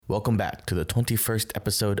Welcome back to the 21st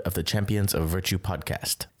episode of the Champions of Virtue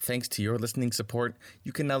podcast. Thanks to your listening support,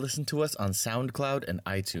 you can now listen to us on SoundCloud and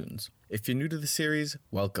iTunes. If you're new to the series,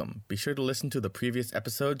 welcome. Be sure to listen to the previous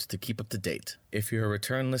episodes to keep up to date. If you're a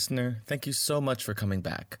return listener, thank you so much for coming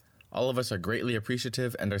back. All of us are greatly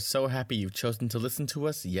appreciative and are so happy you've chosen to listen to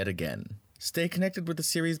us yet again. Stay connected with the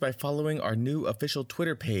series by following our new official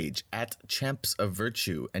Twitter page at Champs of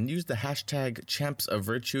Virtue and use the hashtag Champs of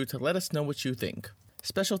Virtue to let us know what you think.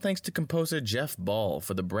 Special thanks to composer Jeff Ball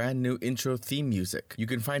for the brand new intro theme music. You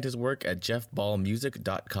can find his work at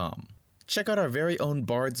jeffballmusic.com. Check out our very own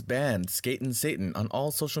Bard's band, Skatin' Satan, on all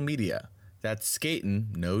social media. That's Skatin',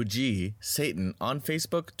 no G, Satan, on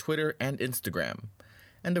Facebook, Twitter, and Instagram.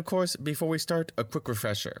 And of course, before we start, a quick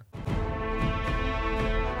refresher.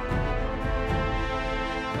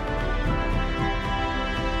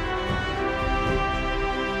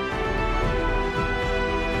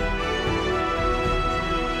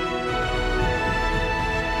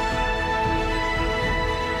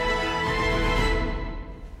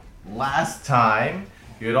 Last time,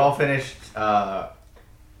 you had all finished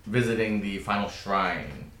visiting the final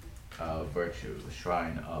shrine of virtue, the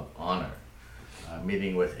shrine of honor,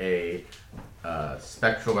 meeting with a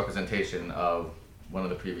spectral representation of one of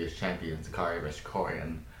the previous champions, Akari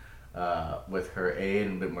Reshkorian. With her aid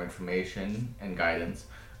and a bit more information and guidance,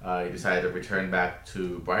 you decided to return back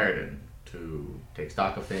to Briarden to take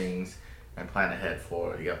stock of things and plan ahead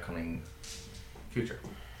for the upcoming future.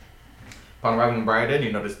 Upon arriving in Briarden,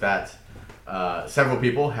 you notice that several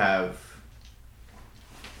people have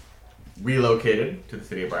relocated to the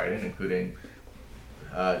city of Briarden, including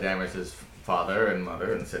Damaris's father and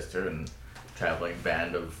mother and sister and traveling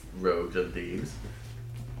band of rogues and thieves.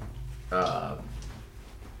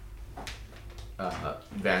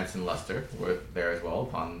 Vance and Luster were there as well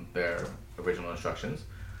upon their original instructions.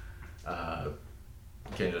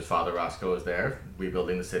 Kendra's father, Roscoe, was there,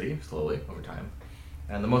 rebuilding the city slowly over time.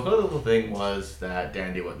 And the most notable thing was that the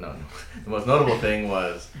most notable thing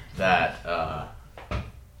was that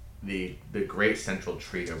the great central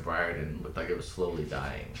tree of Briarden looked like it was slowly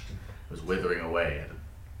dying. It was withering away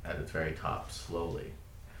at its very top, slowly.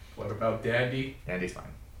 What about Dandy? Dandy's fine.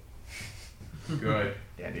 Good.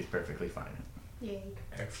 Dandy's perfectly fine. Yay.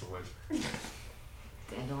 Excellent.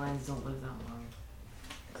 Dandelions don't live that long.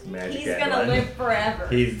 Magic He's dandelion. gonna live forever.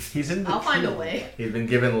 He's in the I'll find a tree. way. He's been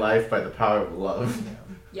given life by the power of love.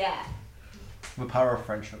 Yeah. The power of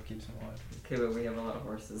friendship keeps him alive. Okay, but we have a lot of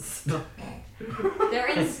horses. They're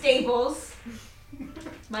in stables.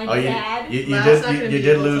 My Oh, dad. you Last not gonna did be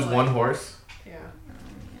able lose to, like- one horse, Yeah.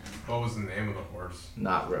 What was the name of the horse?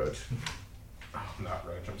 not Roach. Oh, not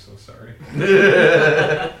Roach. I'm so sorry. We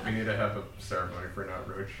need to have a ceremony for not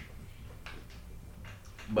Roach.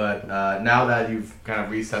 But now that you've kind of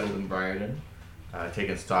resettled in Briarden,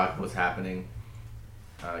 taken stock of what's happening,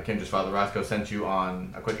 Kendra's father Roscoe sent you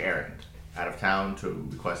on a quick errand out of town to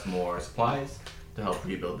request more supplies to help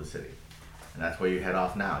rebuild the city. And that's where you head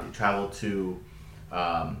off now. You travel to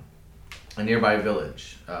a nearby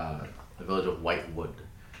village, the village of Whitewood.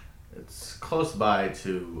 It's close by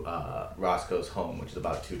to Roscoe's home, which is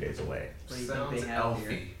about 2 days away. What do you think Sounds they have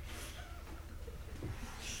here? elfy.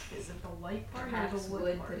 Is it the white part or Perhaps the wood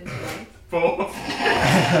wood part? that is white? Both.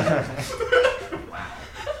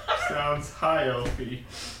 Sounds high elfy.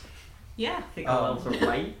 Yeah. Think all elves are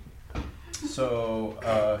white? So,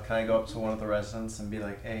 can I go up to one of the residents and be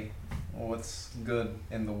like, hey, what's good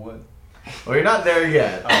in the wood? Well, you're not there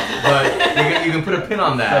yet, but you can put a pin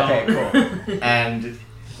on that. Okay, cool. And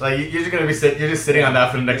like you're just gonna be you're just sitting on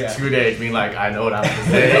that for the next Yeah. 2 days, being like, I know what I'm gonna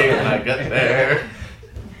say when I get there.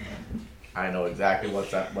 I know exactly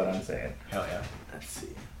what I'm saying. Hell yeah. Let's see.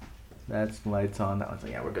 That's lights on. That one's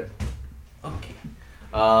yeah, we're good. Okay.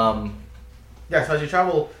 Yeah. So as you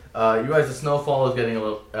travel, you realize the snowfall is getting a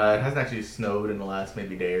little. It hasn't actually snowed in the last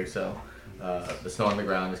maybe day or so. The snow on the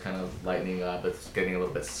ground is kind of lightening up. It's getting a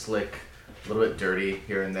little bit slick, a little bit dirty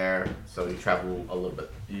here and there. So you travel a little bit.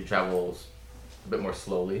 You travel a bit more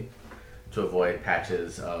slowly to avoid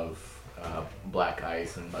patches of black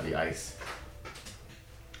ice and muddy ice.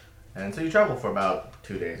 And so you travel for about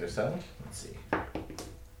 2 days or so. Let's see.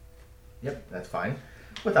 Yep, that's fine.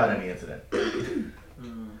 Without any incident.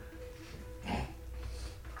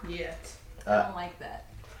 Yet. I Uh, don't like that.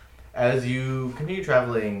 As you continue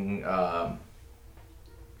traveling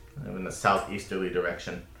in the southeasterly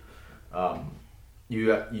direction,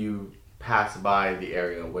 you pass by the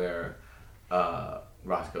area where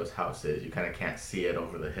Roscoe's house is. You kind of can't see it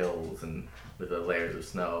over the hills and with the layers of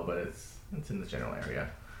snow, but it's in this general area.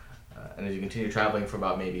 And as you continue traveling for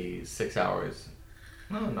about maybe 6 hours,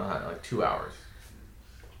 no, not like 2 hours,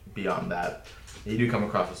 beyond that, you do come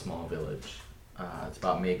across a small village. It's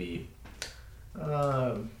about maybe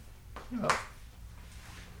 100,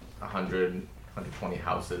 120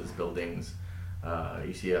 houses, buildings.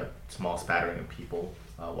 You see a small spattering of people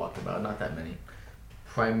walking about, not that many.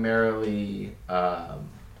 Primarily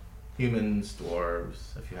humans,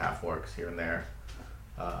 dwarves, a few half-orcs here and there.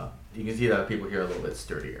 You can see that people here are a little bit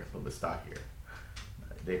sturdier, a little bit stockier.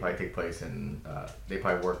 They probably take place in, they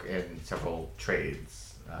probably work in several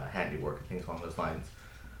trades, handiwork and things along those lines.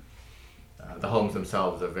 The homes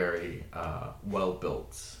themselves are very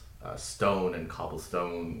well-built, stone and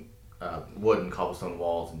cobblestone, wood and cobblestone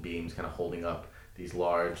walls and beams kind of holding up these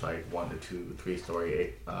large, like 1 to 2,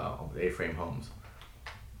 3-story A-frame homes.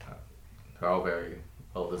 They're all very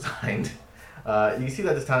well designed. You see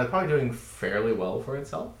that this town is probably doing fairly well for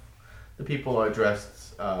itself. The people are dressed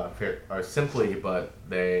are simply, but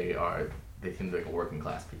they seem like a working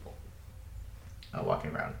class people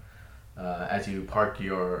walking around. As you park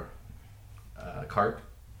your cart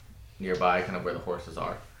nearby, kind of where the horses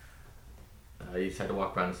are, you decide to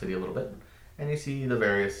walk around the city a little bit, and you see the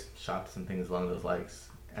various shops and things along those lines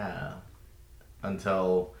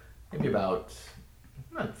until maybe about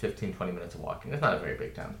 15-20 minutes of walking. It's not a very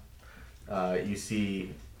big town. You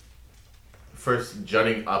see, first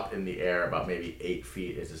jutting up in the air about maybe 8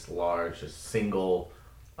 feet is this large, just single,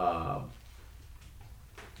 no,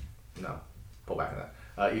 pull back on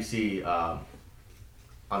that. You see on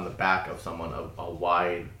the back of someone a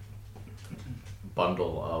wide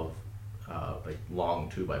bundle of like long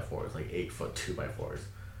 2x4s, like 8-foot 2x4s,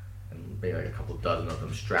 and maybe like a couple dozen of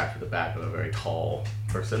them strapped to the back of a very tall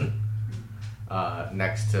person.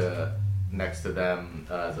 Next to them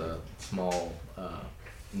is a small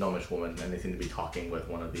gnomish woman, and they seem to be talking with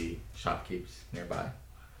one of the shopkeepers nearby,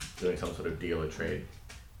 doing some sort of deal or trade.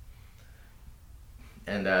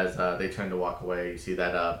 And as they turn to walk away, you see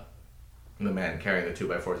that the man carrying the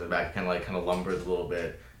 2x4s in the back kind of lumbers a little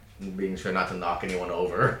bit, being sure not to knock anyone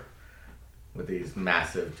over with these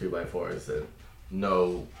massive 2x4s that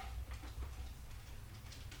no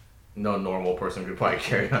normal person could probably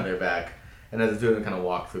carry on their back. And as it's doing kind of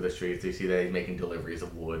walk through the streets, you see that he's making deliveries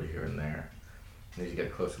of wood here and there. And as you get a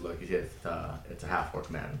closer look, you see it's a half-orc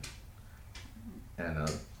man. And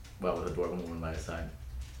with a dwarven woman by his side.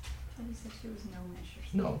 Oh, you said she was gnomish or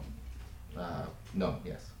something. No,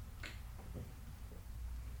 yes.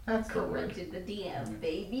 That's the word. Corrected the DM,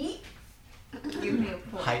 baby. Give me a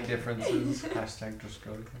point. Height differences. Hashtag just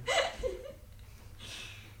go.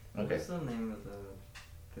 Okay. What's the name of the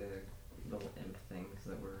little imp things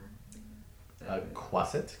that were...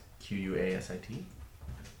 Quasit. Quasit.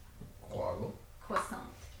 Quaggle.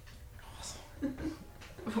 Croissant.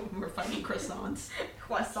 We're fighting croissants.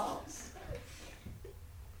 Croissants.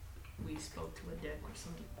 We spoke to a dead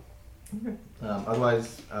croissant.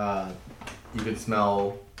 Otherwise, you can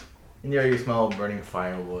smell, in the area you smell burning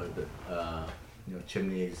firewood,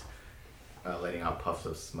 chimneys letting out puffs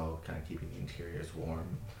of smoke, kind of keeping the interiors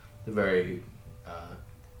warm. It's a very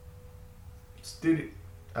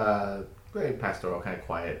very pastoral, kind of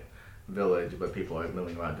quiet village, but people are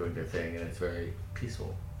milling around doing their thing, and it's very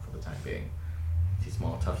peaceful for the time being. You see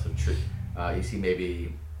small tufts of trees. You see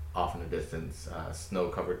maybe off in the distance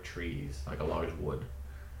snow-covered trees, like a large wood.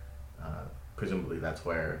 Presumably that's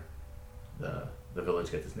where the village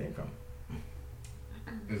gets its name from.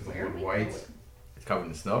 Is the Where wood we white? going? It's covered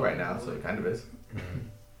in snow right now, so it kind of is.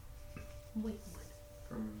 Wait,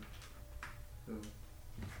 From who?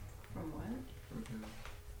 From what? From who?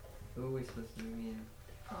 Who are we supposed to meet?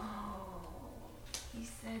 Oh, he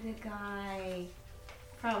said a guy.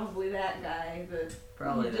 Probably that guy that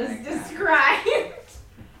Probably you that just guy. described.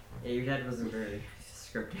 Yeah, your dad wasn't very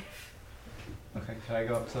descriptive. Okay, could I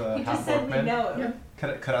go up to the He just said half-orc we man? know him.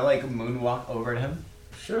 Could I like moonwalk over to him?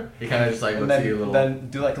 Sure. He kind of just like And looks at you a little. then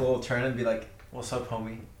do like a little turn and be like, "What's up,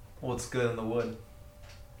 homie? What's good in the wood?"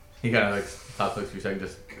 He kind of like stops, looks for a second,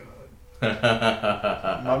 just.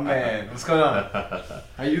 My man, what's going on?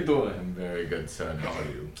 How you doing? I'm very good, sir. How are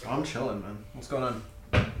you? I'm chilling, man. What's going on?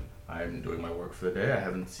 I'm doing my work for the day. I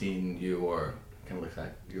haven't seen you or kind of looks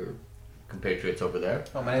like your compatriots over there.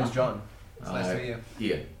 Oh, my name's John. It's nice to meet you.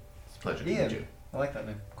 Ian. It's a pleasure to Ian. meet you. I like that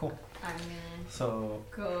name. Cool. I'm gonna So,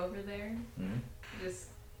 go over there. Mm-hmm. Just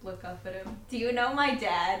look up at him. Do you know my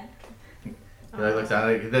dad? He like looks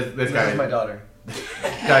down. Like, this this guy. is my daughter.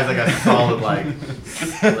 Guy's like a solid like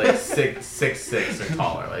 6'6" or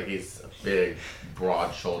taller. Like he's a big,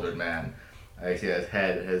 broad-shouldered man. I see his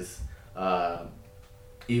head has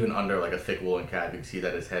even under like a thick woolen cap, you can see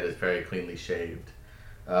that his head is very cleanly shaved.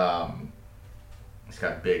 He's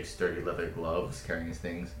got big, sturdy leather gloves carrying his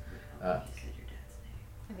things. I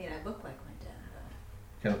mean, I look like my dad.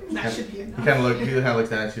 That should be He enough. kind of looks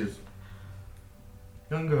down and she goes,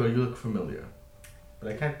 "Young girl, you look familiar,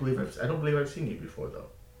 but I don't believe I've seen you before though."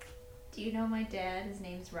 Do you know my dad? His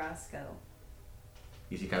name's Roscoe.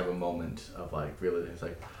 You see kind of a moment of like realizing it's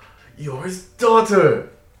like, "You're his daughter."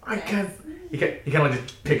 I can't. He kind of like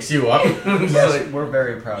just picks you up. Just Yes, like, we're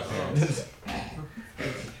very proud parents.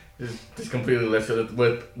 just completely lifts you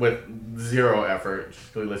with zero effort.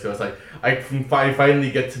 Just completely lifts you. It's like I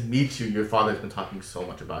finally get to meet you. Your father's been talking so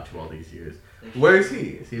much about you all these years. Where is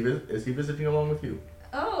he? Is he visiting along with you?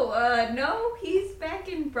 Oh, no, he's back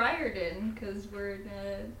in Briarden because we're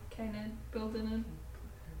kind of building a.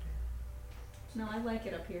 No, I like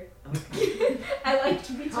it up here. I like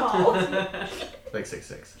to be tall. Like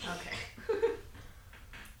 6'6". Okay.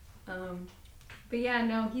 But yeah,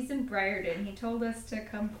 no, he's in Briarden. He told us to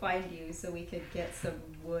come find you so we could get some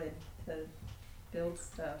wood to build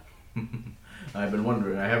stuff. I've been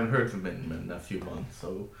wondering. I haven't heard from him in a few months,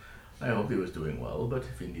 so I hope he was doing well. But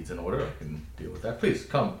if he needs an order, I can deal with that. Please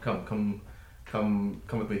come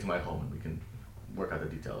with me to my home, and we can work out the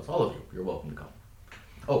details. All of you, you're welcome to come.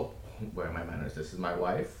 Oh, where are my manners? This is my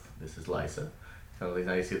wife. This is Lysa. Kind of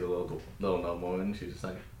now you see the little gnome woman. She's just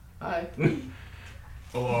like, "Hi."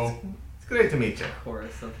 Hello. It's great to meet you.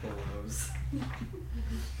 Chorus of hellos.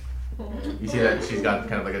 You see that she's got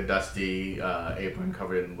kind of like a dusty apron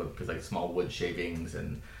covered in with like small wood shavings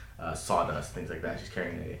and sawdust, things like that. She's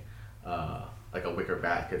carrying like a wicker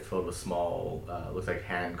basket filled with small, looks like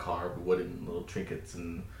hand carved wooden little trinkets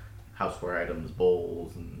and houseware items,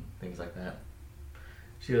 bowls and things like that.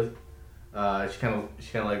 She goes, she kind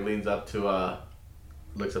of like leans up to,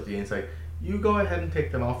 looks up to you and is like, "You go ahead and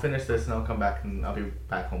take them. I'll finish this and I'll come back and I'll be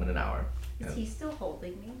back home in an hour." Is he still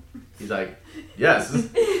holding me? He's like, "Yes."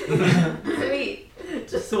 Sweet.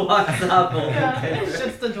 Just walks up. Yeah.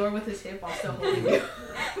 Shuts the door with his hip while still holding you.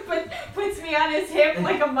 Puts me on his hip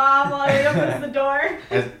like a mom while he opens the door.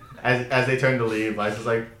 As they turn to leave, Lisa's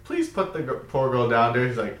like, "Please put the poor girl down there."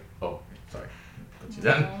 He's like, "Oh, sorry. Put you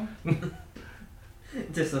down."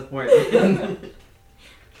 Disappointment.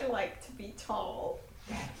 I like to be tall.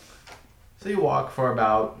 So you walk for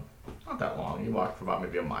about, not that long, you walk for about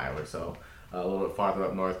maybe a mile or so, a little bit farther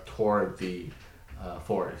up north toward the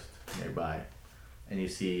forest nearby. And you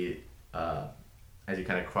see, as you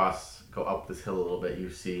kind of go up this hill a little bit, you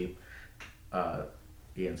see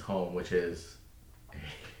Ian's home, which is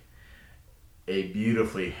a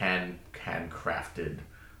beautifully handcrafted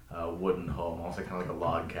wooden home, also kind of like a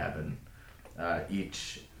log cabin.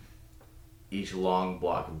 Each long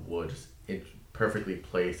block of wood is perfectly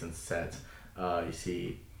placed and set. You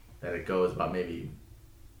see that it goes about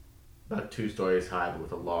 2 stories high, but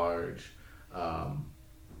with a large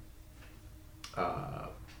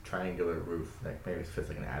triangular roof that maybe fits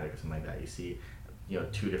like an attic or something like that. You see,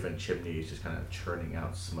 2 different chimneys just kind of churning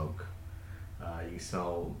out smoke. You can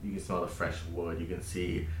smell the fresh wood. You can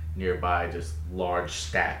see nearby just large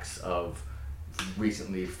stacks of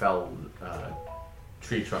recently felled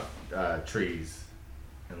trees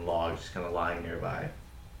and logs just kind of lying nearby.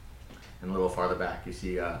 And a little farther back, you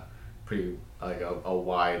see a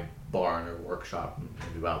wide barn or workshop,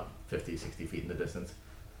 maybe about 50, 60 feet in the distance.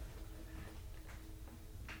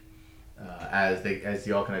 As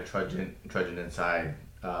you all kind of trudging inside,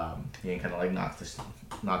 Ian kind of like knocks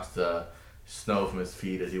the snow from his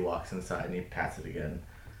feet as he walks inside, and he pats it again.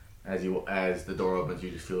 As the door opens,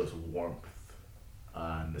 you just feel this warmth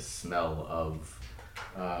and the smell of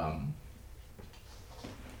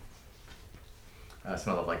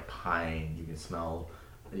like pine. You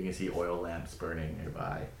can see oil lamps burning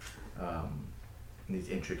nearby. These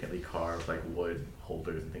intricately carved like wood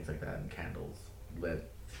holders and things like that, and candles lit.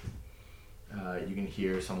 You can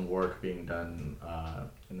hear some work being done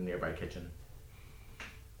in the nearby kitchen.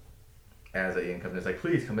 As Ian comes in, it's like,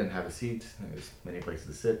 "Please come in, have a seat. There's many places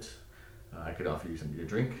to sit. I could offer you something to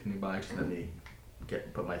drink nearby. Just let me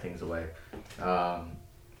put my things away."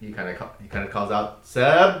 He kind of calls out,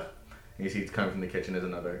 "Seb!" And you see he's coming from the kitchen is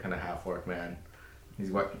another kind of half-orc man. He's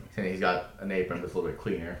got an apron that's a little bit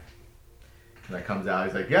cleaner. And that comes out.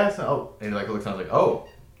 He's like, "Yes." Oh, and he like looks around like, "Oh,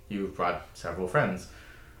 you've brought several friends."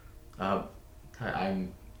 Hi,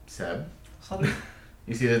 I'm Seb.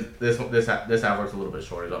 You see this half-orc's a little bit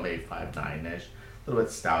shorter, about maybe 5'9"-ish, a little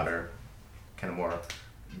bit stouter, kind of more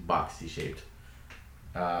boxy shaped.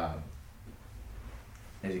 As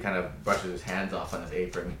he kind of brushes his hands off on his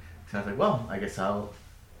apron, he's kind of like, "Well, I guess I'll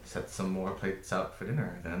set some more plates out for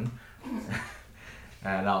dinner then,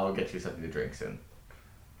 and I'll get you something to drink soon."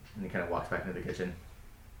 And he kind of walks back into the kitchen.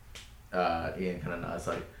 Ian kind of nods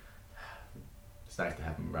like, "It's nice to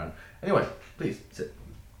have him around. Anyway, please sit.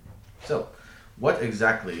 So, what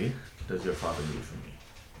exactly does your father need from me?"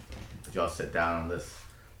 you all sit down on this.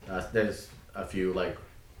 There's a few like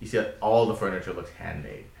you see that all the furniture looks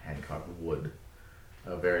handmade, hand carved wood,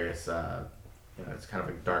 various. It's kind of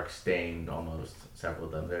like dark stained almost. Several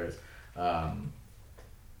of them. There's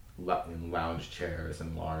lounge chairs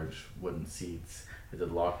and large wooden seats.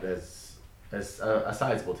 There's a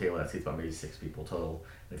sizable table that seats about maybe 6 people total,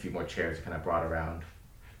 and a few more chairs kind of brought around.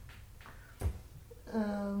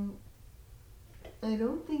 I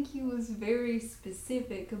don't think he was very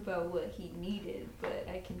specific about what he needed, but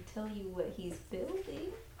I can tell you what he's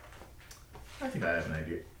building. I think I have an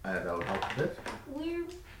idea. That would help a bit. We're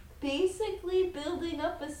basically building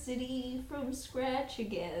up a city from scratch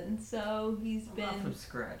again, so he's Not been... from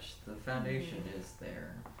scratch. The foundation is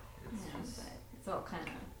there. It's Yeah, just but it's all kind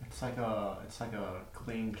of... It's like a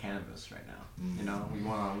clean canvas right now. You know, we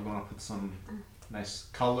wanna put some nice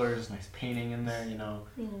colors, nice painting in there. You know,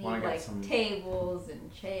 You need wanna get like some tables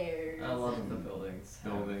and chairs. a lot of the and- buildings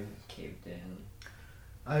building. caved in.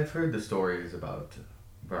 I've heard the stories about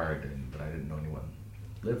Barden, but I didn't know anyone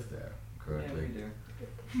lived there Yeah, currently.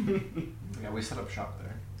 we do. Yeah, we set up shop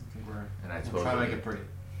there. I think And I we're suppose trying to we make need- it pretty.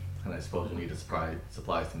 And I suppose you need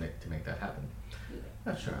supplies to make that happen.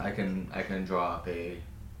 Not sure. I can draw up a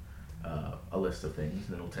list of things,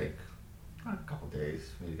 and it'll take a couple days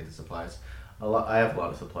for me to get the supplies. I have a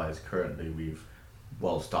lot of supplies currently. We've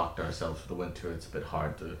well stocked ourselves for the winter. It's a bit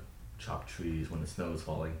hard to chop trees when the snow is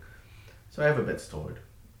falling, so I have a bit stored.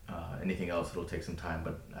 Anything else, it'll take some time,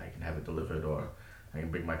 but I can have it delivered, or I can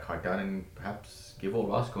bring my cart down and perhaps give old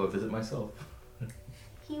Roscoe a visit myself.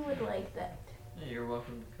 He would like that. Yeah, you're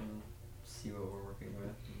welcome to come see what we're working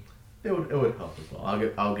with. It would help as well.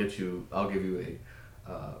 I'll give you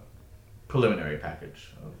a preliminary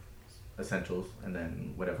package of essentials, and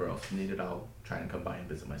then whatever else needed, I'll try and come by and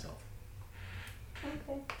visit myself.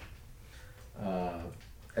 Okay.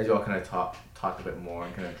 As you all kind of talk a bit more,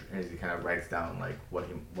 and as he kind of writes down like what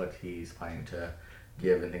he's planning to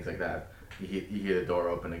give and things like that, you hear the door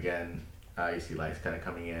open again. You see lights kind of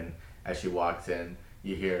coming in. As she walks in,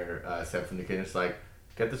 you hear Seb from the kitchen. It's like,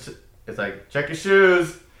 it's like, check your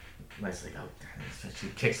shoes. And I like, oh, damn. She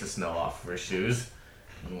kicks the snow off of her shoes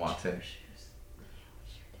and walks in.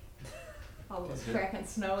 Almost cracking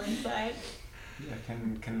snow inside. Yeah,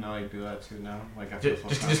 can I do that too now? Like after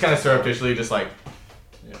Just kind of surreptitiously, just like.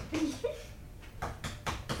 Yeah.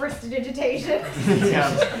 Prestidigitation.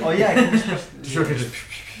 Yeah. Oh yeah. Sure, could just.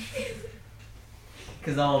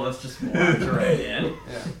 Because all of us just walked right in.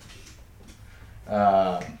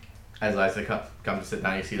 Yeah. As Liza comes to sit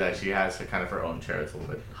down, you see that she has kind of her own chair. It's a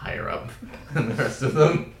little bit higher up than the rest of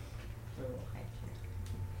them.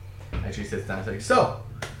 And she sits down and says, so,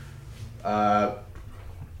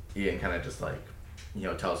 Ian kind of just like,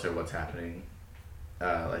 tells her what's happening.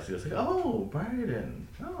 Like she was like, oh, Bryden.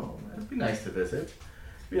 Oh, it'd be nice to visit.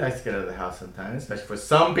 It'd be nice to get out of the house sometimes, especially for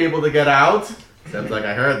some people to get out. Sounds like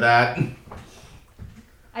I heard that.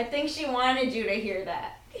 I think she wanted you to hear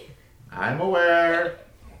that. I'm aware.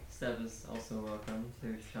 Seb is also welcome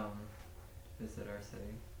to come visit our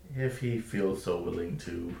city. If he feels so willing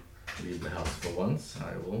to leave the house for once,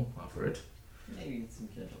 I will offer it. Maybe some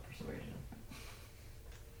gentle persuasion.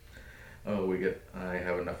 Oh, I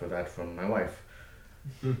have enough of that from my wife.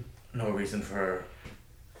 No reason for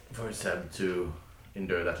Seb to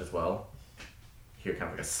endure that as well. Hear kind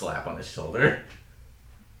of like a slap on his shoulder.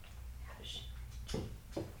 I feel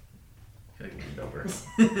like leaned over.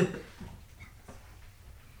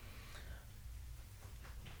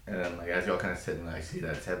 And then, like, as y'all kind of sit and I see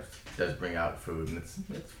that Seb does bring out food, and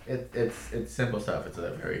it's simple stuff. It's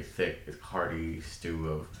a very thick, hearty stew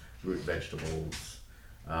of root vegetables.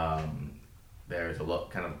 There's a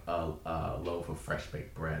loaf of fresh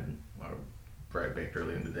baked bread, or bread baked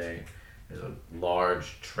early in the day. There's a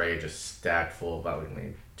large tray just stacked full of about like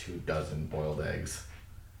maybe 24 boiled eggs,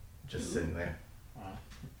 just sitting there. Wow.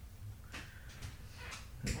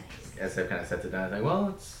 As Seb kind of sets it down, I think, well,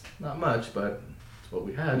 it's not much, but it's what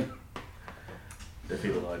we had to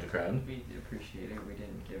feed a larger crowd. We appreciate it. We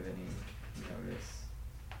didn't give any notice.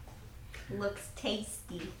 Looks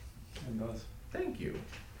tasty. It does. Thank you.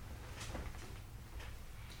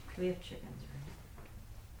 We have chickens, right?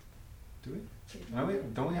 Do we?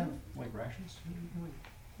 Don't we have like rations?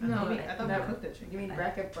 No, No, I thought no. we cooked the chicken. You mean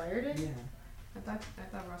Bracket Briarden? Yeah. I thought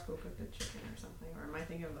Roscoe cooked the chicken or something, or am I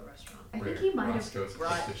thinking of the restaurant? I think he might Roscoe's have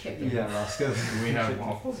brought cooked the chicken. chicken. Yeah, Roscoe. We have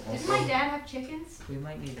waffles Didn't also. my dad have chickens? We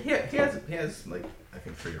might need to. He has like I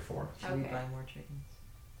think 3 or 4. Should we Okay. buy more chickens?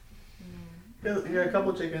 Yeah, a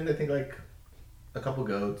couple chickens. I think like a couple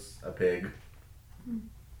goats, a pig,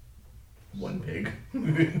 1 pig.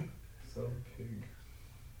 Some pig.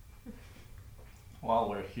 While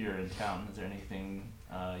we're here in town, is there anything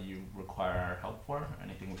you require our help for?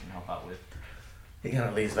 Anything we can help out with? He kind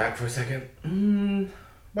of leans back for a second.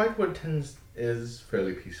 Whitewood is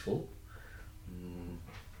fairly peaceful.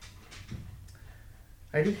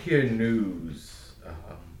 I did hear news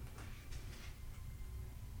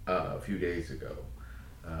a few days ago.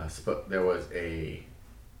 There was a...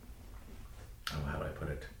 how do I put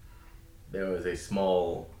it? There was a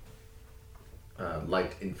small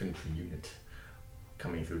light infantry unit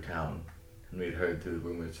coming through town. And we had heard through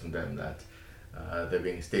rumors from them that they're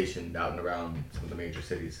being stationed out and around some of the major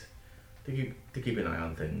cities to keep an eye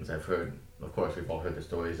on things. I've heard, of course, we've all heard the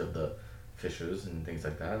stories of the fishers and things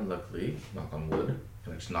like that. And luckily, knock on wood,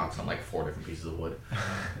 and it just knocks on like 4 different pieces of wood,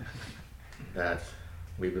 that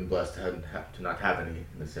we've been blessed to not have any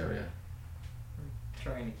in this area.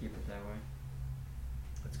 Trying to keep it that way.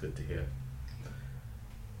 That's good to hear.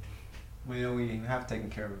 We have taken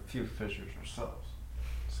care of a few fishers ourselves.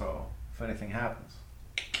 So, if anything happens,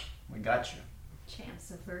 we got you.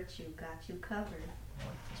 Champs of Virtue got you covered. I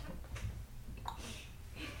like this book.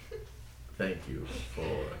 Thank you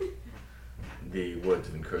for the words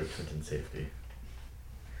of encouragement and safety.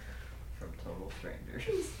 From total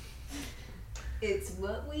strangers. It's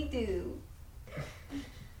what we do.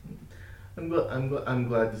 I'm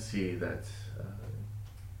glad to see that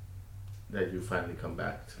that you finally come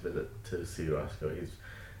back to see Roscoe.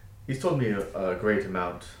 He's told me a great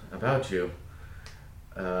amount about you.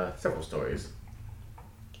 Several stories.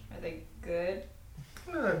 Are they good?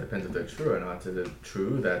 It depends if they're true or not. Is it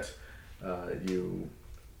true that you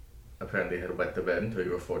apparently had wet the bed until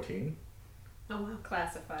you were 14? Oh, wow.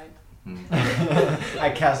 Classified.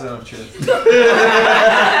 I cast it of truth.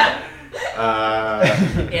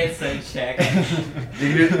 Inside check.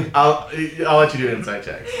 I'll let you do insight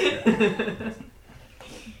checks.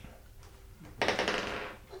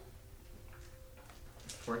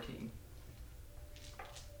 14.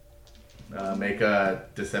 Make a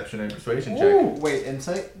deception and persuasion Ooh, check. wait,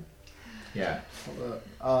 insight? Yeah. Hold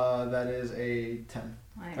up. That is a 10.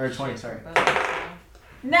 Or 20, sorry.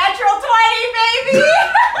 Natural 20, baby!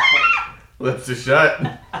 Lips are shut.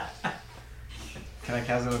 Can I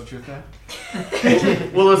cast it of truth now?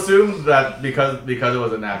 We'll assume that because it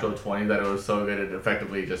was a natural 20, that it was so good it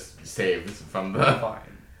effectively just saves from the.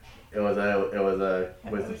 Fine. It was a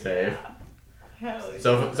wisdom save. Hell yeah.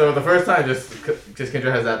 So the first time, just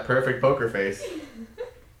Kendra has that perfect poker face.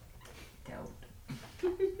 Doubt.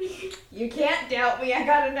 You can't doubt me, I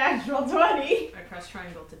got a natural 20. I press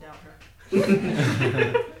triangle to doubt her.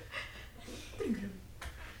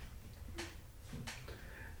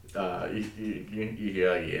 You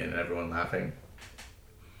hear Ian and everyone laughing.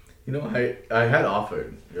 You know, I had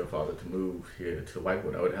offered your father to move here to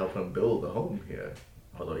Whitewood. I would help him build a home here.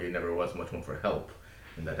 Although he never was much more for help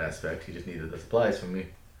in that aspect. He just needed the supplies from me.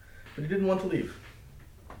 But he didn't want to leave.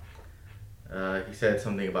 He said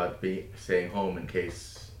something about staying home in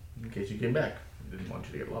case you came back. He didn't want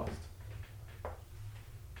you to get lost.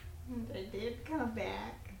 I did come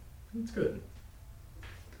back. That's good.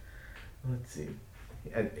 Let's see.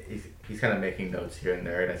 He's kind of making notes here and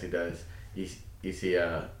there, and as he does, you see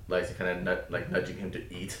Lysa kind of nudging him to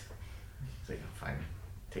eat. He's like, oh, fine.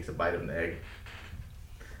 Takes a bite of an egg.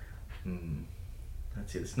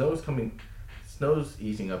 Let's see. The snow's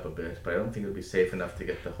easing up a bit, but I don't think it'll be safe enough to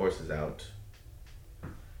get the horses out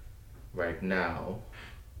right now.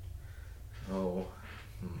 Oh.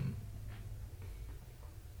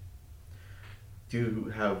 Do you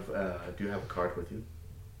have a cart with you?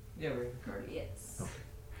 Yeah, we're in the cart. Yes. Okay.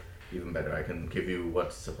 Even better. I can give you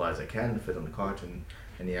what supplies I can to fit on the cart, and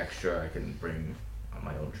any extra I can bring on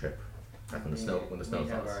my own trip. Back when the snow We thaws.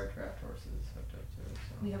 have our draft horses hooked up to it,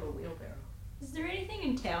 so. We have a wheelbarrow. Is there anything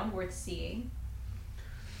in town worth seeing?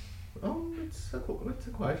 It's a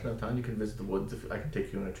quiet enough town. You can visit the woods. I can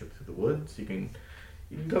take you on a trip through the woods. You can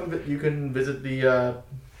visit the.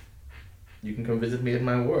 You can come visit me at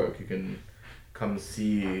my work. You can come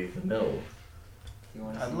see the mill. You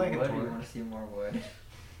want to I'd see like a wood or tour. you want to see more wood?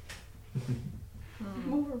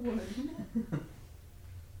 More wood.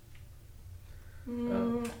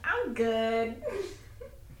 I'm good.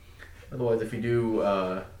 Otherwise, if you do,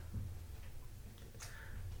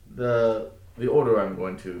 the order I'm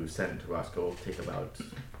going to send to Roscoe will take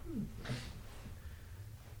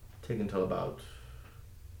until about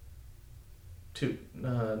 2.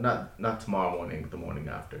 Not tomorrow morning, but the morning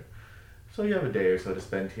after. So you have a day or so to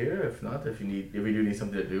spend here. If not, if you do need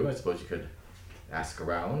something to do, I suppose you could ask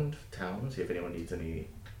around town, see if anyone needs any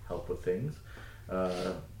help with things.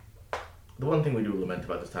 The one thing we do lament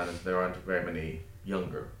about this town is there aren't very many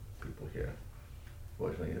younger people here.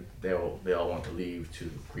 Fortunately, they all want to leave to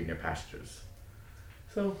greener pastures.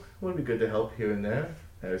 So it would be good to help here and there.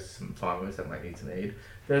 There's some farmers that might need some aid.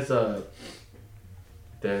 There's a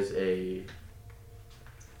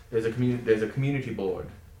community board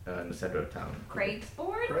in the center of town. Craig's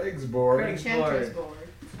board? Craig's board. Enchanter's board.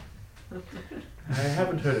 I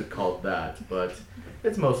haven't heard it called that, but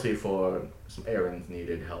it's mostly for some errands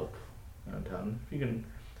needed help around town. If you can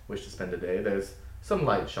wish to spend a day, there's some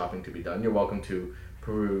light shopping to be done. You're welcome to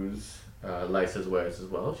peruse Lysa's wares as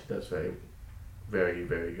well. She does very, very,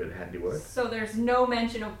 very good handiwork. So there's no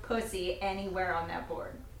mention of pussy anywhere on that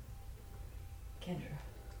board. Kendra,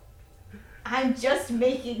 I'm just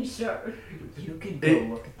making sure. you can go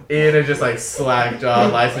look at the Ian is just like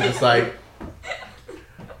slack-jawed. Lysa's just like,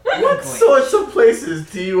 what Going. sorts of places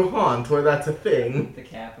do you haunt where that's a thing? the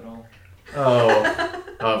capital. Oh,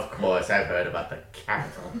 of course, I've heard about the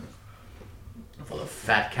capital. Full of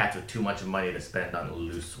fat cats with too much money to spend on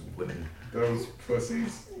loose women. Those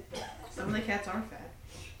pussies. Some of the cats are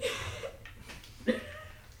fat.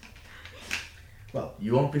 Well,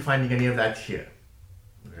 you won't be finding any of that here.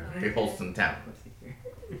 We're a very wholesome town. Pussy here.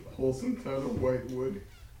 Wholesome town of Whitewood.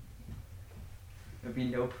 There'd be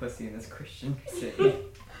no pussy in this Christian city.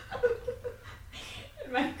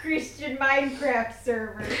 My Christian Minecraft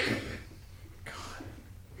server.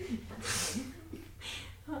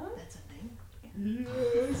 Huh? That's a thing.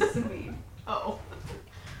 Yes. Sweet. Oh.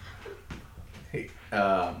 Hey,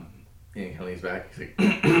 Ian kind of leans back. He's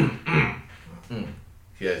like,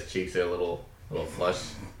 She has cheeks that are a little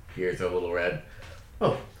flush. Ears are a little red.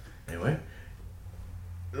 Oh, anyway.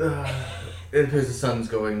 It appears the sun's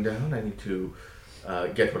going down. I need to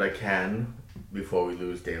get what I can before we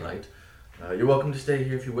lose daylight. You're welcome to stay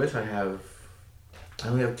here if you wish. I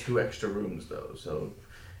only have 2 extra rooms though, so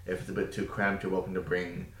if it's a bit too cramped, you're welcome to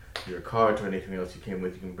bring your cart or anything else you came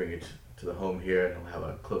with. You can bring it to the home here, and we'll have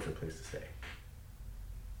a closer place to stay.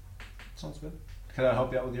 Sounds good. Can I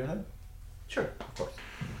help you out with your head? Sure, of course.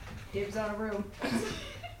 Dibs on a room.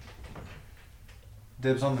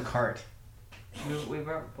 Dibs on the cart. We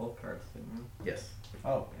brought both cards, didn't we? Yes.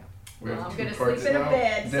 Oh. We Well, have I'm 2 gonna carts sleep in a now.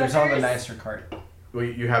 bed. Dibs on the suckers. nicer cart. Well,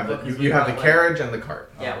 you have Well, the 'cause you, we you have the brought, like- carriage and the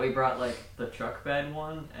cart. Yeah, we brought like the truck bed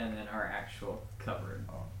one and then our actual covered.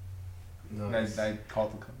 Nice. I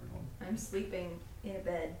called the covered one. I'm sleeping in a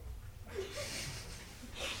bed.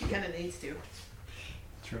 She kind of needs to.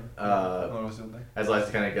 True. Uh, What was it like? As Liza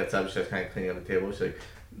kind of gets up, she's kind of cleaning up the table. She's like,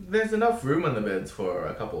 "There's enough room on the beds for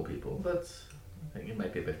a couple of people, but I think it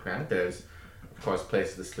might be a bit cramped. There's, of course,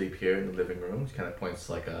 places to sleep here in the living room." She kind of points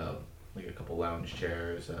to like a couple lounge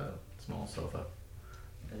chairs, a small sofa.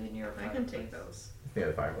 Are they near a I fireplace? can take those. It's near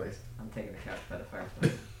the fireplace. I'm taking the couch by the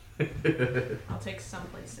fireplace. I'll take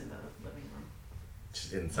someplace in the living room.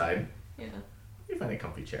 Just inside, Yeah, you find a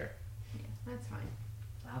comfy chair. that's fine.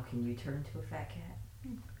 How can you turn into a fat cat?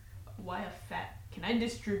 Why a fat? Can I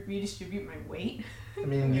redistribute my weight? I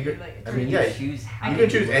mean, you could. Like, I mean, You yeah. choose how You can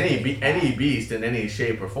choose any beast in any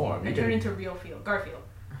shape or form. I You turn can into Garfield.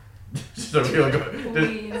 just a real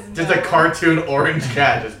Please, just a no. cartoon orange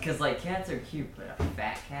cat. Just Because like cats are cute, but a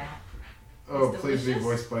fat cat? Oh, It's please be delicious.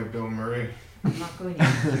 voiced by Bill Murray. I'm not going to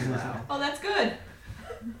eat you out. Oh, that's good.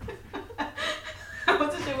 I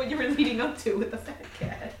wasn't sure what you were leading up to with the fat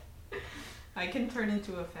cat. I can turn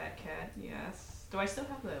into a fat cat. Yes. Do I still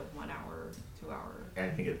have the 1 hour, 2 hour? I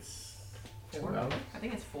think it's 4? 2 hours. I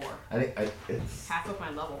think it's 4. I think it's Half of my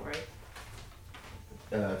level, right?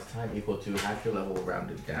 time equal to half your level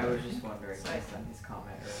rounded I down. was just wondering, based on his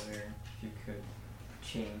comment earlier, if you could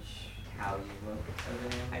change how you look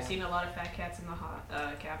as an animal. I've seen a lot of fat cats in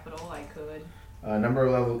the capital. I could. Number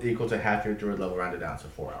level equal to half your druid level rounded down, so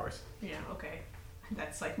 4 hours. Yeah, okay.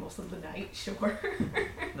 That's like most of the night, sure.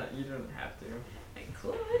 No, you don't have to. I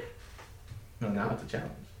could. No, now it's a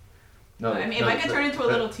challenge. No, I mean, no, if I could turn into a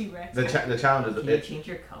the- little T-Rex. The challenge is Can you it. change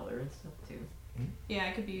your color and stuff too? Yeah,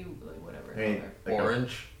 I could be like whatever I mean, color. like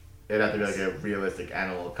Orange. It'd have to be like a realistic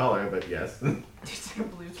animal color, but yes, you Just like a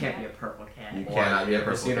blue You can't be a cat. purple cat. cannot be a Ever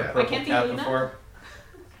purple seen a cat. purple can't be cat Luna? before?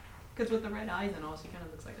 Because with the red eyes and all, she kind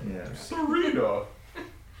of looks like a Yeah. giraffe. Serena.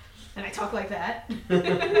 And I talk like that. Yum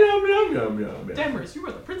yum yum yum. Demers, you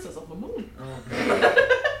are the princess of the moon. Oh,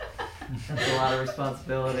 that's a lot of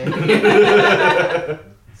responsibility.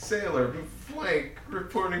 Sailor, flank,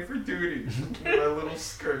 reporting for duty. My little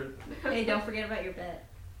skirt. Hey, don't forget about your bed.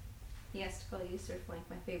 He has to call you Sir Flank,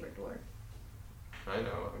 my favorite dwarf. I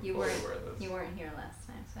know. I'm You fully weren't. aware of this. You weren't here last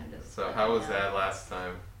time, so I'm just. So letting how you was know. that last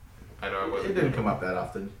time? I know I It wasn't. didn't come up that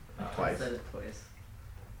often. I Twice. said it twice.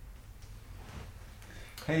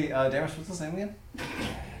 Hey, Darius, what's his name again?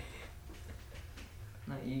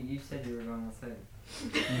 Nice. You said you were going outside.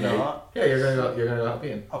 No. Yeah, you're gonna go help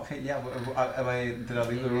Ian. Okay, yeah. Did I leave the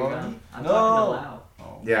You're room? gone. I'm No. talking to Lau.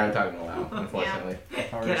 Oh. Yeah, I'm talking aloud, unfortunately.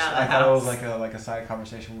 Get out of I the thought it was house. like a side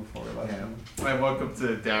conversation before we left. I walk up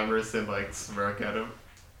to Damaris and like smirk at him.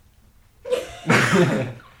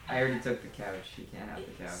 I already took the couch. You can't have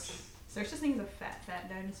the couch. Is there such thing as a fat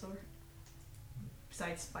dinosaur?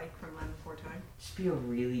 Besides Spike from Land Before Time. Just be a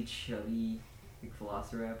really chubby like,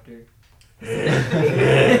 velociraptor. Is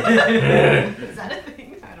that a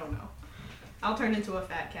thing? I don't know. I'll turn into a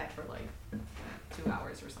fat cat for like 2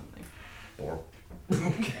 hours or something. Or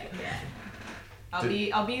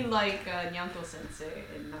I'll be like Nyanko Sensei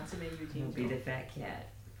and Natsume You'll be the Yujinjo. fat cat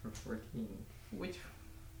for 14. Which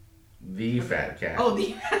the fat cat. oh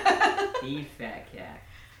the The fat cat.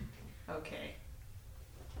 okay.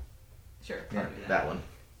 Sure, yeah, I'll do that one.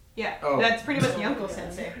 Yeah, Oh. that's pretty much Nyanko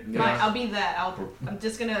Sensei. Yeah. I'll be that. I'm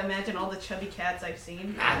just gonna imagine all the chubby cats I've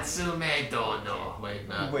seen. Natsume Dono. Wait,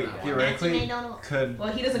 not Wait, that one. theoretically, could Well,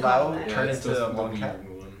 he doesn't call Lau it that. turn it's into just a the long cat?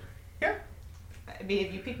 weird one. I mean,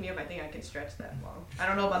 if you pick me up, I think I can stretch that long. I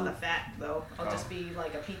don't know about the fat though. I'll just be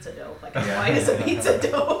like a pizza dough, like as Yeah. wide as a pizza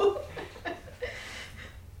dough.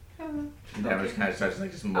 That was kind of starts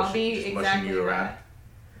like just I'll mushing, be just mushing exactly you around. that.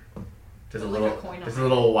 Just a Put like little, a coin on just a my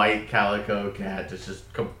little white calico cat, just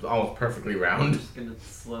almost perfectly I'm round. just gonna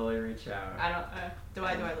slowly reach out. I don't. Do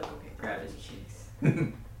I look okay? Grab his cheeks.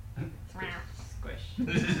 Squish.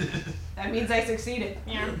 That means I succeeded.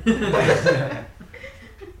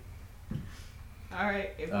 All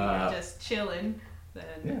right, if we are just chilling,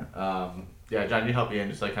 then Yeah, John, you help Ian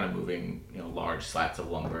just like kind of moving, large slats of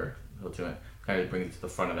lumber to it. Kind of brings it to the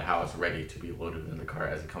front of the house, ready to be loaded in the car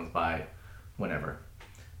as it comes by, whenever.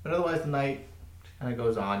 But otherwise, the night kind of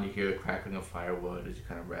goes on. You hear the crackling of firewood as you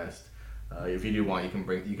kind of rest. If you do want, you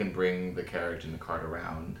can bring the carriage and the cart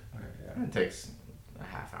around. Okay, yeah. And it takes a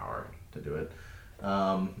half hour to do it.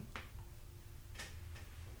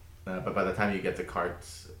 But by the time you get the cart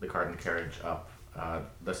and the carriage up,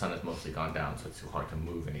 the sun has mostly gone down, so it's too hard to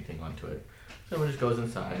move anything onto it. So everyone just goes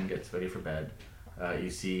inside and gets ready for bed. You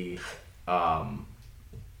see,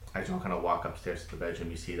 as you all kind of walk upstairs to the bedroom,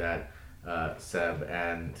 you see that Seb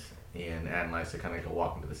and Ian and Lysa kind of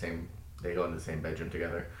go into the same bedroom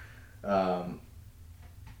together. But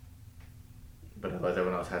otherwise,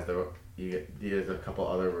 everyone else has there's a couple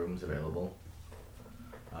other rooms available.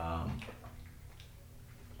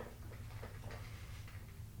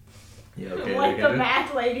 Yeah, okay. Like they the can do-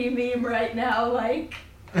 math lady meme right now, like.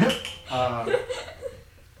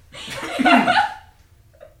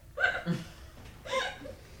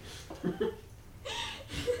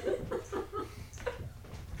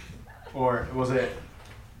 Or was it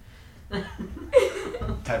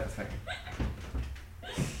type of thing?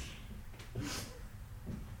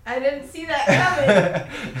 I didn't see that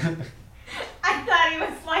coming. I thought he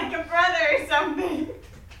was like a brother or something.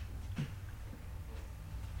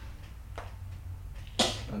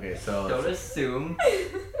 Okay, so Don't assume.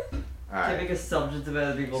 Can't alright. make assumptions about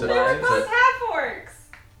other people's So- They were lives. both half orcs.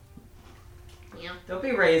 Don't be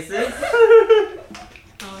racist.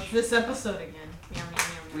 oh, it's this episode again. Meow, meow,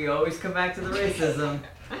 meow, We always come back to the racism.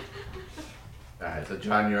 Alright, so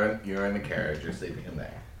John, you're in the carriage. You're sleeping in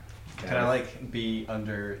there. Can I like be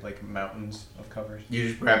under like mountains of covers? You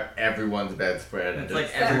just grab everyone's bedspread and It's just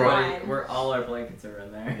like Set everybody, mine. where all our blankets are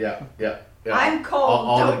in there. yeah. I'm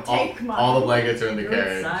cold. Don't take mine. All the blankets are in the You're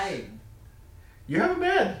carriage. inside. You have a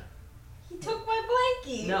bed. He took my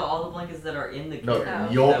blankie. No, all the blankets that are in the No,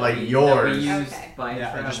 carriage. your- that like we- yours. That we use Okay. by Yeah,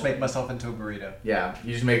 I just traveling. make myself into a burrito. Yeah,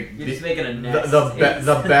 you just make You're just making a nest.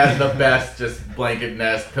 the best just blanket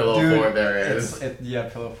nest pillow fort there is.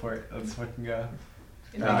 Pillow fort. Let's fucking go.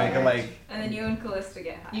 In I the make it carriage. like And then you and Callista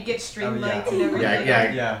get high. You get string Oh, yeah. lights and everything.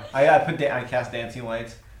 Yeah. I cast dancing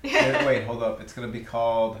lights. Wait, hold up. It's gonna be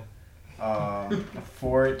called a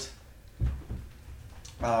fort.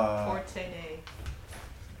 Forte day.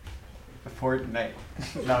 Fort night.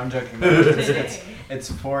 No, I'm joking.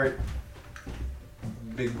 It's Fort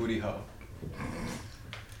Big Booty Ho.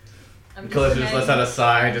 I'm Calista just lets out a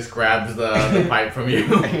sigh and just grabs the pipe from you.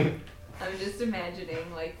 I'm just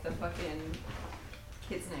imagining like the fucking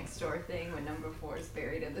Kids Next Door thing when number 4 is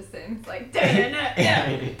buried in the Sims, like buried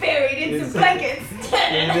in some blankets.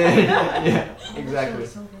 Yeah, exactly.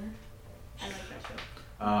 So good. I like that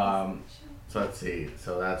show. So let's see.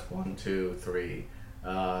 So that's 1, 2, 3.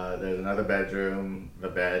 There's another bedroom. The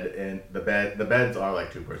beds are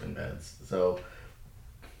like 2-person beds. So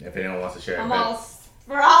if anyone wants to share a I'm bed, all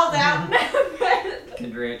sprawled out in bed.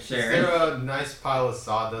 Kindred Is sharing. there a nice pile of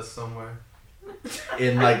sawdust somewhere?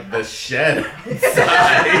 in like the shed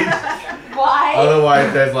outside. Why?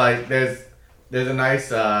 Otherwise, there's There's a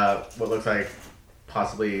nice, what looks like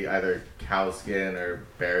possibly either cow skin or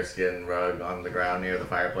bear skin rug on the ground near the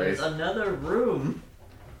fireplace. There's another room.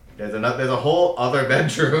 There's a whole other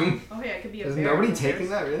bedroom. Oh yeah, it could be a Is bear. nobody There's- taking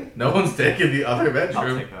that, really? No one's taking the other I'll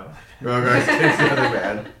bedroom. take that. Rogarth takes the other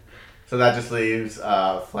bed. So that just leaves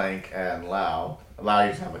Flank and Lau. Lau,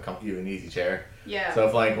 you just have you have an easy chair. Yeah. So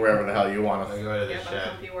Flank, wherever the hell you want I to. go to the Yeah, but shed.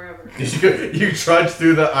 comfy wherever. You trudge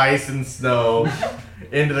through the ice and snow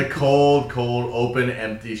into the cold, open,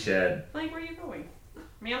 empty shed. Like, where are you going?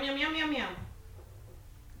 Meow meow meow meow meow.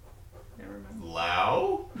 Never mind.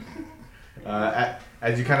 Lau?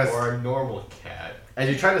 As you kind of Or a normal cat? as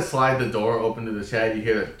you try to slide the door open to the shed, you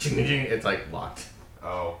hear the ching ching. It's like locked.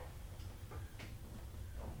 Oh.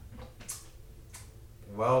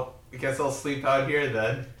 Well, I guess I'll sleep out here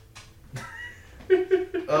then.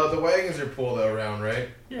 The wagons are pulled around, right?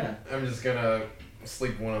 Yeah. I'm just gonna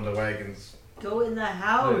sleep in one of the wagons. Go in the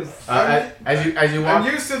house. As you walk, I'm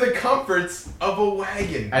used to the comforts of a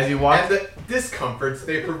wagon. as you walk, And the discomforts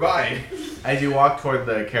they provide. as you walk toward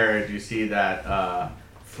the carriage, you see that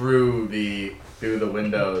through the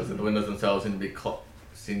windows, and the windows themselves seem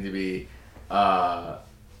to be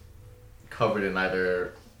covered in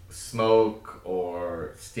either smoke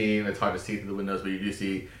or steam. It's hard to see through the windows, but you do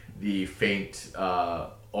see the faint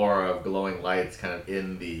aura of glowing lights kind of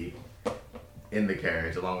in the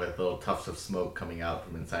carriage, along with little tufts of smoke coming out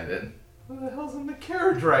from inside it. What the hell's in the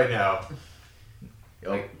carriage right now?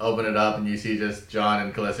 You open it up and you see just John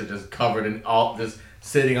and Calista just covered in just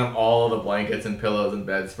sitting on all the blankets and pillows and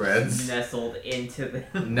bedspreads, Nestled into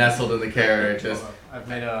the. nestled in the carriage. Just I've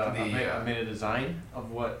made a design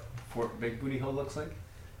of what Fort Big Booty Hill looks like.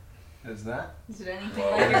 Is that? Is it anything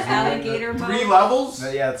Well, like your is it alligator mode? 3 levels?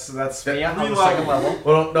 Yeah, that's Yeah, me on the three second levels. level.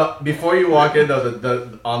 well, no. Before you walk in, though,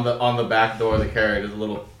 the on the back door of the carriage is a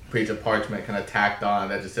little piece of parchment kind of tacked on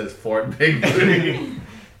that just says Fort Big Booty. Big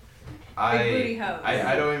booty house.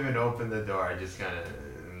 I don't even open the door. I just kind of.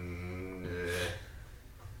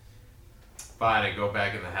 Fine, I go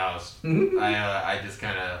back in the house. I just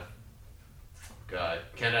kind of. God,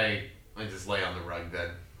 can I just lay on the rug then?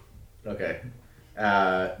 Okay.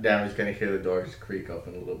 Down, just kind of hear the door just creak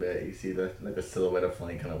open a little bit. You see the silhouette of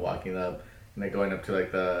Flank kind of walking up, and then going up to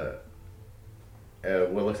like the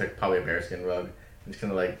what looks like probably a bearskin rug. And just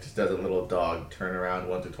kind of just does a little dog turn around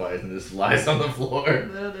once or twice and just lies on the floor.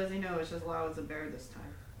 Little does he know it's just loud as a bear this time.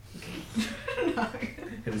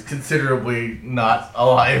 It is considerably not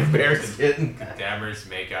alive bearskin. Dammers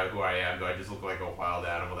make out who I am. Do I just look like a wild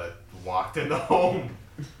animal that walked in the home?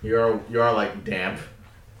 You are like damp.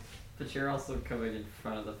 But you're also coming in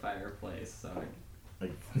front of the fireplace, so.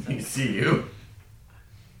 Like you see you.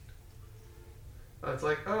 It's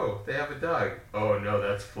like, oh, they have a dog. Oh no,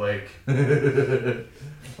 that's Flake.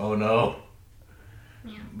 Oh no.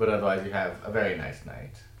 Yeah. But otherwise, you have a very nice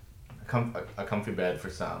night. A comfy bed for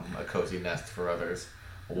some, a cozy nest for others,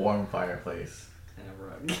 a warm fireplace, And a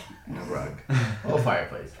rug. and a rug. Oh,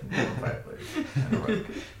 fireplace. Warm fireplace. And a rug.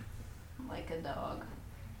 Like a dog.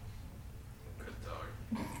 Good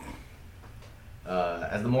dog.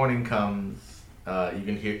 As the morning comes,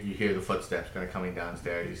 you hear the footsteps kind of coming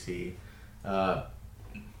downstairs. You see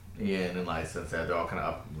Ian and Lysa. They're all kind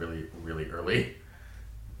of up really, really early.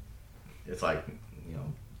 It's like,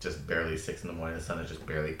 just barely 6 a.m. The sun is just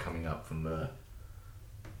barely coming up from the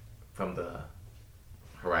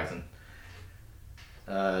horizon.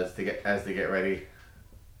 As they get ready,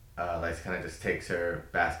 Lysa kind of just takes her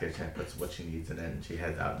basket and puts what she needs in it, and she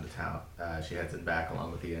heads out into town. She heads in back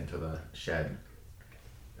along with Ian to the shed.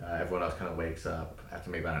 Everyone else kind of wakes up after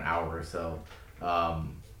maybe about an hour or so.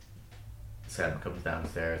 Sam comes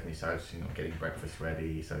downstairs and he starts, getting breakfast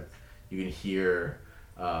ready. So you can hear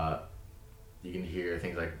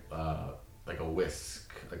things like a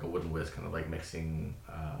whisk, like a wooden whisk, kind of like mixing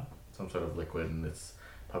some sort of liquid, and it's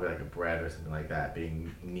probably like a bread or something like that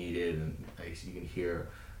being kneaded, and you can hear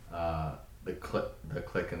the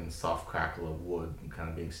click and soft crackle of wood kind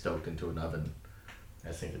of being stoked into an oven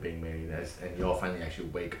as things are being made, and you all finally actually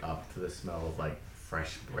wake up to the smell of like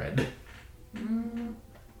fresh bread. My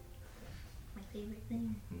favorite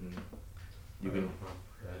thing. Mm-hmm.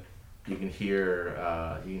 You can hear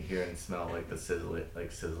and smell like the sizzling,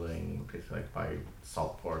 basically like by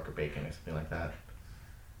salt pork or bacon or something like that.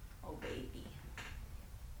 Oh baby.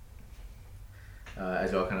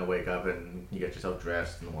 As you all kind of wake up and you get yourself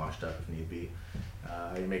dressed and washed up if need be,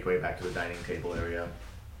 you make your way back to the dining table area.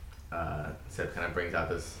 Seth kind of brings out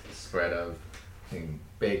this spread of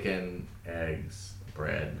bacon, eggs,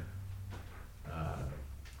 bread,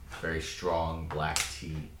 very strong black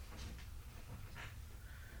tea.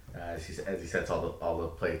 As he sets all the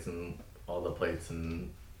plates and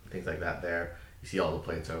things like that there. You see all the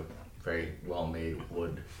plates are very well made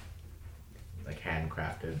wood, like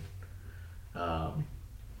handcrafted. So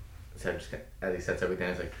as he sets everything,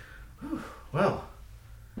 it's like, "Whew, well,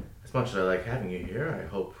 as much as I like having you here, I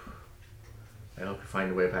hope you find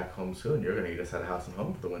your way back home soon. You're gonna eat us out of house and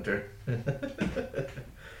home for the winter."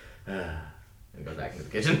 And goes back into the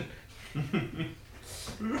kitchen.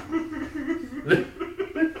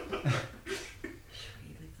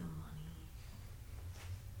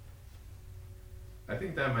 I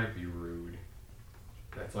think that might be rude.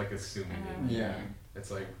 That's like assuming it. Yeah.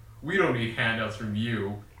 It's like, we don't need handouts from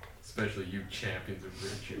you, especially you champions of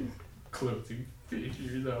virtue. Closing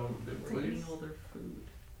figures all over the We're eating place. all their food.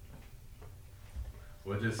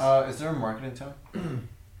 We'll just. Is there a market in town?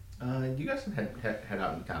 You guys can head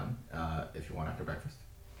out in town if you want after breakfast.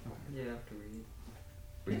 Yeah, after we eat.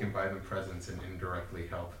 We can buy them presents and indirectly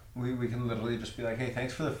help. We can literally just be like, hey,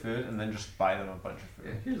 thanks for the food, and then just buy them a bunch of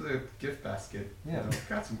Yeah, food. here's a gift basket. Yeah. You know,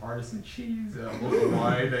 got some artisan cheese, a local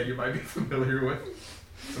wine that you might be familiar with,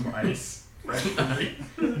 some ice, fresh ice.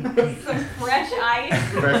 Some fresh ice.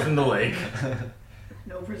 Fresh from the lake.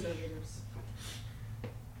 No preservatives.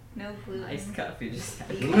 No gluten. Iced coffee just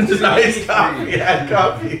Just iced coffee. Yeah,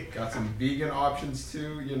 coffee. Got some vegan options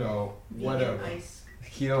too, you know, whatever. Vegan ice.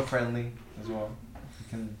 Keto friendly as well. You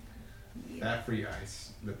can. Fat-free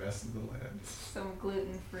ice, the best of the land. Some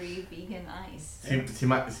gluten-free vegan ice.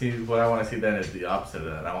 See, what I want to see then is the opposite of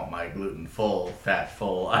that. I want my gluten-full,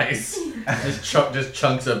 fat-full ice. just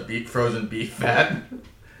chunks of frozen beef fat.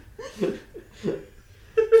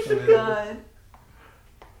 God.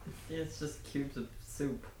 Yeah, it's just cubes of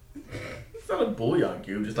soup. It's not a bouillon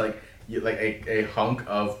cube, just like a hunk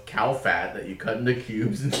of cow fat that you cut into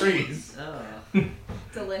cubes and freeze. Oh.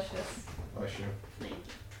 Delicious. Oh, sure. Thank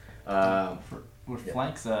you. With Yeah.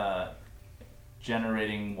 Flank's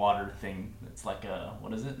generating water thing, it's like a,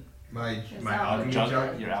 what is it? My It's alchemy Jug,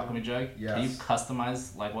 jug? your alchemy jug. Yes. Can you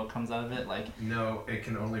customize like what comes out of it? Like, No, it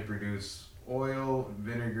can only produce oil,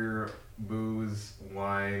 vinegar, booze,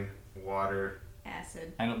 wine, water,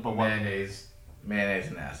 Acid. I know, but what? mayonnaise, Mayonnaise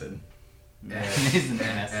and acid. Mayonnaise and and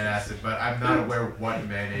acid. acid. But I'm not aware what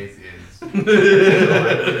mayonnaise is. So I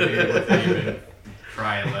wouldn't be able to even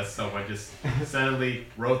try unless someone just suddenly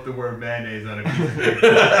wrote the word mayonnaise on a piece of paper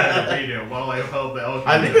and read it while I held the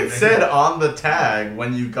alchemy. I think it thing. said on the tag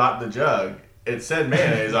when you got the jug, it said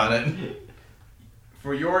mayonnaise on it.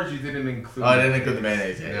 For yours, you didn't include. Oh, I didn't include the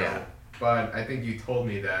mayonnaise, yeah, No. yeah. But I think you told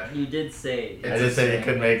me that You did say. I just said you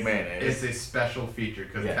could make mayonnaise. it's a special feature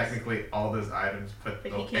because Yes. technically all those items put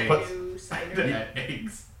But the you can't Put- do cider,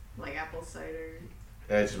 eggs. like apple cider.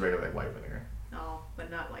 It's just regular like white vinegar. No,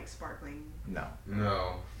 but not like sparkling. No.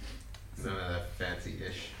 No, none of that fancy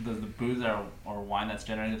ish. Does the booze or wine that's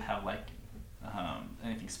generated have like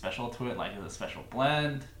anything special to it? Like is it a special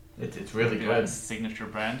blend? It's really Maybe like a good. signature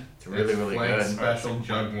brand? It's really, really Flank good. Special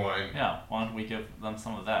jug wine. Yeah. Why don't we give them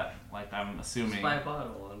some of that? Like I'm assuming. Just buy a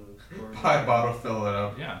bottle and Pie bottle, fill it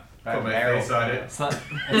up. Yeah. Put my barrel. face on it. So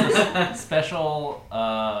it's a special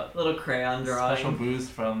little crayon drawing. special booze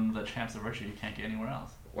from the Champs of Virtue you can't get anywhere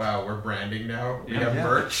else. Wow, we're branding now. We Yeah. have Yeah.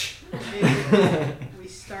 merch. We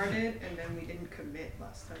started and then we didn't commit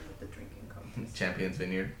last time with the drinking contest. Champions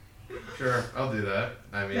Vineyard. Sure, I'll do that.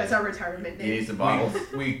 I mean, That's our retirement You need name. some bottles.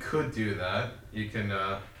 we could do that. You can.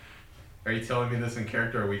 Are you telling me this in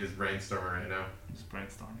character, or are we just brainstorming right now? Just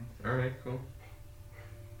brainstorming. All right, cool.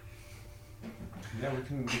 Yeah, we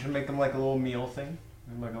can make them like a little meal thing,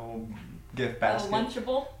 like a little gift A basket.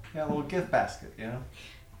 lunchable. Yeah, a little gift basket. You know.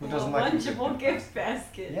 Who A doesn't like a good lunchable gift gift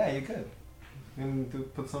basket. Yeah, you could. You can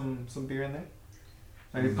put some beer in there.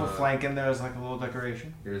 Maybe put Some, flank in there as like a little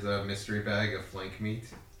decoration. Here's a mystery bag of flank meat.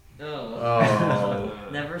 Oh. Oh.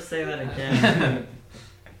 Never say that again.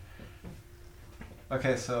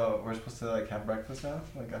 Okay, so we're supposed to like have breakfast now,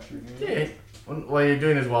 like after we get Yeah. What you're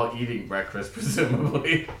doing is while eating breakfast,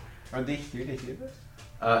 presumably. Are they here to hear this?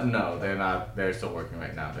 No, they're not. They're still working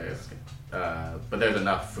right now. But there's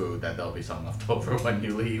enough food that there'll be some left over when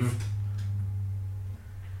you leave.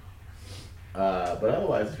 But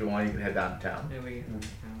otherwise, if you want, you can head downtown. There we go.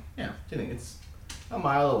 Yeah, I think it's a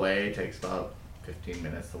mile away. It takes about 15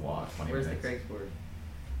 minutes to walk, 20 Where's the minutes. Craigsboard?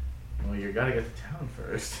 Well, you gotta get to town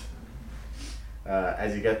first.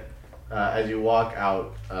 As you walk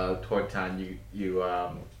out toward town,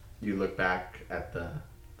 you look back at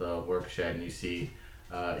the work shed and you see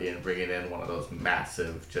Ian bringing in one of those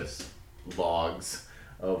massive just logs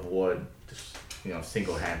of wood, just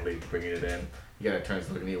single-handedly bringing it in. He kind of turns,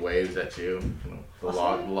 looking at you, waves at you. The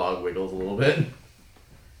log wiggles a little bit. And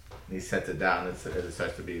he sets it down. It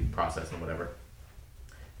starts to be processed and whatever.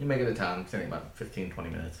 You make it to town. It's taking about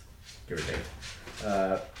 15-20 minutes, give or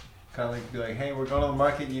take. Kind of like be like, hey, we're going to the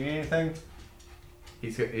market. You need anything?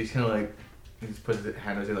 He's gonna like, he just puts his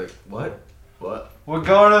hand on his like, what? What? We're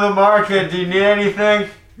going to the market. Do you need anything?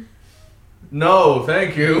 No,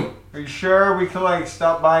 thank you. Are you sure we could like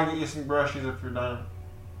stop by and get you some brushes if you're done?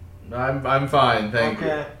 I'm fine, thank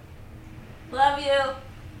Okay. Love you.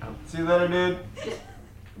 See you later, dude. you.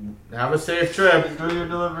 Have a safe trip. Enjoy your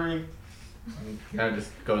delivery. He kind of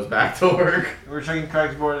just goes back to work. We're checking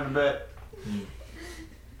Craig's board in a bit.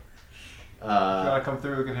 If you wanna come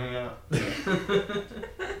through, we can hang out.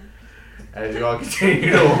 As you all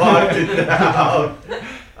continue to walk down.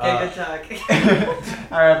 Good talk.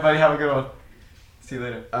 Alright, buddy, have a good one. See you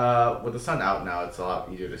later. With the sun out now, it's a lot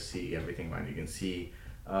easier to see everything around. You can see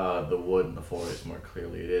the wood in the forest more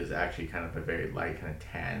clearly. It is actually kind of a very light, kind of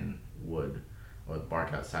tan wood, or the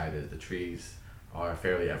bark outside is. The trees are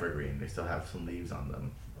fairly evergreen. They still have some leaves on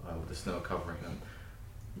them, with the snow covering them.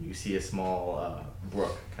 You see a small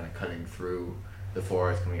brook kind of cutting through the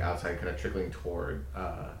forest, coming outside, kind of trickling toward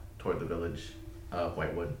the village of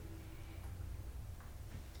Whitewood.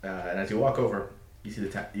 And as you walk over, you see the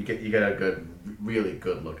town. You get a really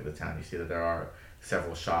good look at the town. You see that there are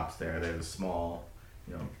several shops there. There's a small,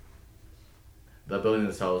 the buildings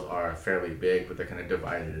themselves are fairly big, but they're kind of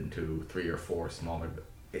divided into 3 or 4 smaller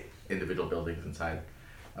individual buildings inside.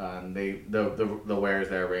 The wares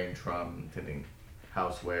there range from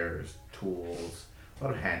housewares, tools, a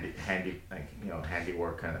lot of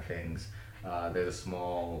handiwork kind of things. There's a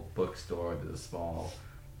small bookstore. There's a small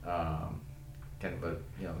kind of a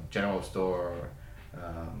general store,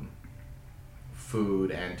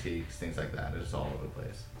 food, antiques, things like that. It's all over the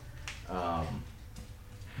place.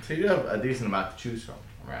 So you have a decent amount to choose from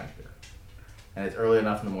around here, and it's early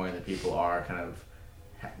enough in the morning that people are kind of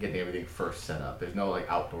getting everything first set up. There's no like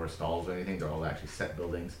outdoor stalls or anything. They're all actually set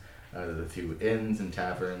buildings. There's a few inns and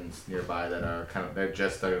taverns nearby that are they're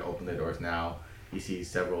just starting to open their doors now. You see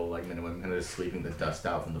several men and women kind of just sweeping the dust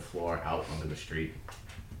out from the floor out onto the street.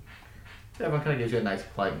 So everyone kind of gives you a nice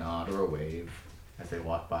polite nod or a wave as they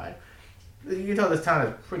walk by. You can tell this town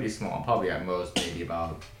is pretty small. Probably at most maybe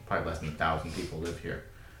probably less than 1,000 people live here.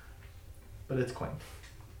 But it's quaint.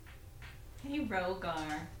 Hey,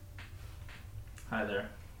 Rogar. Hi there.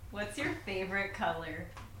 What's your favorite color?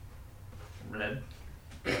 Red.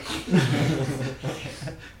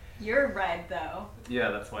 You're red, though.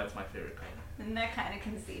 Yeah, that's why it's my favorite color. Isn't that kind of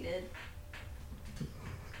conceited?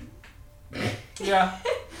 Yeah.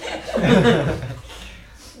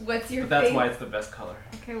 What's your But that's favorite? why it's the best color.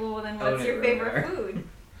 Okay, well then, Own what's it, your favorite Rogar. food?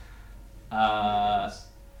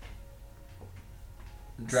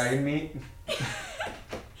 Dragon meat.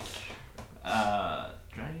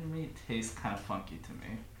 Dragon meat tastes kind of funky to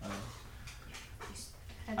me.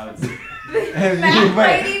 I would say.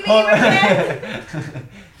 Backbiting me hold on. again?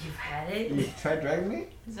 You've had it? You tried dragon meat?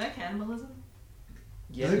 Is that cannibalism?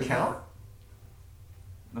 Does it count?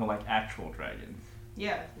 No, like actual dragons.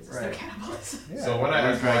 Yeah. Is it Right. still cannibalism? Yeah. So when I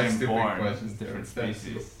Or ask my stupid dragon-born, questions, different different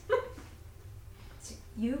species.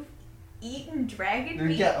 You've eaten dragon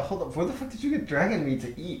meat? Yeah, hold up. Where the fuck did you get dragon meat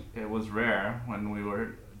to eat? It was rare when we were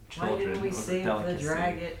Why children. didn't we It was a save the delicacy.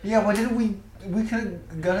 dragon? Yeah, why didn't we? We could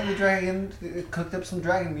have gotten the dragon, cooked up some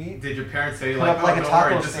dragon meat, Did your parents say put like, up like a don't worry,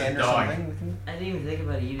 taco just a stand or dog? something? We can... I didn't even think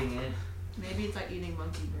about eating it. Maybe it's like eating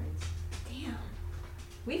monkey brains. Damn.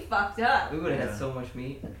 We fucked up. We would have Yeah. had so much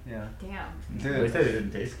meat. Yeah. Damn. They Dude, said it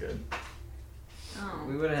didn't taste good. Oh.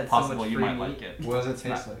 We would have had so Possible much you free might meat. like it. what does it It's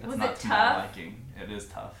not, taste like? it's Was not it to my tough? liking. It is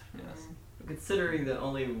tough, yes. Considering that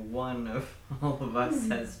only one of all of us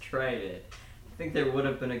has tried it, I think there would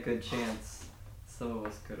have been a good chance some of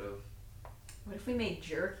us could have. What if we made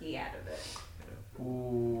jerky out of it?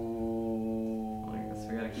 Ooh. I guess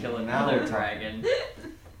we gotta kill Now another we're talking. dragon.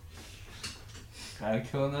 Gotta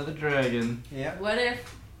kill another dragon. Yeah. What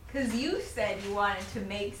if, because you said you wanted to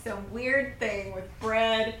make some weird thing with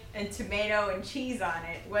bread and tomato and cheese on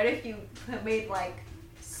it. What if you made like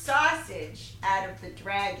sausage out of the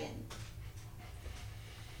dragon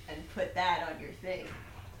and put that on your thing?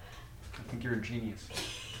 I think you're a genius.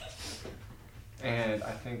 And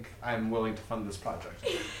I think I'm willing to fund this project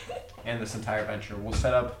and this entire venture. We'll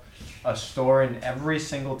set up a store in every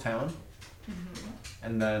single town,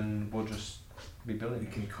 and then we'll just be building. You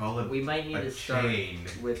can call it We might need a to start chain.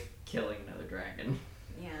 with killing another dragon.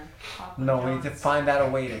 Yeah. Papa No, we need to John's. find out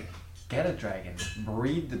a way to get a dragon,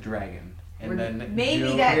 breed the dragon, and We're- then maybe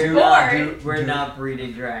do- that We're do- not, do- we're do- not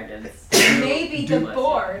breeding dragons. Maybe Do- the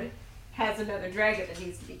board has another dragon that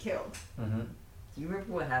needs to be killed. Mhm. Do you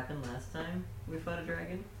remember what happened last time we fought a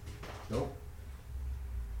dragon? Nope.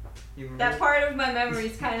 You remember? That part of my memory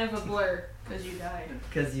is kind of a blur. Because you died.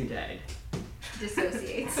 Because you died.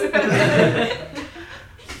 Dissociates.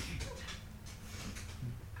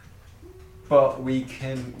 we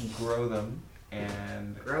can grow them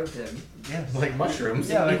and Grow them. yes. Like mushrooms.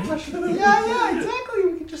 Yeah, like mushrooms. Yeah, exactly.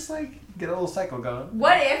 We can just like get a little cycle going.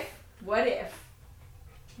 What if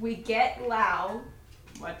we get Lau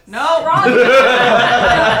What? No! strong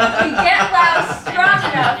enough? We get Lau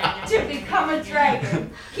strong enough to become a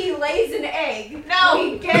dragon. He lays an egg. No.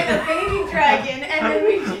 We get a baby dragon, and then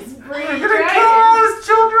we just breed Kill dragons. his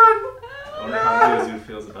children! I wonder how Zuzu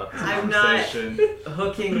feels about this I'm not conversation.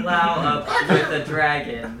 hooking Lau up with a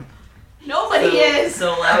dragon. Nobody so, is!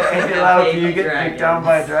 So Lau can Hey, have Lau, baby can you get dragons. picked down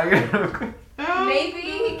by a dragon? Maybe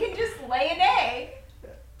he can just lay an egg.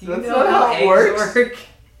 Do you That's know not how how it eggs works. work?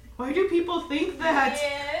 Why do people think that?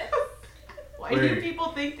 Yes. Why do Wait.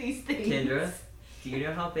 people think these things? Kendra, do you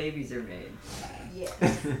know how babies are made?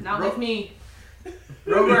 Yes. Not with me.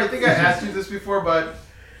 Rogar, I think I asked you this before, but.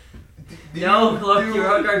 do No, you look, do-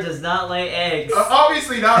 Rogar does not lay eggs.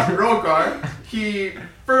 Obviously not Rogar. He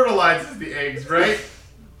fertilizes the eggs, right?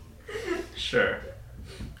 Sure.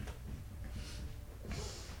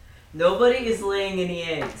 Nobody is laying any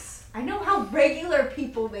eggs. I know how regular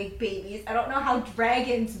people make babies. I don't know how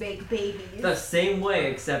dragons make babies. The same way,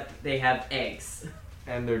 except they have eggs.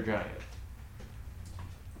 And they're giant.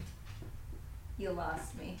 You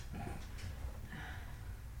lost me.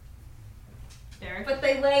 Derek, But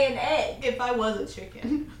they lay an egg. if I was a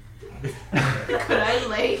chicken, could I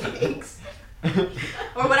lay eggs?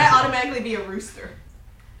 Or would I automatically be a rooster?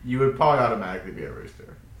 You would probably automatically be a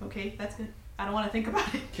rooster. Okay, that's good. I don't want to think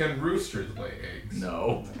about it. Can roosters lay eggs?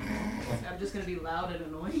 No. I'm just gonna be loud and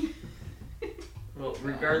annoying. Well,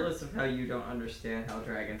 regardless of how you don't understand how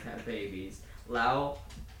dragons have babies, Lau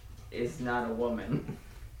is not a woman.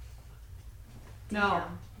 No.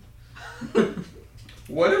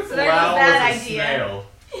 What if So there's Lau that was a idea. snail?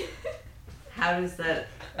 How does that?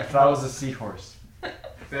 I thought it was a seahorse.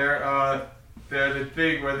 They're the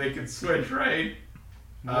thing where they can switch, right?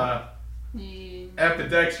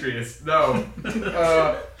 Ambidextrous. No.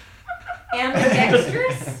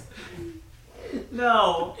 Ambidextrous?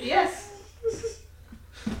 No. Yes.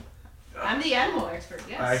 I'm the animal expert,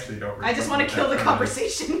 yes. I actually don't. I just want to kill the remember that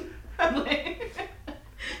conversation. I'm like,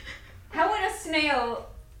 How would a snail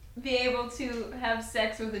be able to have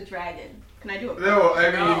sex with a dragon? can I do it? No,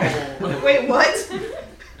 I mean. Wait, what?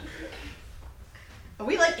 Are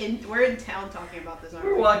we like we're in town talking about this, aren't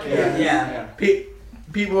We're we? walking. Yeah.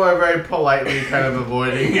 People are very politely kind of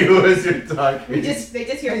avoiding you as you're talking. They just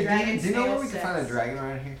hear dragons. Do you know where we snail can find a sex. dragon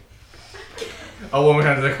around here? A woman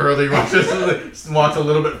has a curly rushes and walks a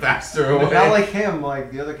little bit faster But away. not like him,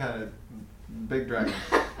 like the other kind of big dragon.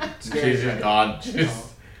 Scary She's just dragon. gone.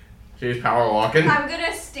 She's power walking. I'm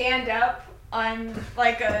gonna stand up on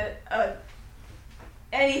like a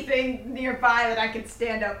anything nearby that I can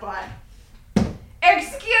stand up on.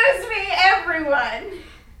 Excuse me, everyone.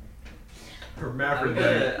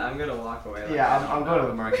 Hermaphrodite. I'm gonna walk away. Like Yeah, that. I'm going to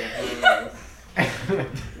the market.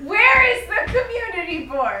 Where is the community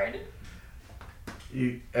board?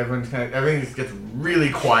 Everything just gets really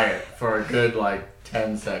quiet for a good like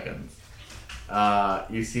 10 seconds.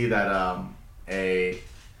 You see that a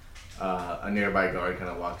nearby guard kind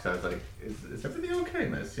of walks out. It's like, is everything okay,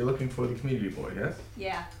 miss? You're looking for the community board, yes?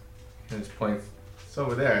 Yeah. And just points. It's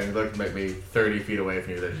over there, and he looks maybe 30 feet away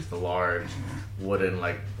from you. There's just a large wooden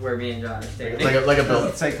Where me and John are standing. like a Does building.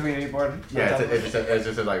 it say community board? Yeah, it's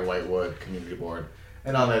just a like white wood community board,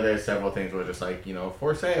 and on there's several things where just like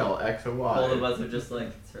for sale X or Y. All of us are just like,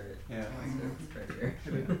 it's right. Yeah. It's right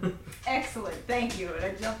here. Excellent. Thank you. And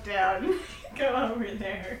I jump down. Go over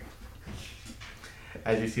there.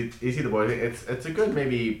 As you see the board, it's a good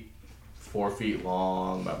maybe 4 feet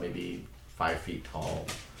long, about maybe 5 feet tall.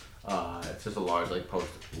 It's just a large like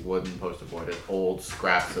wooden poster board. There's old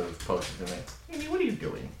scraps of posters in it. Amy, what are you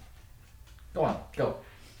doing? Go on, go.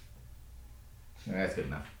 That's good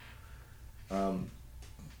enough.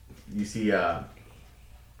 You see,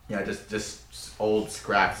 just old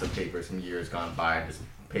scraps of papers from years gone by, just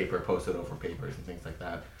paper posted over papers and things like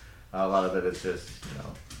that. A lot of it is just,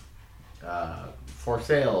 for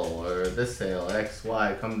sale or this sale, X,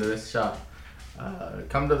 Y, come to this shop.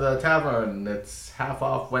 Come to the tavern, it's half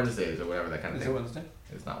off Wednesdays or whatever, that kind of Is thing. it Wednesday?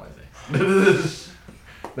 It's not Wednesday.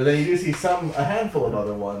 But then you do see a handful of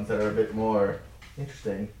other ones that are a bit more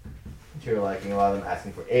interesting. That you're liking, a lot of them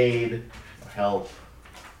asking for aid or help,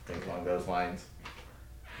 things along those lines.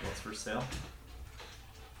 What's for sale?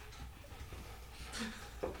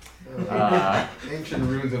 Ancient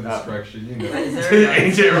runes of destruction, you know. Is there a yard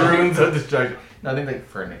Ancient sale? runes of destruction. No, I think like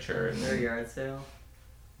furniture. Is there a yard sale?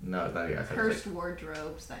 No, it's not a yard sale. Cursed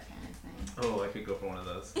wardrobes, that kind of thing. Oh, I could go for one of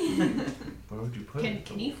those. Where would you put Can it?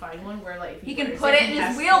 he find one where like He wears can put it in he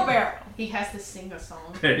has his to- wheelbarrow. He has to sing a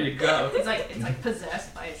song. There you go. It's like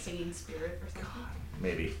possessed by a singing spirit or something.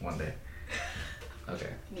 Maybe one day.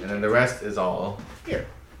 Okay. And then the rest is all here.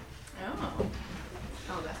 Oh.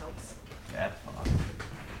 Oh, that helps. Bad fog.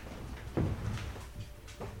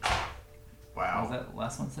 What was Wow. that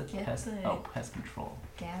last one said? Yeah, Pest. good. Oh, pest control.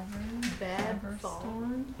 Gaverston.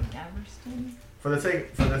 Gaverston. For the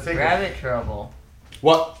sake of Rabbit trouble.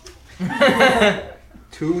 what?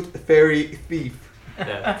 Tooth fairy thief.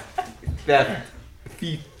 Theft.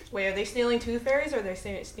 Thief. Wait, are they stealing tooth fairies or are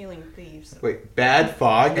they stealing thieves? Wait, bad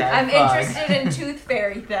fog? Bad I'm fog. interested in tooth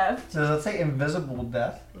fairy theft. Does it say invisible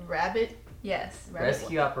death? Rabbit? Yes.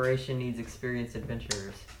 Rescue operation needs experienced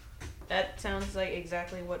adventurers. That sounds like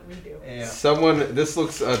exactly what we do. Yeah. This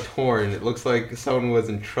looks torn. It looks like someone was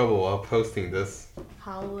in trouble while posting this.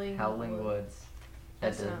 Howling Woods. That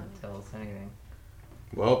That's doesn't not- tell us anything.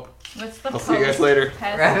 Well, What's the I'll see you guys post later.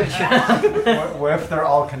 pest- Rabbit trap. What if they're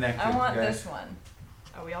all connected? I want guys? this one.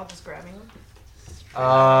 Are we all just grabbing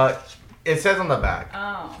them? It says on the back.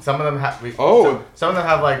 Oh. Some of them have. Oh. Some of them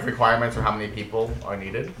have like requirements for how many people are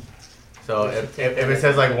needed. So We should if take it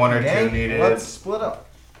says like one or Gang, two needed, let's split up.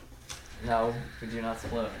 No, we do not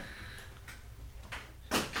split.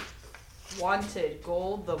 Wanted,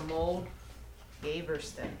 Gold, the Mold,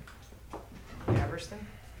 Gaverston. Gaverston?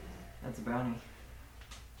 That's a bounty.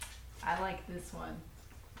 I like this one.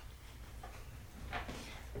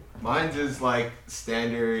 Mine's is like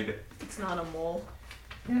standard. It's not a mole.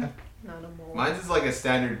 Yeah. Not a mole. Mine's is like a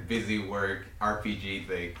standard busy work RPG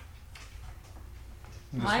thing.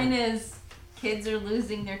 Mine is kids are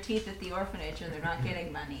losing their teeth at the orphanage and they're not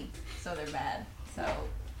getting money, so they're bad. So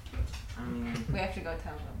I mean, we have to go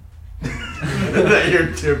tell them. that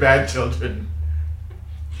you're two bad children.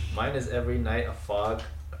 Mine is every night a fog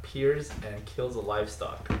appears and kills a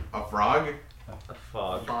livestock. A frog? A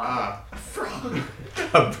fog. Ah, Frog.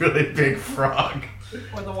 a really big frog.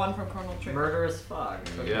 Or the one from Chrono Trigger. murderous fog.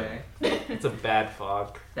 Okay. It's a bad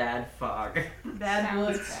fog. Bad fog. Bad Sounds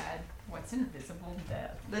woods. bad. What's invisible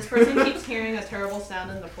death? This person keeps hearing a terrible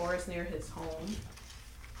sound in the forest near his home.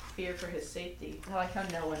 Fear for his safety. I like how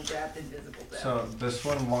no one grabbed invisible death. So this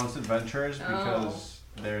one wants adventurers because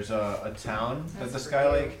there's a town that That's this guy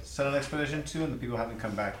rude. like sent an expedition to, and the people haven't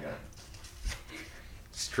come back yet.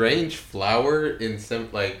 Strange flower in some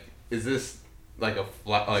like. Is this like a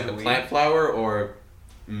like Is it a weed? plant flower or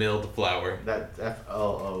milled flower? That's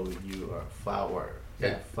FLOUR. Flower. Yeah,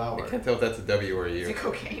 I flower. can't tell if that's a W or a Is U. it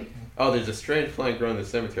cocaine? Oh, there's a strange plant growing in the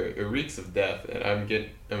cemetery. It reeks of death, and I'm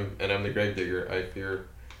the gravedigger. I fear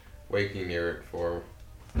waking near it for.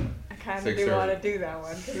 I kind of 6 do or- want to do that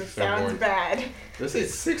one because it 6 or more. sounds bad. This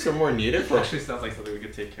is 6 or more needed It for. actually sounds like something we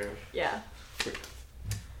could take care of. Yeah.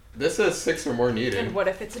 This says 6 or more needed. And what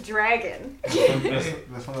if it's a dragon?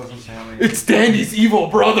 This one doesn't say how many. It's Dandy's evil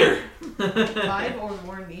brother. 5 or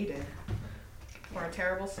more needed. Or a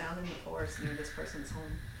terrible sound in the forest near this person's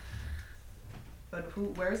home. But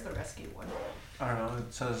where's the rescue one? I don't know.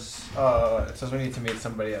 It says we need to meet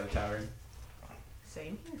somebody at a tavern.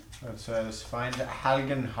 Same here. It says find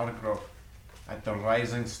Halgan Hargrove at the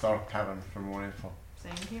Rising Star Tavern for more info.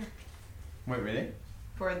 Same here. Wait, really?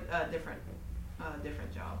 For a different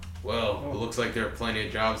job. Well, it looks like there are plenty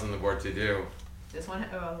of jobs on the board to do. This one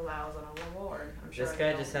allows an reward. I'm sure. This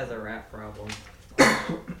guy just has a rat problem.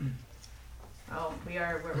 Oh,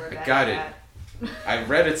 we're I back got at it. that. I've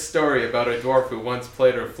read a story about a dwarf who once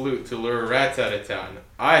played a flute to lure rats out of town.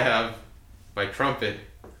 I have my trumpet.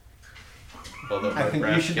 Although I my think you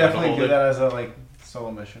brass should can't definitely hold do it. that as a like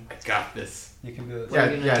solo mission. I got this. You can do this. What are Yeah,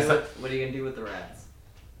 you gonna yeah, do so- what are you gonna do with the rats?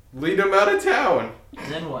 Lead him out of town.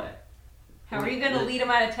 And then what? How are you gonna lead them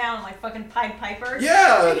out of town like fucking Pied Piper?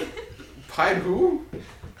 Yeah. Pied who?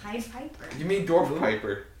 Pied Piper. You mean dwarf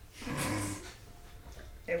piper?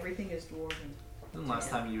 Everything is dwarven. When last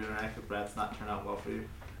time you interacted with rats not turn out well for you?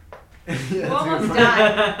 You almost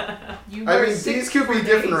died. You I were mean, sick these could for be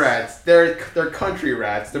different days. rats. They're country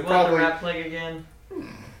rats. They're You want the probably. rat plague again?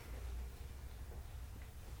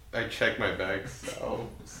 I checked my bag. So.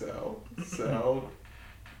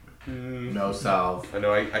 No salve. I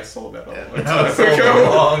know. I sold that a long That time was a ago.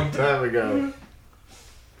 long time ago.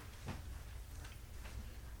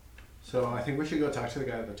 So I think we should go talk to the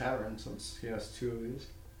guy at the tavern since he has 2 of these.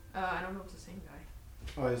 I don't know if it's the same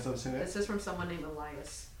guy. Oh, is that the same guy? This is from someone named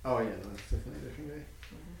Elias. Oh yeah, no, it's definitely a different guy.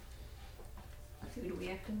 Who do we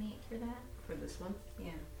have to meet for that? For this one,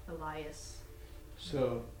 Yeah. Elias.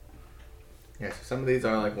 So Yeah, so some of these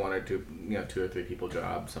are like 1 or 2, 2 or 3 people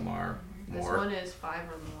jobs. Some are This more. one is 5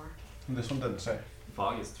 or more. this one doesn't say.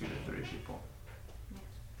 Fog is 2 to 3 people.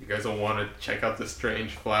 You guys don't want to check out the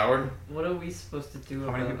strange flower? What are we supposed to do How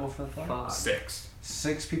about many people for the flower? fog? 6.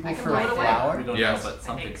 6 people I can for light a it. We flower? don't Yes. know, but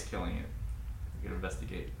something's killing it. We can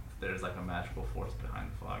investigate if there's like a magical force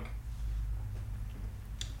behind the fog.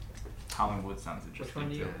 Howling Wood sounds Which interesting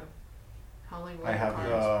one do you too. have? Howling I have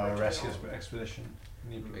Requires the Ritual. rescue expedition.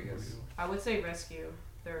 Need I people guess. to do. I would say rescue.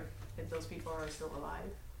 If those people are still alive.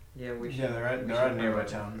 Yeah, we should. Yeah, they're we at should nearby prioritize.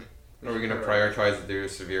 town. Are we going to prioritize the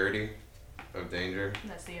severity of danger?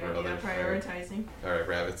 That's the Or idea. other Prioritizing. Alright,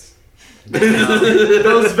 rabbits.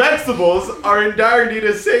 Those vegetables are in dire need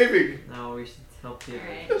of saving. No, we should help people.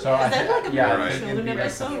 Alright. So I Is that think, like a yeah, Right. I think it'd be children like the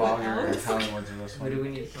episode fog with or elves? Howling Woods or this Who do one. we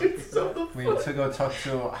need to talk to? for that? We need to go talk to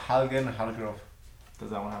Halgan Hargrove. Does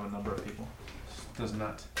that one have a number of people? Does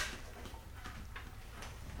not.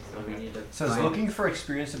 So we need to. It says find- looking for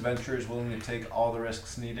experienced adventurers willing to take all the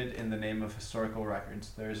risks needed in the name of historical records.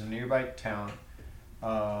 There is a nearby town,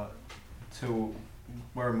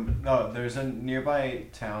 there's a nearby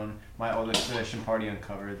town my old expedition party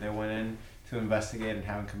uncovered. They went in to investigate and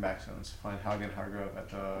haven't come back since. Find Halgan Hargrove at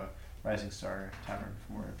the Rising Star Tavern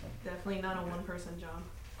for more info. Definitely not a one-person job.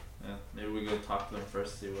 Yeah, maybe we go talk to them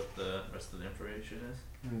first, see what the rest of the information is.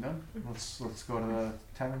 And done. Let's go to the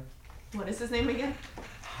tavern. What is his name again?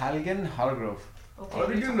 Halgan Hargrove Okay.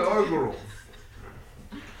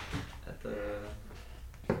 At the.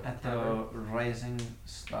 at the Tavern. Rising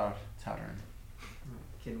Star Tavern.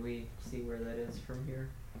 Can we see where that is from here?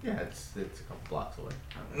 Yeah, it's a couple blocks away.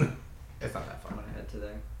 It's not that I'm far. gonna head to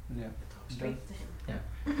there. Yeah. Straight to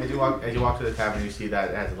him. As you walk to the tavern, you see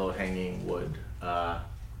that it has a little hanging wood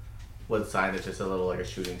sign that's just a little like a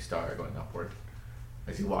shooting star going upward.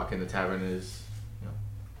 As you walk in, the tavern is,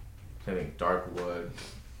 something dark wood.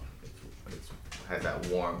 It has that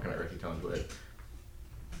warm kind of earthy tone to it.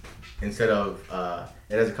 Instead of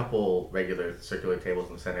it has a couple regular circular tables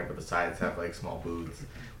in the center, but the sides have like small booths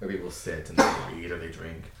where people sit and they read or they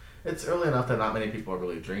drink. It's early enough that not many people are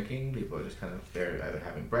really drinking. People are just they're either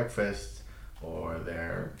having breakfast or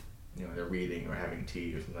they're reading or having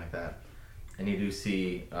tea or something like that. And you do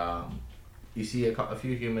see a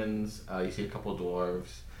few humans. You see a couple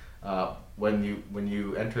dwarves. When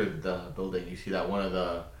you entered the building, you see that one of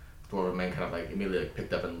the dwarven men kind of like immediately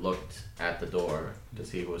picked up and looked at the door to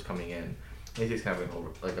see who was coming in. And he's kind of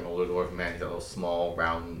an older dwarven man. He's got little small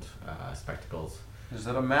round spectacles. Is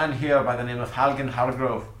there a man here by the name of Halgan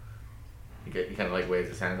Hargrove? He kind of like waves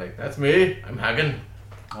his hand like, "That's me. I'm Hagen."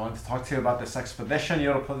 I want to talk to you about this expedition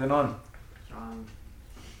you're putting on.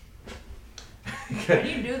 Why do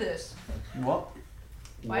you do this? What?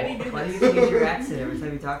 Why do you do Why do this? you change your accent every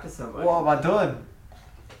time you talk to somebody? What am I doing?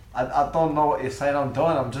 I don't know what you're saying I'm doing.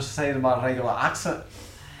 I'm just saying my regular accent.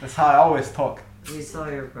 That's how I always talk. We saw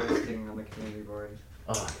your posting on the community board.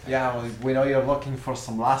 Oh, Yeah, well, we know you're looking for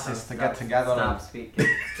some lasses to get together Stop speaking.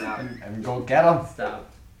 Stop. and go get them.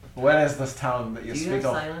 Stop. Where is this town that you Do you speak have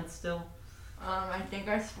of? silence still? I think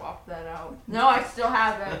I swapped that out. No, I still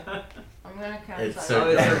have it. I'm gonna cancel it's it. Oh,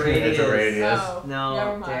 it's a radius. It's a radius. Oh, No,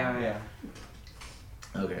 never mind. damn it.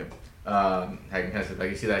 Yeah. Okay. Hagen kind of says, like,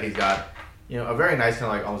 you see that he's got, a very nice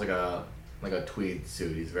kind of like almost like a tweed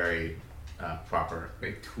suit. He's very proper.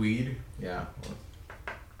 Like tweed? Yeah.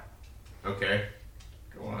 Okay.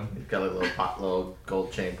 Go on. He's got like a little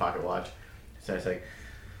gold chain pocket watch. So it's like,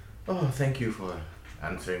 "Oh, thank you for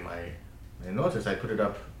answering my notice. I put it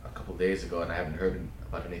up a couple days ago and I haven't heard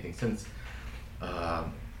about anything since.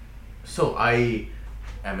 So I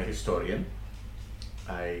am a historian.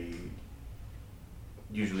 I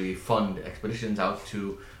usually fund expeditions out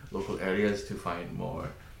to local areas to find more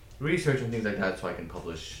research and things like that so I can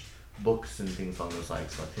publish books and things along those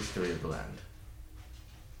lines about history of the land.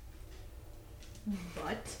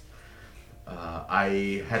 But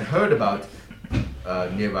I had heard about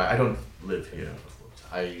nearby. I don't live here, of course.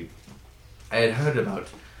 I had heard about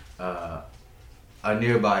a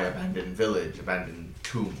nearby abandoned village, abandoned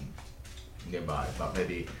tomb nearby, about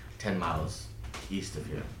maybe 10 miles east of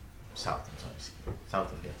here, south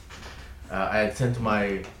of here. I had sent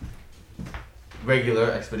my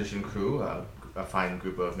regular expedition crew, a fine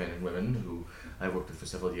group of men and women who I've worked with for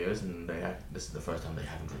several years, and this is the first time they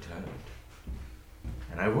haven't returned.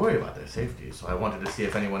 And I worry about their safety, so I wanted to see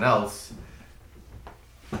if anyone else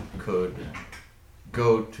could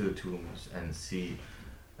go to the tombs and see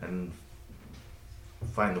and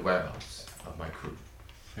find the whereabouts of my crew.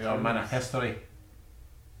 You're a man of history.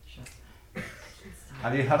 Shut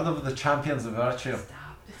Have you heard of the Champions of Virtue?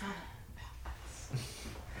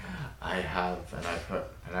 I have, and I've heard,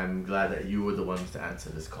 and I'm glad that you were the ones to answer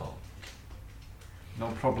this call. No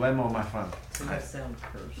problemo, my friend. So that sound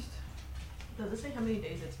cursed. does it say how many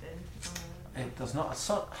days it's been? It does not.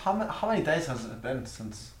 So, how many days has it been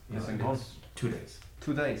since he's been gone? It's 2 days.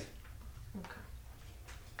 2 days.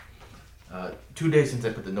 2 days since I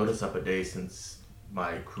put the notice up, a day since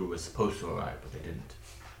my crew was supposed to arrive, but they didn't.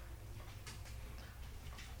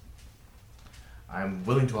 I'm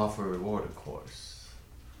willing to offer a reward, of course.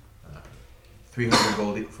 300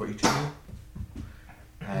 gold for each of you.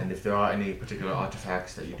 And if there are any particular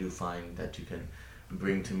artifacts that you do find that you can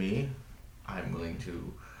bring to me, I'm willing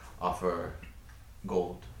to offer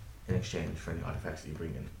gold in exchange for any artifacts that you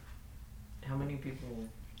bring in. How many people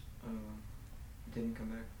didn't come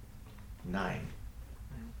back? 9.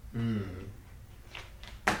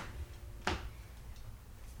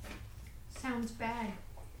 Sounds bad.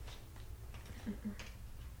 You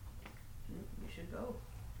should go.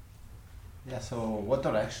 Yeah. So, what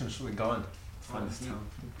direction should we go in? Find this town.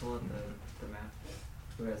 You pull out the map.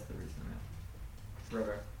 Who has the recent map?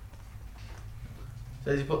 River.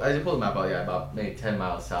 So as you pull the map out, yeah, about maybe 10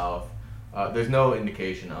 miles south, there's no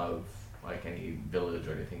indication of like any village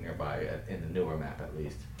or anything nearby in the newer map at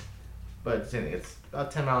least. But it's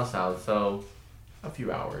about 10 miles south, so a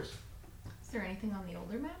few hours. Is there anything on the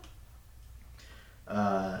older map?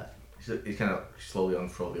 So you kind of slowly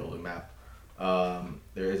unfurl the older map.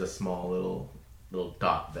 There is a small little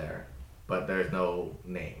dot there, but there's no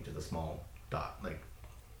name, just a small dot, like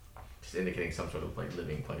just indicating some sort of like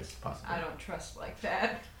living place, possibly. I don't trust like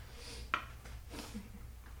that.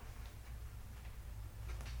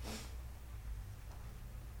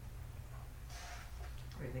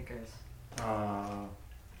 What do you think, guys? I'll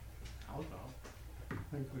go. I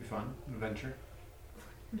think it'll be fun. Adventure.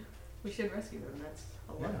 We should rescue them. That's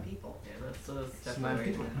a lot of people. Yeah, let's step It's 9 away.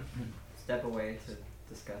 people. Step away to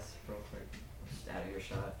discuss real quick. Just out of your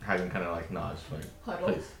shot. Hagen kind of like nods, like,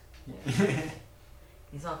 Huddle. please.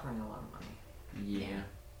 He's offering a lot of money. Yeah.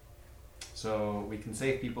 So we can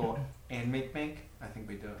save people and make bank. I think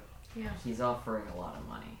we do it. Yeah. He's offering a lot of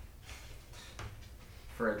money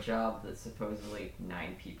for a job that supposedly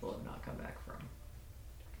 9 people have not come back from.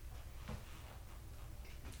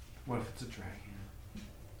 What if it's a dragon?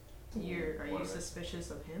 Are you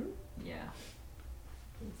suspicious of him? Yeah.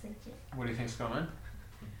 What do you think's going on?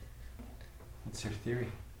 What's your theory?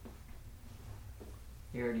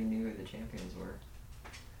 You already knew who the champions were.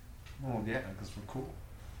 Oh yeah, because we're cool.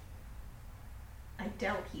 I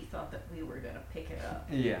doubt he thought that we were gonna pick it up.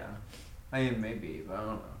 Yeah. I mean, maybe, but I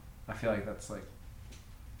don't know. I feel like that's like...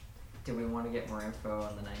 Do we want to get more info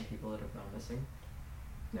on the 9 people that have gone missing?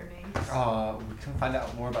 Their names. We can find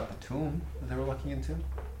out more about the tomb that they were looking into.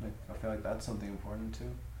 Like, I feel like that's something important too.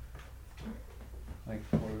 Like,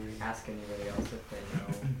 before we... Ask anybody else if they know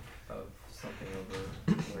of something over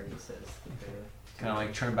where he says that they're... Kind of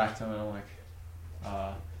like turn back to him and I'm like,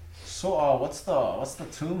 what's the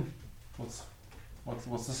tomb?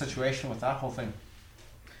 What's the situation with that whole thing?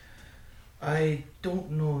 I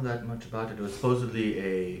don't know that much about it. It was supposedly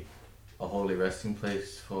a holy resting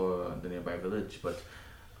place for the nearby village, but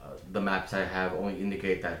the maps I have only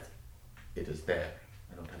indicate that it is there.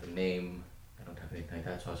 I don't have a name. I don't have anything like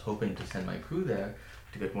that. So I was hoping to send my crew there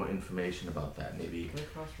to get more information about that. Maybe. Can we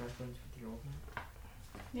cross-reference with your old map?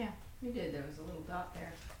 Yeah, we did. There was a little dot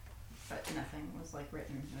there, but nothing was like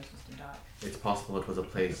written. It was just a dot. It's possible it was a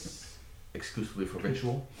place exclusively for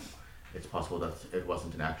ritual. It's possible that it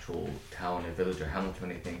wasn't an actual town, a village, or hamlet or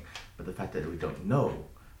anything. But the fact that we don't know,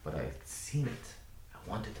 but I've seen it, I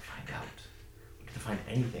wanted to find out. I wanted to find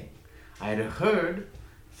anything. I had heard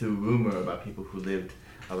through rumor about people who lived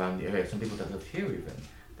around the area, some people that lived here even,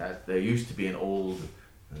 that there used to be an old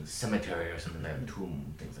cemetery or something like a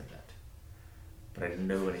tomb, things like that. But I didn't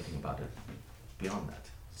know anything about it beyond that.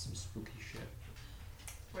 Some spooky shit.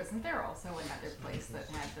 Wasn't there also another place that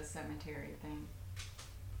had the cemetery thing?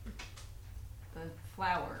 The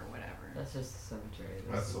flower or whatever. That's just a cemetery.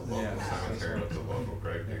 That's the local Yeah. cemetery with the local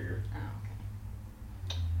grave digger.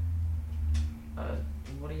 Oh,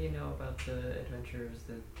 What do you know about the adventurers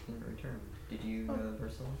that didn't return? Did you know them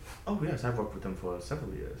personally? Oh yes, I've worked with them for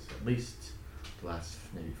several years, at least the last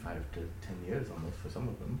maybe 5 to 10 years almost for some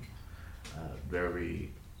of them.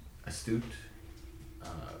 Very astute.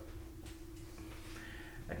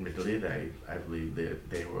 Admittedly, I believe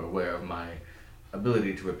they were aware of my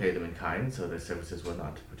ability to repay them in kind, so their services were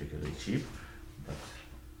not particularly cheap, but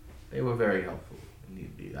they were very helpful.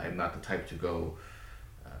 Indeed, I'm not the type to go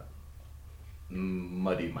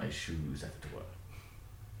muddy my shoes, as it were.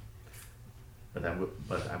 But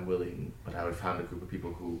I'm willing. But I found a group of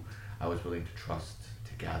people who I was willing to trust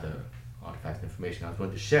to gather artifacts and information. I was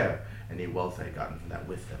willing to share any wealth I had gotten from that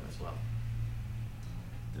with them as well.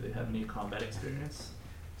 Do they have any combat experience?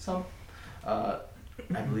 So, I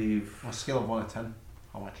believe On a scale of 1 to 10,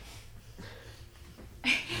 how much?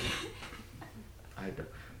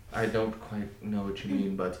 I don't quite know what you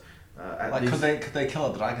mean, but at Like, least could they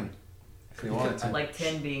kill a dragon if they wanted to? Like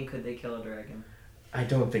 10 being, could they kill a dragon? I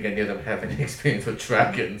don't think any of them have any experience with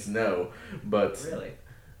dragons. No, but Really?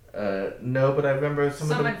 no. But I remember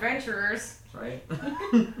some of them. adventurers. Right?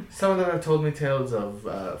 Some of them have told me tales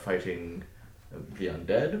of fighting the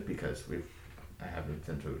undead because I haven't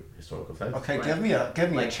been through historical sites. Okay, Like- give me a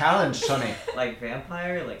like- challenge, Sonny. Like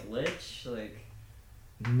vampire, like lich, like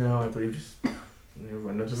No, I believe just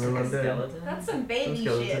run into just the like a undead. skeleton. That's some baby shit.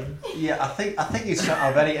 Skeleton. Yeah, I think you sent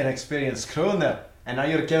a very inexperienced crew in there, and now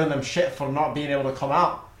you're giving them shit for not being able to come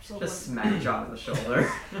out. Just smack John on the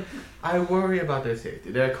shoulder. I worry about their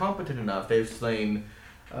safety. They're competent enough. They've slain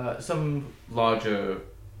some larger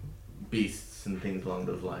beasts and things along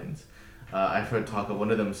those lines. I've heard talk of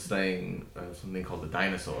one of them slaying something called a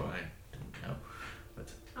dinosaur. I don't know. But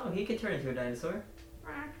Oh, he could turn into a dinosaur.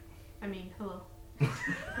 I mean, hello.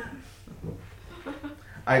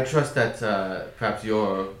 I trust that perhaps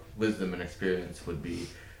your wisdom and experience would be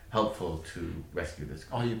helpful to rescue this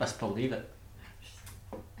guy. Oh, you best believe it.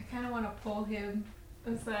 I kind of want to pull him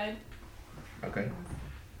aside. Okay.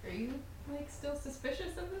 Are you like still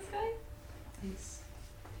suspicious of this guy? He's.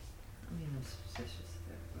 I mean, I'm suspicious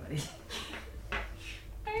of everybody.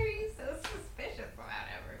 Why are you so suspicious about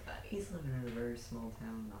everybody? He's living in a very small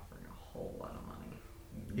town and offering a whole lot of money.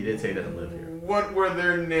 He did say he doesn't live here. What were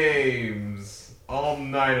their names? All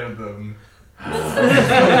 9 of them.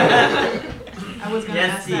 I was gonna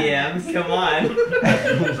Yes, ask that. DMs, come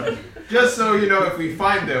on. Just so you know, if we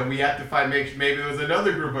find them, we have to find. Maybe there was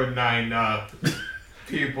another group of 9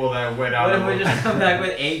 people that went out. What if of we just come back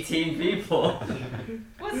with 18 people?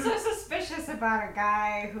 What's so suspicious about a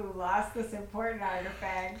guy who lost this important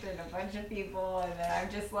artifact and a bunch of people, and then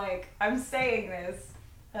I'm just like, I'm saying this,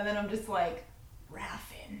 and then I'm just like,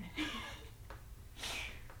 Raffin.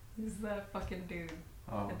 Who's that fucking dude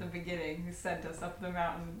Oh. at the beginning who sent us up the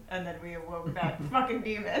mountain and then we awoke that fucking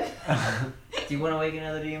demon? Do you want to wake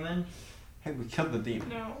another demon? Hey, we killed the demon.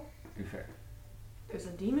 No. To be fair. There's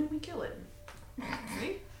a demon, we kill it.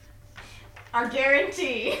 See? Our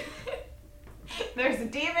guarantee. There's a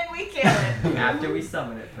demon, we kill it. After we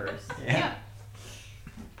summon it first. Yeah.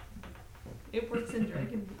 It works in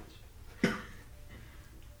Dragon Beach.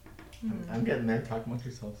 I'm getting there. Talk amongst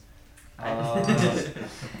yourselves. Uh,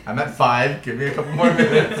 I'm at 5. Give me a couple more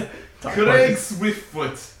minutes. Talk amongst Craig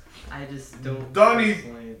Swiftfoot. I just don't. Donnie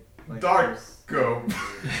personally like Dark those- Go.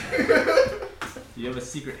 You have a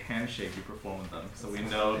secret handshake you perform with them, so we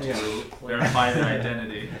know to Yeah. verify their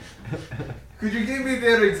identity. Could you give me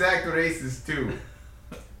their exact races too?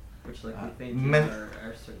 Which, like, we think Men- are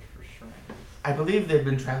our search for shrines. I believe they've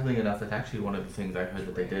been traveling enough that actually one of the things I heard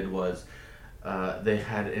that they did was they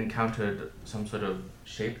had encountered some sort of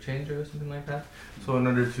shape changer or something like that. So in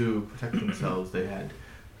order to protect themselves, they had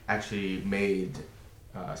actually made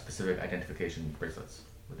specific identification bracelets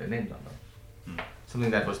with their names on them.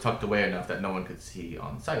 Something that was tucked away enough that no one could see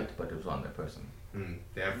on sight, but it was on their person.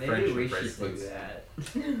 They have Maybe we friendship should do bracelets. that.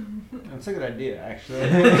 That's a good idea, actually.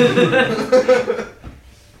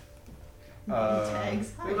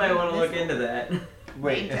 Tags. We might want to look into that.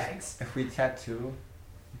 Wait, Name tags. if we tattoo,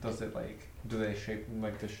 does it like, do they shape,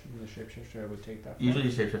 like the shapeshifter would take that? Usually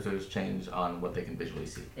shapeshifters change on what they can visually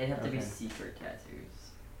see. It'd have to be Okay. secret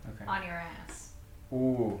tattoos. Okay. On your ass.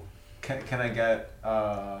 Ooh. Can I get,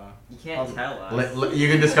 You can't Oh, tell us. You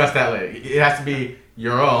can discuss that later. It has to be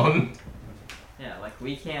your own. Yeah, like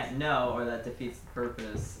we can't know, or that defeats the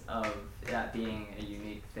purpose of that being a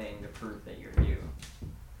unique thing to prove that you're you.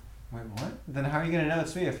 wait, what? Then how are you gonna know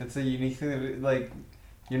it's me if it's a unique thing that, like,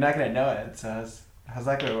 you're not gonna know it, so how's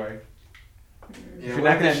that gonna work? Yeah, You're what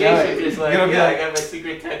not if gonna the know it. shapeshifter's You're like, gonna be yeah, like- I got my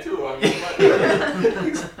secret tattoo on my butt.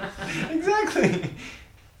 Exactly!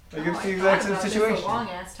 Like, it's the I exact thought same about this situation. a long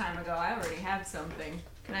ass time ago. I already have something.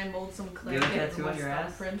 Can I mold some clay You have a kit tattoo for my on your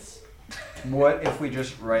ass? thumbprints? What if we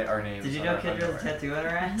just write our names? Did you on know our Kendra has a underwear? tattoo on her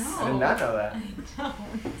ass? I did not know that. I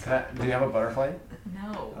don't. Do you have a butterfly?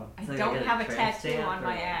 No. Oh. I It's like don't a have a tramp tattoo stamp on or-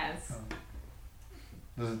 my ass.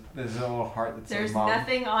 There's a little heart that There's says mom.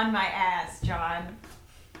 nothing on my ass, John.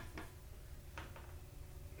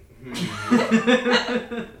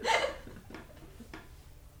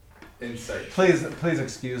 Insight. Please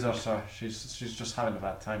excuse her, sir. She's just having a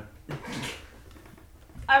bad time.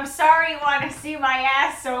 I'm sorry you want to see my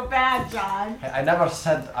ass so bad, John. Hey, I never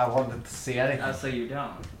said I wanted to see anything. Oh, so you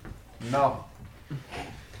don't. No.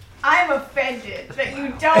 I'm offended that you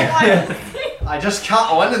don't want to see. I just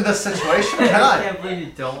can't win in this situation, can I I? can't believe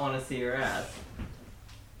you don't want to see her ass.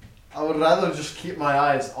 I would rather just keep my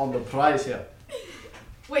eyes on the prize here.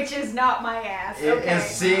 Which is not my ass. It Okay. is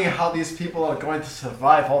seeing how these people are going to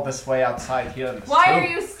survive all this way outside here in this Why are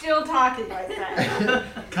you still talking like that?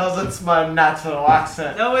 Because it's my natural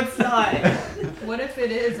accent. No, it's not. What if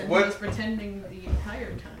it is and What? he's pretending the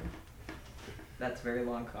entire time? That's very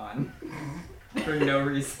long con. For no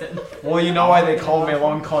reason. Well, you know why they call me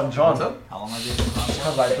Long Con John? What's up? How long have you been on?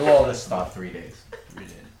 Because I do all this About stuff. 3 days. 3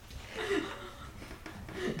 days.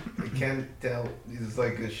 I can't tell. It's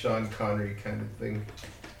like a Sean Connery kind of thing.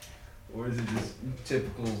 Or is it just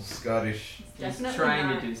typical Scottish? He's Definitely trying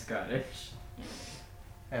not. to do Scottish.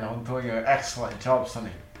 And I'm doing an excellent job,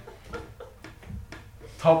 Sonny.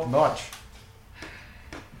 Top notch.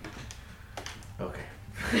 Okay.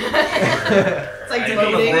 It's like I It don't took a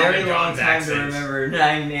know debating. very John's long time to accents. remember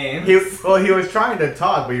 9 names. He was trying to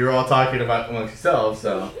talk, but you were all talking about amongst yourselves,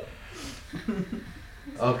 so.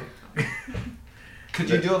 Okay. Could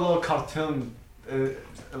you do a little cartoon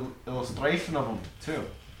illustration of them too?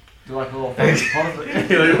 Do like a little funny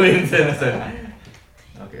He like leans in and said,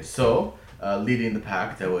 okay, so leading the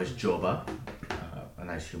pack there was Joba, a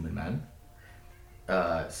nice human man.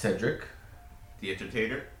 Cedric, The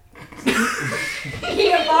entertainer?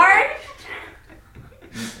 He a bard?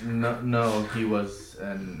 no, he was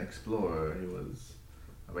an explorer. He was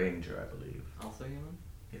a ranger, I believe. Also human?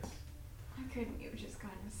 Yes. Why couldn't you have just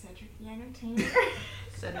gone with Cedric the Entertainer?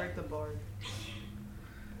 Cedric the Bard.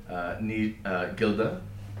 Gilda,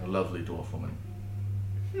 a lovely dwarf woman.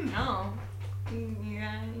 No.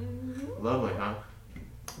 Yeah. Lovely, huh?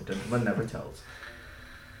 One never tells.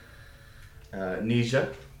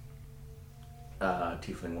 Nisha,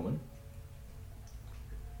 tiefling woman.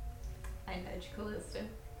 I nudge Callista.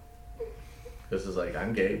 This is like,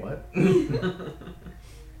 I'm gay, what?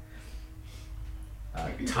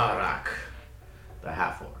 Tarak, the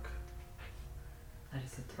half-orc. I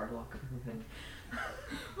just said Tarlock Urban.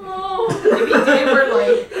 Oh, maybe they were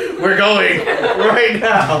like. We're going right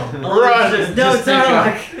now. Run! No, Just take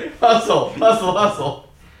Tarlock! off. Hustle.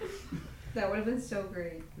 That would have been so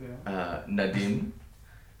great. Nadim,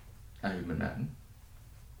 a human man.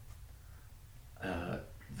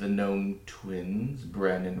 The known twins,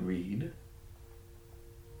 Bran and Reed.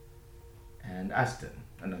 And Aston,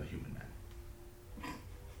 another human man.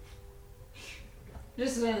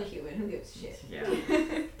 Just another human. Who gives a shit? Yeah.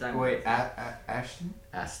 Done. Wait, Ashton?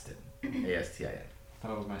 Aston, A-S-T-I-N.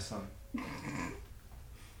 That was my son. No.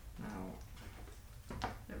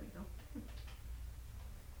 There we go.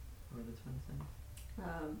 What were the twins then?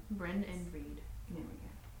 Bren and Reed. There we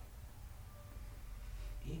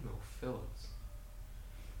go. Emo Phillips.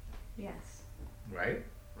 Yes. Right?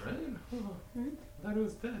 Really? Oh, I thought he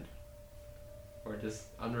was dead. Or just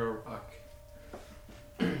under a rock.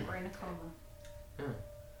 Or in a coma.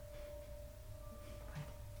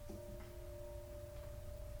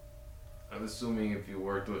 I'm assuming if you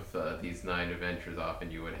worked with these 9 adventures often,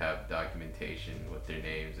 you would have documentation with their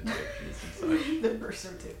names and pictures and such. The birth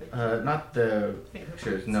certificate. Not the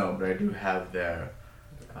pictures, no, but I do have their.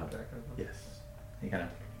 The contract of them? Yes. He kind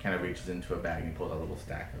of reaches into a bag and pulls out a little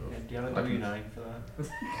stack of. Do you have a W-9 for that?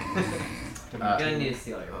 You're gonna need to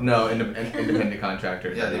steal your own. No, independent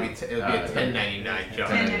contractors. Yeah, it would be a 1099 job.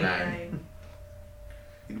 1099.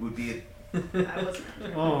 It would be a I wasn't.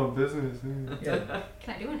 Oh, business. Yeah.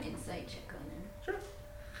 Can I do an insight check on him?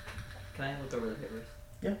 Can I look over the papers?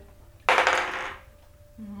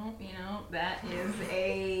 No, that is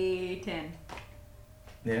a 10.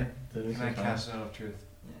 Yeah. Can I cast Zone of Truth?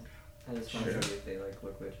 I just want to Sure. see if they like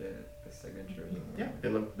look legit, the signatures. and Yeah,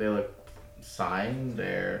 whatever. they look signed.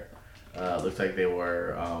 They're looks like they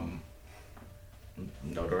were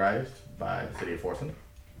notarized by the city of Forsen.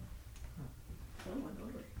 Oh my god.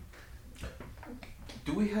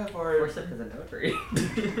 Do we have Of our course it has a notary.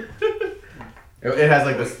 It has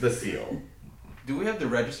like the seal. Do we have to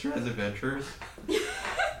register as adventurers?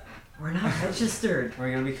 We're not registered. We're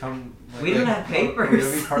gonna become. Like, We don't have We're gonna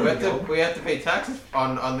papers. be part We of have the to guild. we have to pay taxes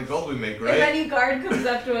on the gold we make, If right? any guard comes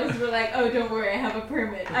up to us, we're like, oh, don't worry, I have a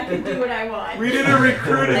permit. I can do what I want. We didn't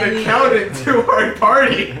recruit I an mean- accountant to our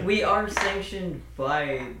party. We are sanctioned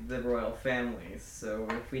by the royal family, so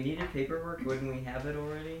if we needed paperwork, wouldn't we have it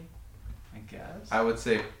already? I guess. I would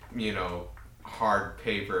say, hard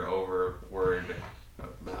paper over word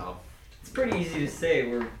of mouth. It's pretty easy to say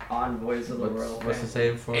we're envoys of the royal family. What's the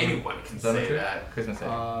save for? Anyone can say that. Christmas save.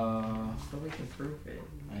 But we can prove it.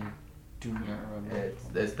 I do not remember.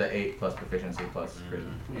 It's the 8 plus proficiency plus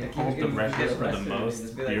charisma. Yeah, Hold the you record get for the arrested and most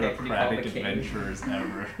just be like, hey, can you call bureaucratic the king? adventurers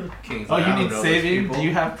ever. King's Oh, like, I you don't need know those saving? people. Do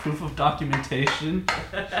you have proof of documentation?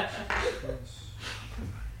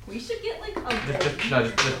 We should get like a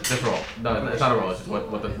Just roll. No, it's not a roll. It's just what's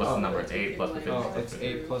the number? It's 8 plus proficiency. Oh, it's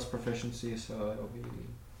 8 plus proficiency, so it'll be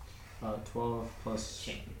 12 plus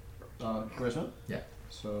charisma. Yeah.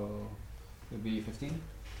 So it'd be 15.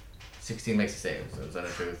 16 makes a save, so is that a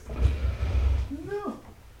truth? No.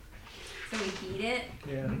 So we beat it?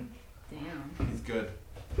 Yeah. Damn. He's good.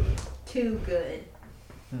 Too good.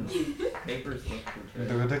 Papers look good.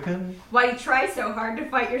 Dudukan? Why you try so hard to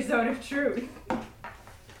fight your zone of truth?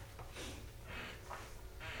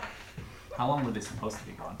 How long were they supposed to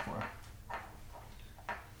be gone for?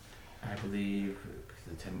 I believe,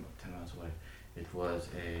 because it's 10 miles away, it was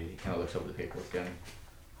he kind of looks over the paperwork again.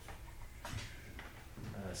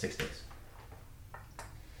 6 days.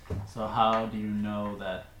 So how do you know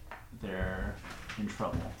that they're in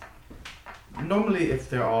trouble? Normally, if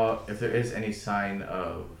there is any sign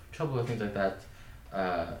of trouble or things like that,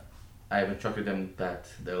 I have instructed them that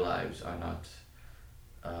their lives are not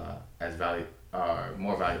are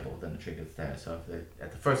more valuable than the trinkets there. So if they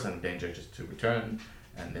at the first sign of danger, just to return,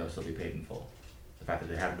 and they'll still be paid in full. The fact that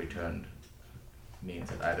they haven't returned means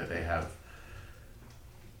that either they're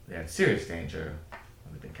in serious danger, or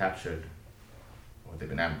they've been captured, or they've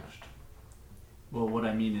been ambushed. Well, what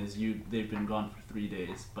I mean is they've been gone for 3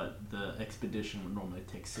 days, but the expedition would normally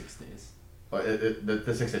take 6 days. Well,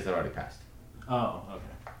 the 6 days have already passed. Oh,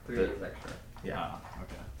 okay. 3 days extra. Yeah. Ah,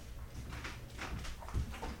 okay.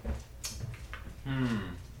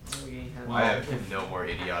 We have I have no more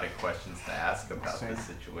idiotic questions to ask about Same. this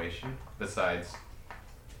situation. Besides,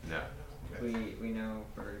 no. we know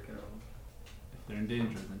where to go. If they're in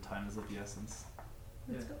danger, then time is of the essence.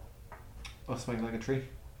 Let's go. Oh, swing like a tree.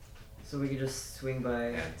 So we could just swing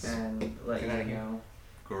by and let Get out of you here. know.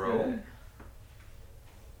 Grow. that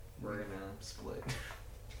We're gonna Split.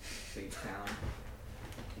 leave town.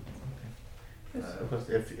 Of course,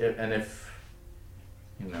 if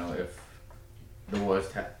the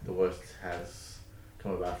worst has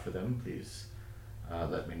come about for them, please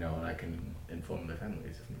let me know and I can inform their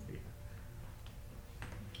families if need be.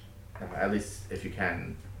 At least if you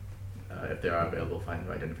can, if they are available, find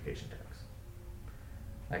their identification tags.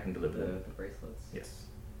 I can deliver them. The bracelets. Yes.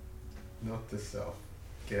 Note to self: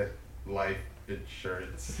 get life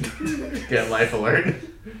insurance. Get life alert.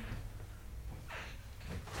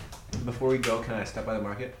 Before we go, can I step by the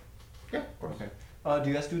market? Yeah, of course. Okay. Do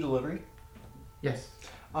you guys do delivery? Yes.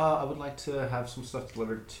 I would like to have some stuff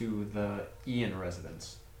delivered to the Ian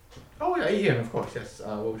residence. Oh yeah, Ian, of course. Yes.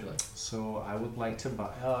 What would you like? So I would like to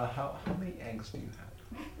buy. How many eggs do you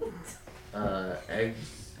have?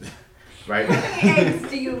 Eggs. Right. How many eggs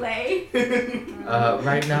do you lay?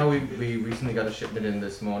 Right now, we recently got a shipment in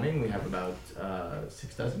this morning. We have about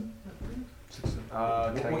 6 dozen. Can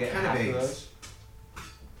I What get kind of half of eggs? those?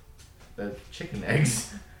 The chicken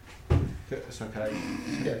eggs. So can I?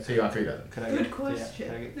 Yeah. So you want 3 dozen. Could I Good get? question.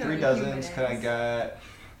 Can I get No, 3 human dozens? Could I eggs. get?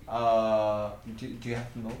 Do you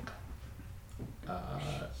have milk?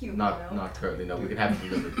 Human Not milk. not currently. No, we can have it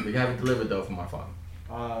delivered. We can have it delivered though from our farm.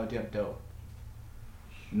 Do you have dough?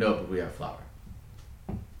 No, but we have flour.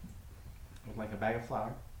 Like a bag of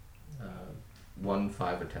flour. 1,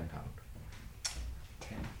 5, or 10 pound.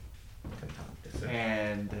 10. 10 pound. Yes, sir.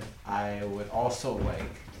 And I would also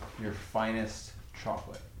like your finest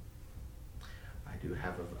chocolate. I do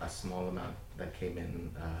have a small amount that came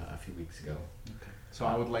in a few weeks ago. So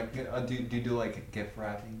I would like. Do you do like gift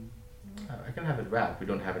wrapping? I can have it wrapped. We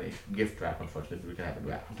don't have any gift wrap, unfortunately, but we can have it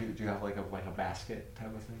wrapped. Do you have like a basket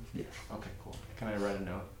type of thing? Yes. Okay, cool. Can I write a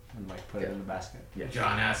note and like put it Yeah. in the basket? Yes.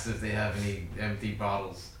 John asks if they have any empty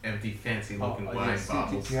bottles, empty fancy looking wine yes.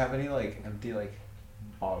 bottles. Do you have any like empty like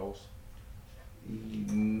bottles?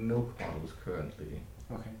 Milk bottles currently.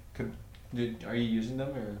 Okay. Are you using them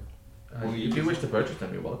or? Will you If you use wish to them? purchase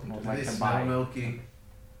them, you're welcome Well, to. Do I they can smell buy. milky?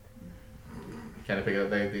 Can I pick it up?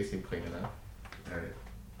 They seem clean enough. Alright.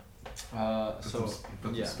 So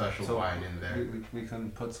Put yeah, some special so wine in there. we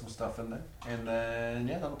can put some stuff in there, and then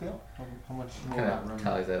yeah, that'll be all. How much will Can that I run?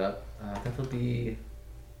 tally that up? That'll be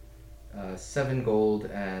 7 gold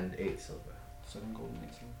and 8 silver. 7 gold and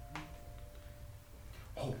 8 silver.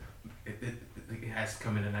 Oh, it has to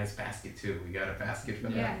come in a nice basket too. We got a basket for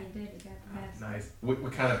Yeah, that. you did. You got the best. Nice.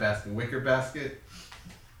 What kind of basket? Wicker basket?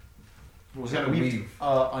 Was What it kind of weaved weave?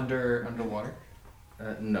 underwater?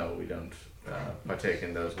 No, we don't partake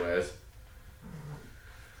in those wares.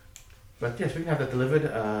 But yes, we can have that delivered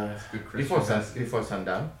Good Christian basket. before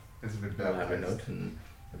sundown. It's been We'll have a baptized. note and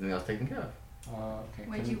everything else taken care of. Okay.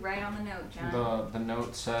 What'd you write on the note, John? The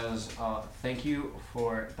note says, "Thank you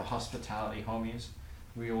for the hospitality, homies.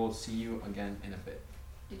 We will see you again in a bit."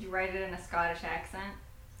 Did you write it in a Scottish accent?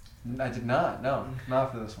 I did not. No,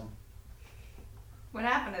 not for this one. What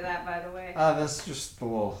happened to that, by the way? That's just the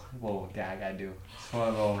little gag I do. It's one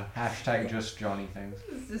of the little hashtag just Johnny things.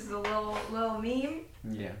 It's just a little meme.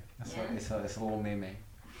 Yeah, Yeah. It's a little meme.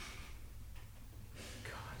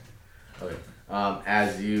 Okay.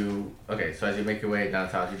 As you make your way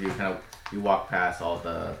downtown, you walk past all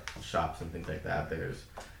the shops and things like that. There's,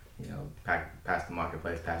 past the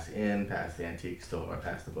marketplace, past the inn, past the antique store,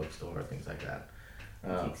 past the bookstore, things like that.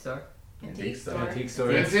 Antique store? Antique store. Antique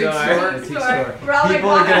store. Antique store. Antique store. We're all like People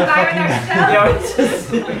are walking gonna by with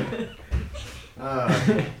fucking- our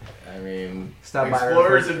stuff. I mean, Stop by.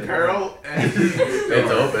 Explorers in peril. And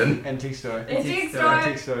it's open. Antique store. Antique store.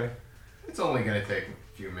 Antique store. It's only gonna take a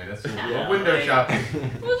few minutes. Yeah. Window shopping.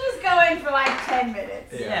 We'll just go in for like 10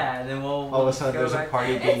 minutes. Yeah, and then we'll. All of a sudden, go there's a back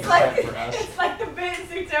party there. being It's like set for us. it's like the bit in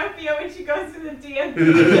Zootopia when she goes to the DMV.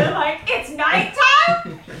 They're like, it's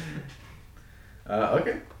nighttime.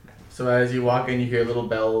 Okay. So as you walk in, you hear a little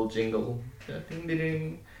bell jingle. Ding, ding,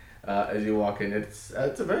 ding. As you walk in, it's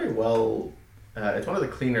a very well. It's one of the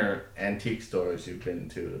cleaner antique stores you've been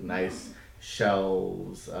to. Nice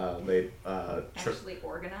shelves, laid. Actually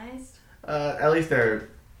organized. At least they're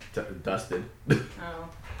dusted. Oh.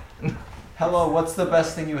 Hello, what's the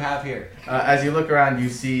best thing you have here? As you look around, you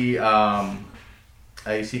see kind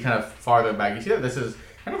of farther back. You see that this is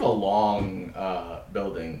kind of a long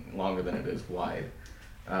building, longer than it is wide.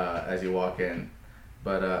 As you walk in,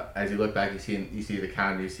 but as you look back, you see the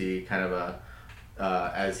counter. You see kind of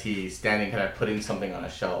as he's standing, kind of putting something on a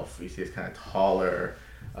shelf. You see this kind of taller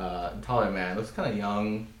man. Looks kind of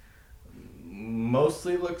young.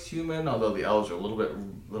 Mostly looks human, although the elves are a little bit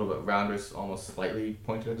rounder, almost slightly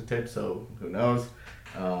pointed at the tip. So who knows?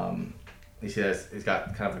 You see that he's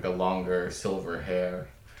got kind of like a longer silver hair.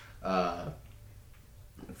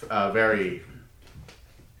 Very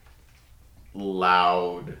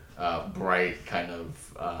loud, bright kind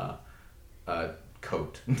of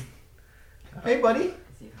coat. Hey, buddy. Is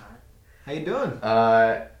he hot? How you doing?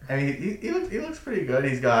 I mean, he looks pretty good.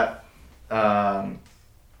 He's got.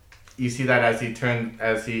 You see that as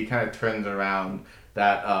he kind of turns around,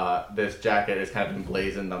 that this jacket is kind of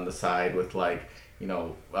emblazoned on the side with bright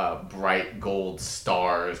gold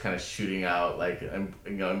stars kind of shooting out,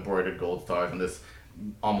 embroidered gold stars, and this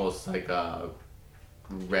almost like a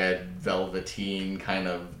red velveteen kind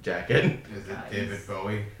of jacket. Is it David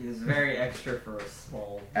Bowie? He's very extra for a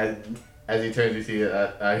small. As he turns, you see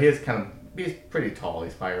he's pretty tall.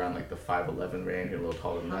 He's probably around the 5'11" range, a little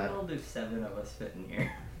taller than How that. well do 7 of us fit in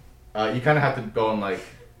here? You kind of have to go in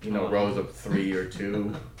rows of 3 or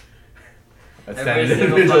 2. Every Standing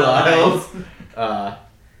single individual file. aisles.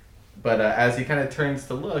 But as he kind of turns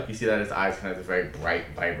to look, you see that his eyes kind of very bright,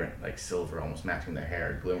 vibrant, like silver, almost matching the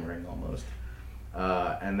hair, glimmering almost.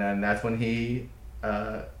 And then that's when he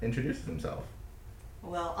introduces himself.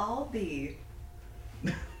 Well, I'll be.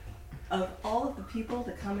 Of all of the people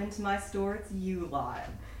that come into my store, it's you lot.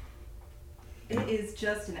 It is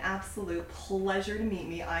just an absolute pleasure to meet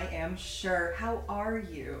me, I am sure. How are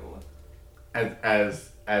you?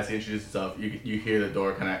 As he introduces himself, you hear the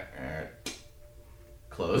door kind of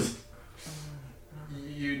close.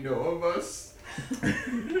 You know of us?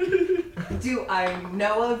 Do I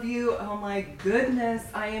know of you? Oh my goodness,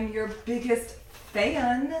 I am your biggest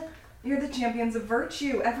fan. You're the champions of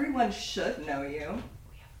virtue. Everyone should know you.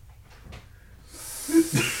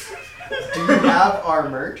 Do you have our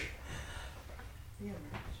merch?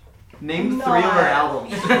 Name 3 of our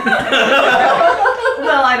albums.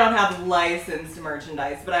 Well, I don't have licensed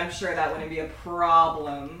merchandise, but I'm sure that wouldn't be a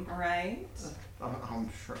problem, right? I'm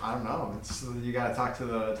sure. I don't know. You gotta talk to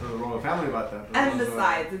the royal family about that. And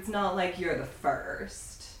besides, it's not like you're the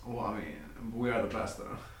first. Well, I mean, we are the best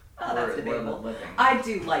though. Oh, that's We're the debatable. living. I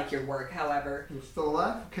do like your work, however. You're still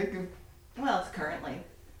alive, kicking Well, currently.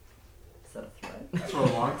 Is that a threat? for a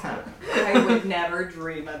long time. I would never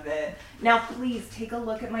dream of it. Now, please take a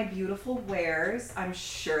look at my beautiful wares. I'm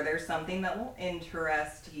sure there's something that will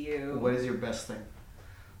interest you. What is your best thing?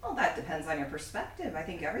 Well, that depends on your perspective. I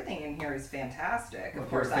think everything in here is fantastic. Well, Of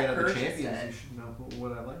if you're a course, I fan of the purchased champions, it. you should know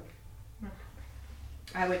what I like.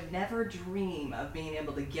 I would never dream of being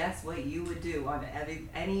able to guess what you would do on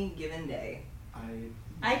any given day.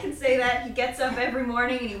 I can say that. He gets up every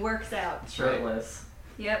morning and he works out. Shirtless.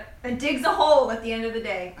 Yep. And digs a hole at the end of the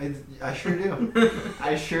day. I sure do.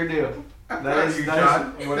 I sure do. That is,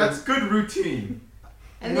 that's good routine.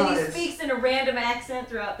 And You then know, he it's- speaks in a random accent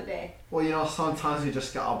throughout the day. Well, sometimes you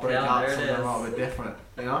just gotta break Yeah, out there it something is. a little bit different,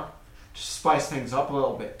 Just spice things up a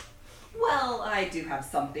little bit. Well, I do have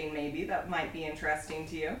something maybe that might be interesting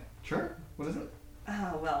to you. Sure. What is it?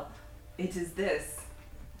 Oh, well, it is this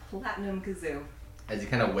Platinum Kazoo. As he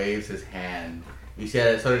kind of waves his hand, You see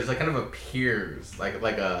it sort of just like kind of appears like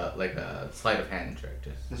a sleight of hand trick.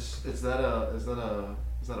 Just Is that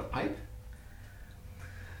a pipe?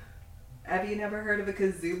 Have you never heard of a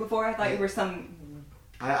kazoo before? I thought you were some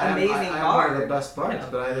I'm amazing one of bard. the best bards,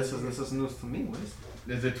 but this is news to me. What is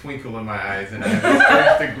There's a twinkle in my eyes, and I have the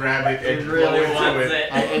strength to grab it and He really blow into wants it.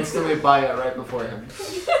 it. I instantly buy it right before him.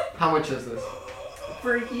 How much is this?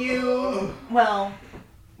 For you, well,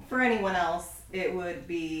 for anyone else, it would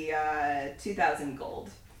be 2,000 gold.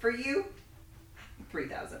 For you,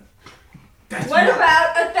 3,000. What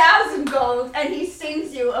about 1,000 gold and he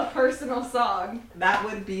sings you a personal song? That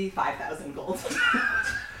would be 5,000 gold.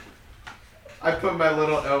 I put my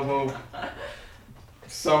little elbow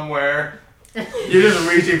somewhere. You're just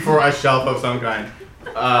reaching for a shelf of some kind.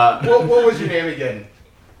 What was your name again?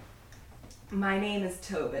 My name is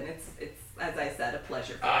Tobin. It's as I said, a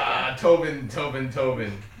pleasure. Tobin.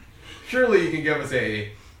 Surely you can give us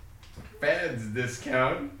a fans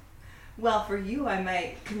discount. Well, for you, I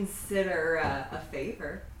might consider a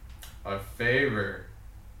favor. A favor.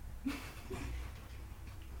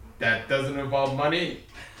 That doesn't involve money?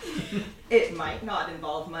 It might not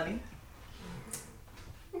involve money.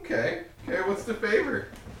 Okay, what's the favor?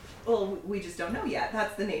 Well, we just don't know yet.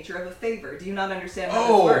 That's the nature of a favor. Do you not understand how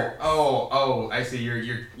this works? I see.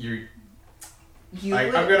 You I'm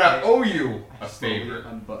would- gonna owe you a favor.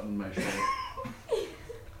 Unbutton my shirt.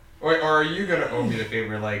 Or are you gonna owe me a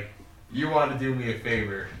favor? Like, you want to do me a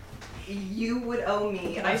favor? You would owe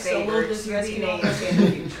me Can a I solo favor this to be rescue named officer? in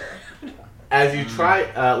the future. as you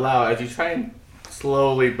try, Lau, as you try and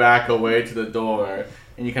slowly back away to the door,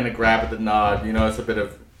 and you kind of grab at the knob, you notice a bit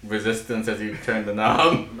of resistance as you turn the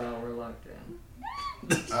knob. Now we're locked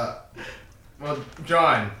in. Well,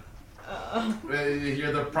 John, you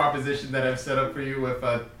hear the proposition that I've set up for you with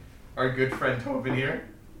our good friend Tobin here?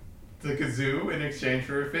 The kazoo in exchange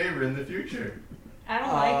for a favor in the future. I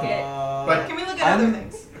don't like it. But Can we look at other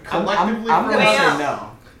things? collectively, I'm we're gonna Way say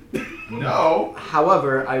up. no. no.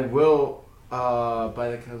 However, I will buy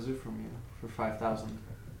the kazoo from you for 5,000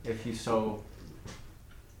 if you so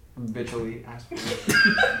bitchily ask for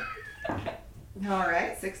it. All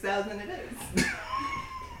right, 6,000 it is.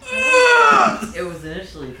 It was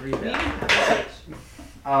initially 3,000.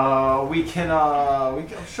 I'm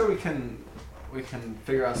sure we can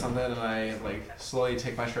figure out something, and I like slowly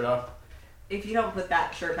take my shirt off. If you don't put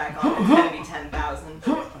that shirt back on, it's gonna be 10,000.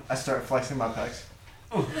 I start flexing my pecs.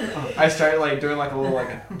 I start like doing like a little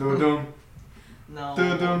like doo-doom, No,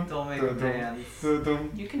 doo-doom, don't make doo-doom, bands.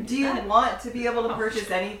 doo-doom. You can Do you want to be able to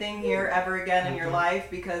purchase anything here ever again in your life?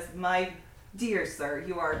 Because my dear sir,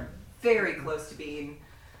 you are very close to being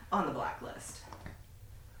on the blacklist.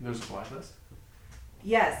 There's a blacklist.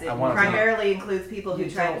 Yes, it I wanna- primarily includes people who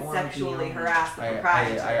You try don't to wanna be sexually on- harass the I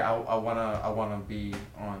proprietor. wanna be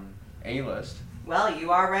on A list, Well,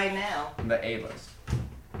 you are right now. the A list,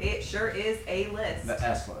 It sure is a list. the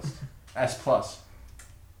S list, S plus.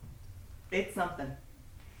 It's something.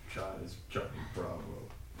 John is Johnny Bravo.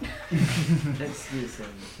 Excuse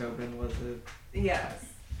him, Tobin, was it? Yes.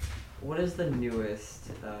 What is the newest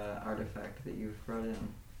artifact that you've brought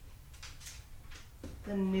in?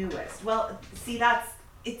 The newest. Well, see,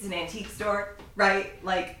 it's an antique store, right?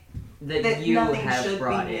 Like, That you nothing have should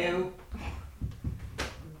brought be in. new.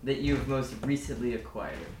 That you've most recently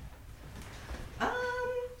acquired.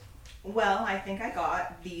 Well, I think I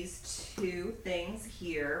got these two things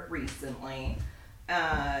here recently.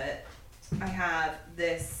 I have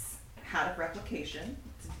this hat of replication.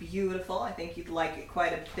 It's beautiful. I think you'd like it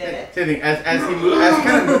quite a bit. Same thing.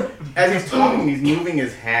 As he's talking, he's moving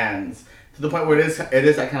his hands to the point where it is that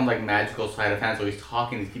kind of like magical sleight of hand. So he's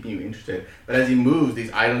talking, he's keeping you interested. But as he moves,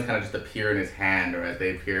 these items kind of just appear in his hand, or as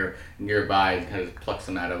they appear nearby, he kind of just plucks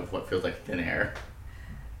them out of what feels like thin air.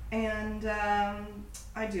 And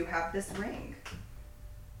I do have this ring.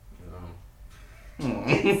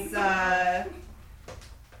 It's well,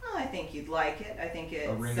 I think you'd like it. I think it's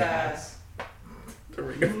A ring of hats.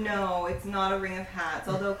 No, it's not a ring of hats.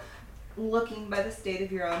 Although, looking by the state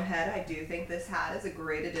of your own head, I do think this hat is a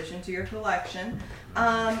great addition to your collection.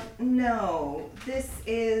 No, this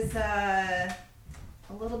is a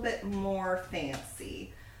little bit more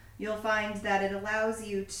fancy. You'll find that it allows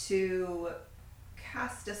you to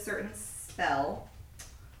cast a certain spell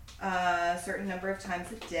a certain number of times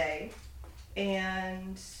a day,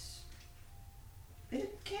 and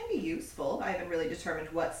it can be useful. I haven't really determined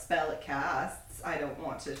what spell it casts. I don't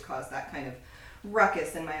want to cause that kind of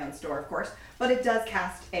ruckus in my own store, of course, but it does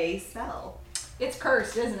cast a spell. It's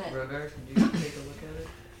cursed, isn't it? Rogar, could you take a look at it?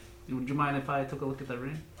 Would you mind if I took a look at the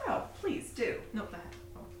ring? Oh, please do. Nope, that.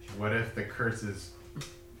 What if the curse is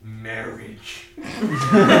marriage?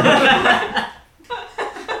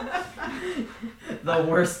 The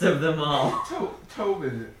worst of them all.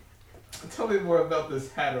 Tobin, tell me more about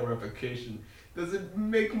this hat of replication. Does it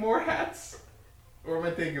make more hats? Or am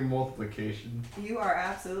I thinking multiplication? You are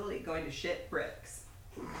absolutely going to shit bricks.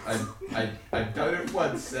 I've done it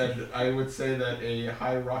once, and I would say that a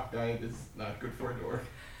high rock diet is not good for a dwarf.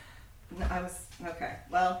 Okay.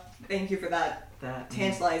 Well, thank you for that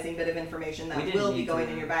tantalizing bit of information that will be going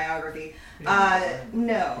in your biography. No.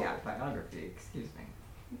 Yeah, biography. Excuse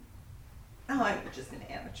me. Oh, I'm just an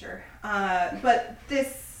amateur. But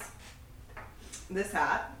this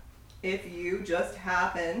hat, if you just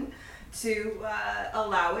happen to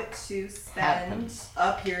allow it to spend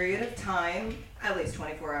a period of time, at least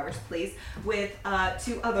 24 hours, please, with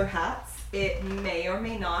 2 other hats, it may or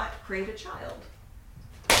may not create a child.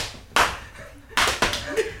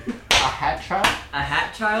 A hat child? A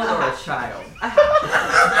hat child or a child? A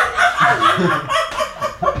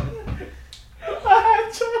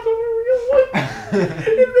hat child or a real one.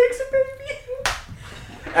 It makes a baby.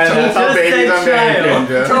 And that's how babies are made,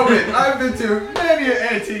 Ninja. Tobin, I've been to many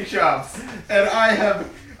antique shops, and I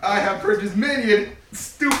have purchased many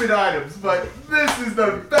stupid items, but this is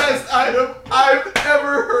the best item I've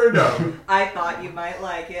ever heard of. I thought you might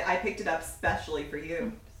like it. I picked it up specially for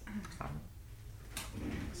you.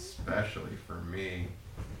 Especially for me.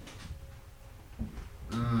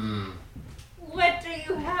 What do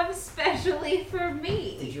you have specially for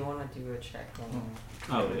me? Did you want to do a check on?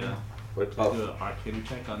 Oh yeah. What? Do an arcana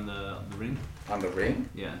check on the ring. On the ring?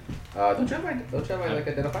 Yeah. Don't you have like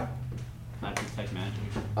identify? I detect magic.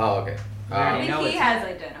 Oh, okay. I think he has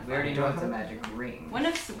identify. We already know it's a magic ring. When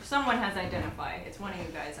if someone has identify, it's one of you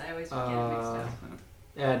guys. I always get it mixed up.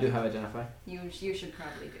 Yeah, I do have identify. You should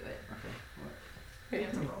probably do it. Okay.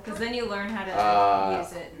 Because then you learn how to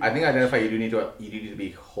use it. I think identify. You need to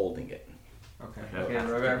be holding it. Okay. Okay,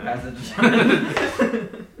 Rogar passage.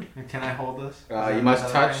 Can I hold this? You must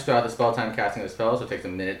touch throughout the spell time casting the spell, so it takes a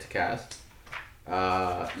minute to cast.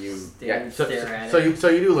 So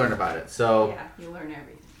you do learn about it. So Yeah, you learn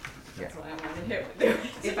everything. That's Yeah. why I wanted him to do it.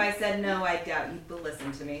 If I said no, I doubt you'd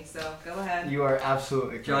listen to me. So go ahead. You are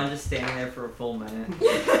absolutely correct. John just standing there for a full minute.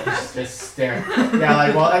 just staring. Yeah,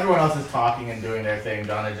 like while everyone else is talking and doing their thing,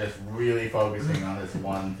 John is just really focusing on this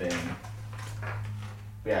one thing.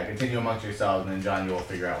 But yeah, continue amongst yourselves, and then John, you will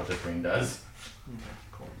figure out what this ring does. Okay,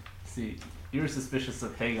 cool. See, you were suspicious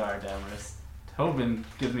of Hagar, Damaris. Tobin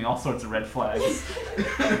gives me all sorts of red flags.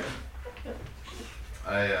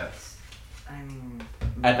 I mean,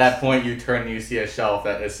 At that point, you turn and you see a shelf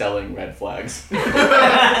that is selling red flags.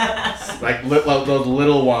 like those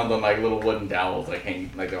little ones on like little wooden dowels, like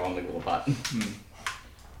hanging, like they're on like a little pot.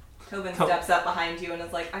 Tobin steps up behind you and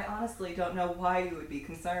is like, I honestly don't know why you would be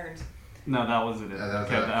concerned. No, that wasn't it. That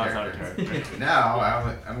was our our character. character. Now,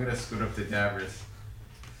 I'm going to scoot up to Davros.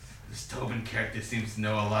 This Tobin character seems to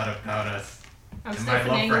know a lot about us. I'm And my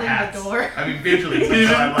still love for finagling hats. the door. I mean, visually,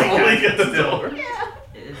 I like Pulling at the still. door. Yeah.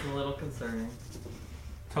 it is a little concerning.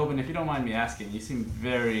 Tobin, if you don't mind me asking, you seem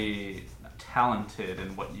very talented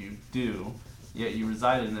in what you do, yet you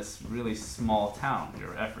reside in this really small town.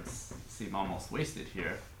 Your efforts seem almost wasted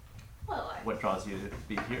here. Well, What draws you to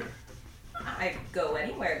be here? I go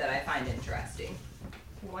anywhere that I find interesting.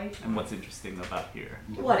 White. And what's interesting about here?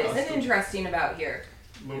 What isn't interesting about here?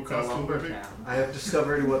 Low It's a cost lumber living. town. I have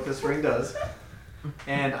discovered what this ring does,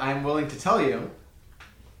 and I'm willing to tell you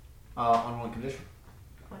on one condition.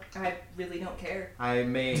 I really don't care. I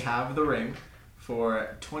may have the ring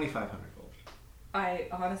for 2,500 gold. I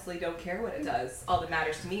honestly don't care what it does. All that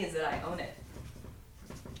matters to me is that I own it.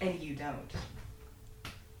 And you don't.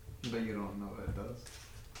 But you don't know what it does.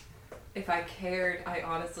 If I cared, I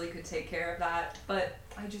honestly could take care of that, but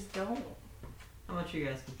I just don't. How much are you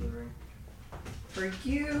asking for the ring? For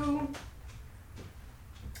you,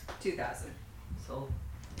 2,000. Sold.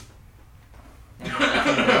 And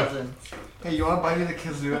 2,000. Hey, you want to buy me the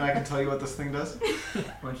kazoo and I can tell you what this thing does? Why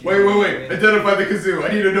don't you Wait. give me Identify the kazoo.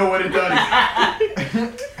 I need to know what it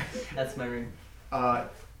does. That's my ring.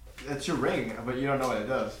 It's your ring, but you don't know what it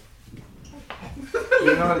does. You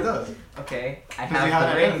don't know what it does. Okay, I 'Cause you have haven't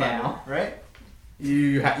the ring identified now. it, right?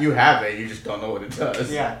 You have it. You just don't know what it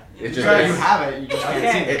does. Yeah. It's So just you have it, you just can't see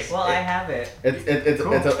Okay, it. well I have it.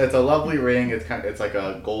 Cool. It's a lovely ring. It's like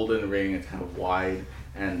a golden ring. It's kind of wide,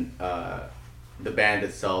 and the band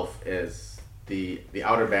itself is the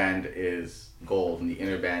outer band is gold, and the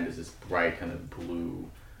inner band is this bright kind of blue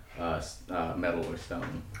metal or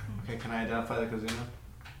stone. Okay, can I identify the kazoo now?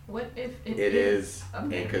 What if It is a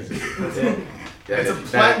Okay. kazoo. It's a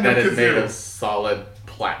platinum that is made kazoo. of solid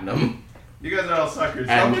platinum. You guys are all suckers.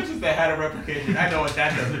 How And- much is the hat of replication? I know what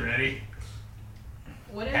that does already.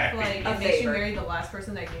 What if, Happy. like, A it makes you favor. marry the last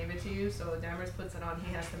person that gave it to you, so Dammers puts it on,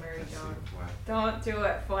 he has to marry John. Don't do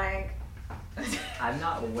it, Flank. I'm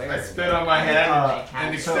not aware. I of spit that. on my hand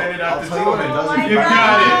and so extended I'll out the tell you what it Tobin. does Oh if my you You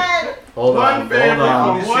got it. god! Hold One on, favor hold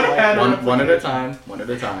on. from one head One at a time. One at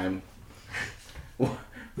a time.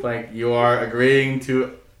 Like you are agreeing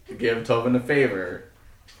to give Tobin a favor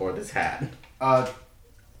for this hat.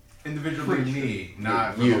 Individually me,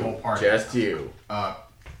 not for you, the whole party. just you.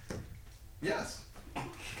 Yes.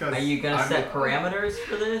 'Cause Are you gonna I'm set a- parameters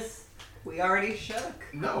for this? We already shook.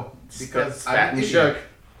 No, because Spat I'm an and idiot. shook.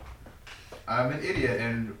 I'm an idiot,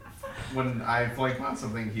 and when I flank on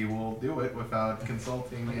something, he will do it without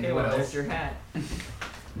consulting Okay, anyone well, else. there's your hat.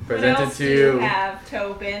 What Presented else do you to have,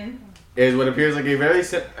 Tobin? is what appears like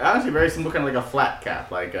a honestly very simple kind of like a flat cap,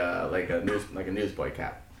 like a newsboy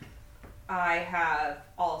cap. I have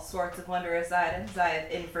all sorts of wondrous items. I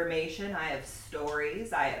have information. I have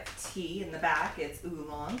stories. I have tea in the back. It's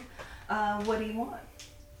oolong. What do you want?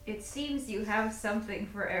 It seems you have something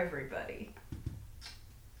for everybody.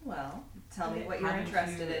 Well, tell me what How you're did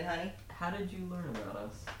interested you- in, honey. How did you learn about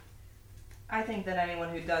us? I think that anyone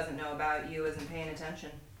who doesn't know about you isn't paying attention.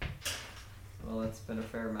 Well, it's been a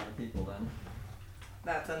fair amount of people then.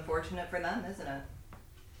 That's unfortunate for them, isn't it?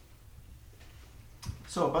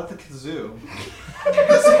 So about the kazoo,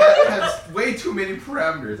 This hat has way too many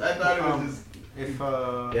parameters. I thought it was just.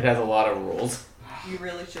 if It has a lot of rules. You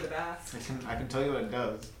really should have asked. I can tell you what it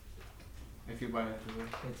does. If you buy it,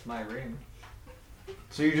 It's my ring.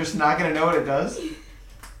 so you're just not gonna know what it does?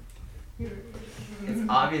 It's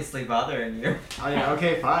obviously bothering you. Oh yeah,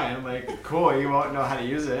 okay, fine. I'm like, cool. You won't know how to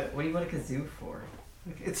use it. What do you want a kazoo for?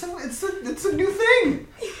 It's a new thing.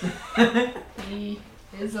 He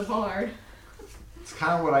is a bard. It's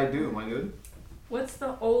kind of what I do, my dude. What's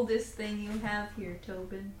the oldest thing you have here,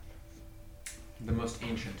 Tobin? The most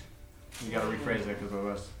ancient. You gotta rephrase it because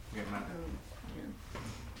otherwise we get mad.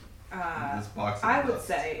 This box of I would dust.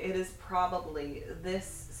 say it is probably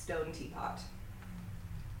this stone teapot.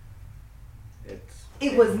 It's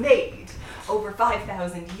It was made over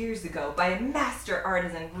 5,000 years ago by a master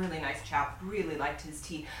artisan, really nice chap, really liked his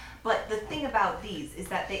tea. But the thing about these is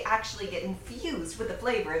that they actually get infused with the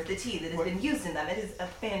flavor of the tea that has been used in them. It is a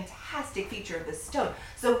fantastic feature of the stone.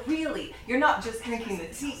 So really, you're not just drinking the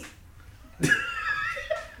tea.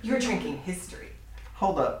 You're drinking history.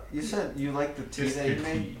 Hold up. You said you like the tea Just that you good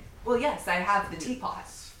made tea. Well, yes, I have the teapot.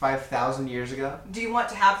 5,000 years ago. Do you want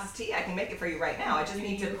to have this tea? I can make it for you right now. I just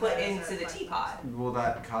need to You put guys into are the like- teapot. Will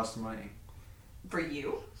that cost money? For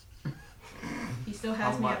you? He still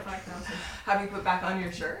has How me much? at 5,000. Have you put back on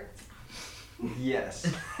your shirt?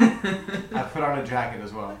 Yes. I put on a jacket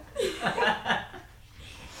as well.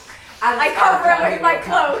 I cover it with my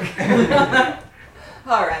cloak.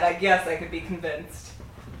 Alright, I guess I could be convinced.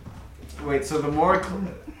 Wait, so the more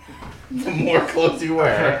the more clothes you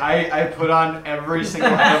okay, wear. I put on every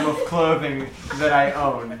single item of clothing that I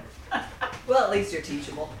own. Well, at least you're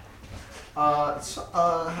teachable. About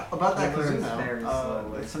that He learns kazoo very now,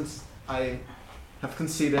 slowly. since I have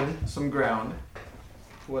conceded some ground,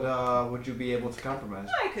 would you be able to compromise?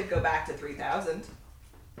 I could go back to 3,000.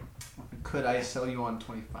 Could I sell you on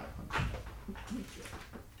 2,500?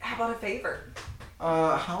 How about a favor?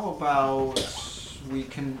 How about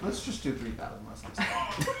let's just do 3,000 less.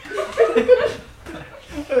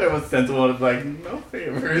 It was sensible. It's like no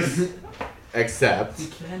favors, except You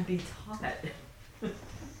can be taught.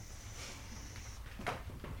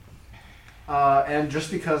 And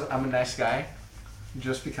just because I'm a nice guy,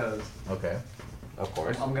 just because okay, of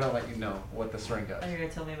course. I'm gonna let you know what this ring does. Are you gonna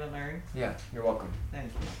tell me about my ring? Yeah, you're welcome.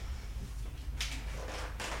 Thank you.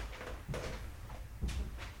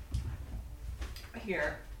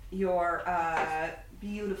 Here, your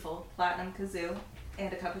beautiful platinum kazoo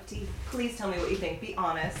and a cup of tea. Please tell me what you think. Be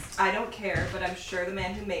honest. I don't care, but I'm sure the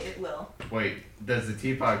man who made it will. Wait, does the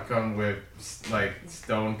teapot come with like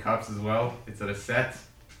stone cups as well? Is it a set?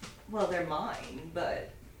 Well, they're mine, but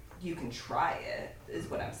you can try it, is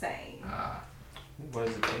what I'm saying. Ah, What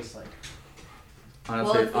does it taste like?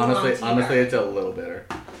 Honestly, it's oolong tea, it's a little bitter.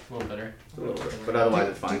 A little bitter. It's a little bitter, but otherwise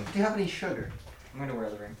it's fine. Do you have any sugar? I'm gonna wear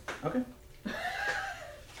the ring. Okay.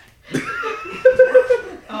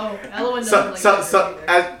 Oh, Elowen doesn't So like so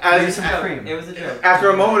either. as some cream. It was a joke. after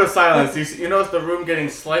a moment of silence, you notice the room getting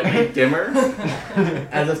slightly dimmer,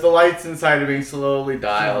 as if the lights inside are being slowly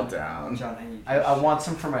dialed down. John, I need I want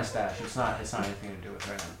some for my stash. It's not anything to do with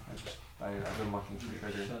right now. I've been looking for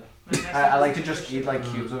sugar. I like to just eat like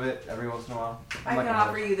cubes of it every once in a while. I like can a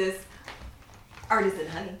offer nerd. you this artisan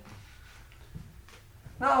honey.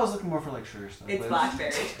 No, I was looking more for like sugar stuff. It's but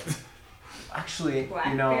blackberry. Actually,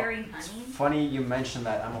 Blackberry it's honey? funny you mentioned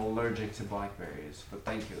that. I'm allergic to blackberries, but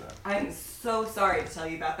thank you though. I'm so sorry to tell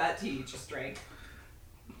you about that tea you just drank.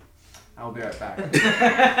 I'll be right back.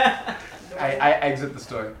 I exit the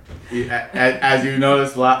store. As you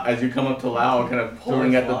notice, as you come up to Lau, kind of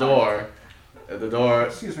pulling at the door. At the door.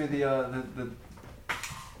 Excuse me, do you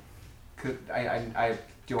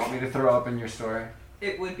want me to throw up in your store?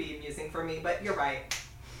 It would be amusing for me, but you're right.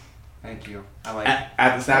 Thank you. I like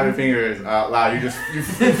At the snap of your fingers, Lau, you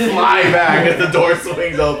fly back as the door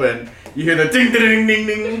swings open. You hear the ding ding ding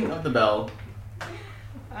ding of the bell.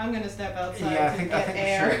 I'm gonna step outside Yeah, I to think get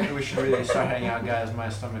air. we should really start hanging out, guys. My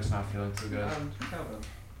stomach's not feeling too good. Calvin,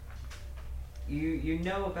 you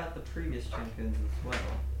know about the previous champions as well.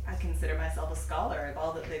 I consider myself a scholar of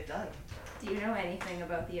all that they've done. Do you know anything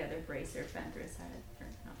about the other bracer Fenthras had? Or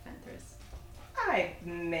not Fenthras? I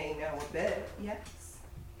may know a bit, yes.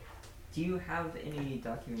 Do you have any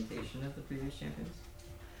documentation of the previous champions?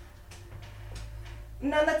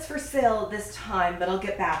 None that's for sale this time, but I'll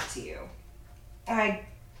get back to you. I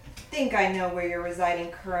think I know where you're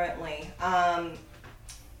residing currently.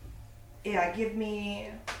 Yeah, give me,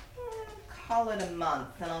 call it a month,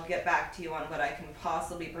 and I'll get back to you on what I can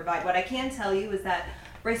possibly provide. What I can tell you is that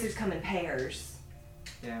bracers come in pairs.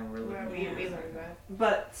 Yeah, we're Well, looking. we learned that.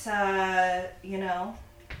 But,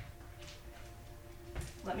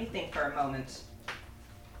 let me think for a moment.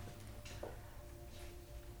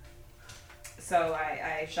 So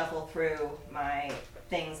I shuffle through my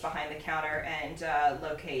things behind the counter and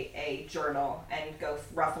locate a journal and go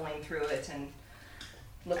ruffling through it and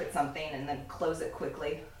look at something and then close it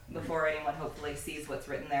quickly before anyone hopefully sees what's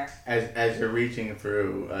written there. As you're reaching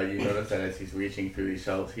through, you notice that as he's reaching through these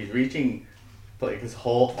shelves, he's reaching like his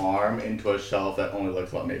whole arm into a shelf that only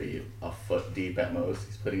looks about maybe a foot deep at most.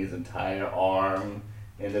 He's putting his entire arm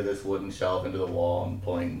into this wooden shelf, into the wall, and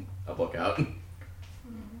pulling a book out.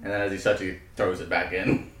 And then as he starts, he throws it back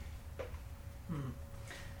in.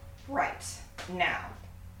 Right. Now,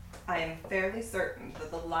 I am fairly certain that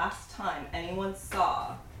the last time anyone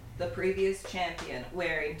saw the previous champion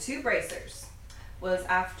wearing two bracers was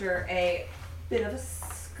after a bit of a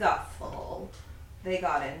scuffle they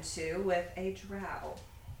got into with a drow.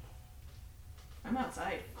 I'm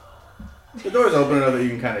outside. The door's open enough that you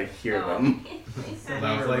can kind of hear them.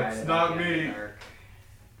 I was like, it's not me.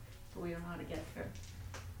 But we don't know how to get there.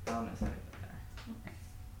 Oh, no, sorry.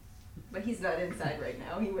 But he's not inside right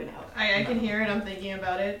now. He went out. I can hear it. I'm thinking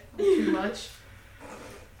about it too much.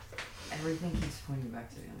 Everything keeps pointing back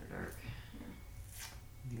to the Underdark.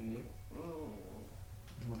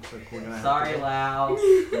 Looks like we're gonna have Sorry, to go. Lau.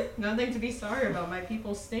 Nothing to be sorry about. My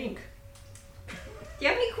people stink. Do you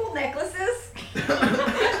have any cool necklaces?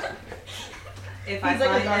 If I He's like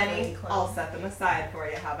a find dark any, lady clown. I'll set them aside for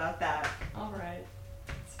you. How about that? Alright.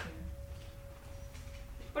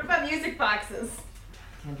 What about music boxes?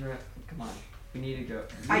 Kendra, come on. We need to go.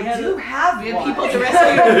 I do have We have one. people to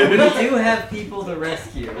rescue. We do have people to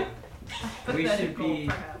rescue. We should Pathetical, be.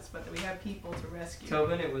 perhaps, but we have people to rescue.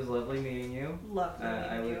 Tobin, it was lovely meeting you. Lovely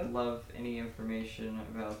I meeting would you. love any information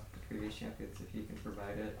about the previous champions if you can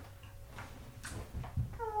provide it.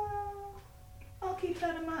 I'll keep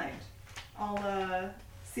that in mind. I'll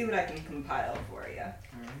see what I can compile for you.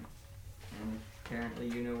 Alright. And apparently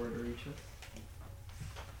you know where to reach us.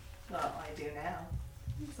 Well, I do now.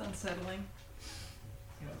 It's unsettling.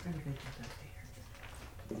 Yeah, we're gonna get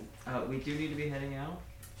that later. We do need to be heading out.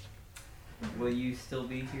 Will you still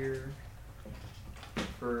be here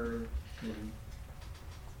for an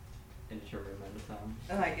indeterminate amount of time?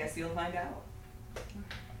 And I guess you'll find out.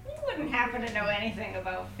 You wouldn't happen to know anything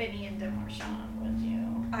about Finian de Marchand, would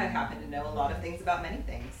you? I happen to know a lot of things about many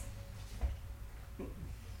things.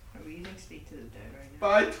 Are we using Speak to the Dead right now?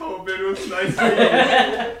 Bye, Tobin. It was nice meeting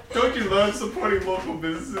you. Don't you love supporting local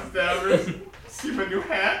businesses, Davros? See my new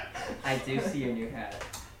hat? I do see your new hat.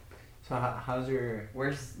 So how's your?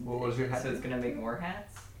 Where's What was your hat? So it's gonna make more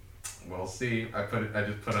hats? We'll see. I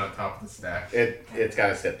just put it on top of the stack. It's got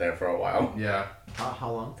to sit there for a while. Yeah,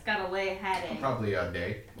 How long? It's gotta lay a hat in. probably a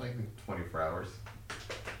day, like 24 hours.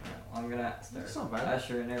 I'm gonna That's start not bad.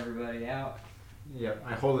 ushering everybody out. Yep.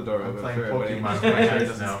 I hold the door I'm open playing for everybody. Pokemon with my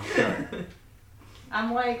hands now.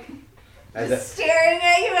 I'm like As, just staring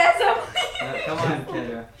at you as I'm Come on,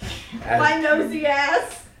 Kendra. my nosy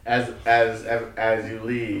ass. as you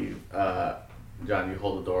leave, John, you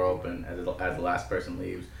hold the door open as the last person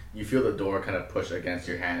leaves. You feel the door kind of push against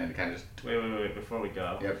your hand and kind of just Wait, before we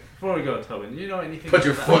go. Yep. Before we go, Tobin, do you know anything put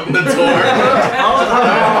your about- foot in the door.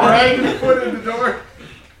 Right, your foot in the door.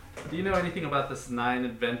 Do you know anything about this missing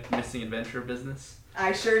adventure business?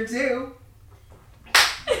 I sure do.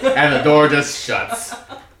 And the door just shuts.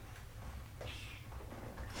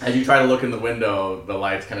 As you try to look in the window, the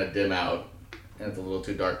lights kind of dim out, and it's a little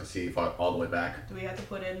too dark to see all the way back. Do we have to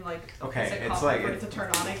put in like Okay, is it it's copper like- for it to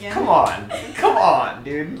turn on again? Come on,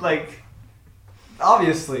 dude. Like,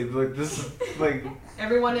 obviously, like this is like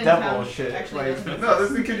Everyone in devil town shit. actually Like, doesn't- No,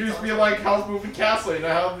 this thing could just be like House Moving Castle. You know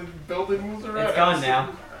how the building moves around? It's gone now.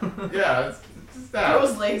 Yeah, it's just that.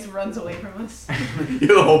 Grows legs runs away from us. The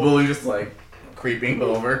whole building just like creeping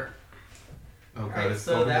over. Oh god, Alright, it's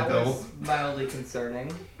so open that the was mildly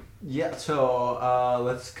concerning. yeah. So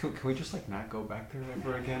let's. Can we just like not go back there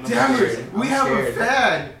ever again? I'm Damn scared. it! We I'm have scared. a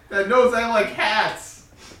fan that knows I like hats.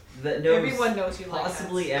 That knows Everyone knows you like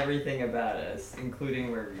possibly hats. everything about us, including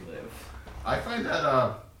where we live. I find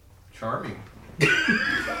that charming.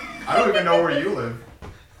 I don't even know where you live.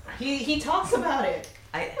 He talks about it.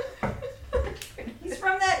 I He's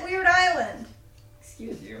from that weird island.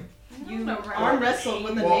 excuse you. You don't know, arm right? wrestled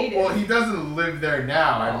with a Well, native. well, he doesn't live there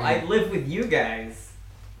now. Oh, I I mean, live with you guys.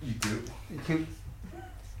 you do.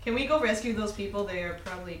 Can we go rescue those people? They are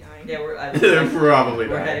probably dying. Yeah, we're They're probably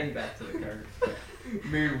we're dying. heading back to the cart.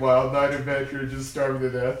 Meanwhile, Night Adventure just starving to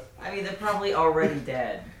death. I mean, they're probably already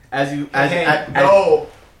dead. As you Hey, No.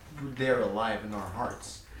 They're alive in our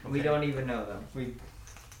hearts. We don't even know them. We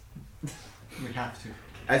have to.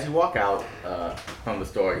 As you walk out from the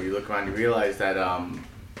store, you look around. You realize that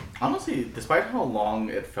honestly, despite how long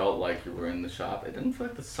it felt like you were in the shop, it didn't feel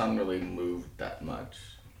like the sun really moved that much.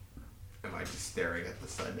 Am I just staring at the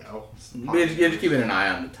sun now? You're just keeping an eye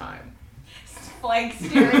on the time. Like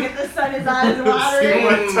staring at the sun, his eyes See watering.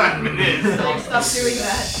 what time it is. Stop doing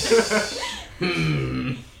that.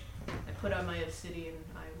 Hmm. I put on my obsidian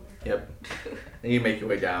eyewear. Yep. Then you make your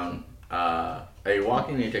way down. Are you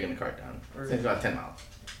walking or are you taking the cart down? It's about 10 miles.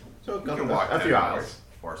 So We can walk a 10 few miles. hours.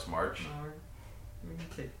 Force march. We can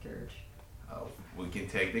take the carriage. Oh, we can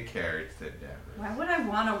take the carriage to Denver. Why would I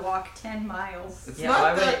want to walk 10 miles? It's Yeah,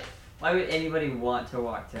 not that. Why would anybody want to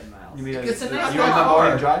walk 10 miles? You mean It's a nice you in the car.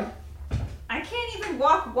 morning drive? I can't even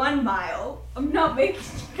walk 1 mile. I'm not making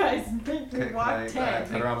you guys make me walk I 10.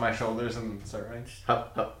 put it on my shoulders and start running?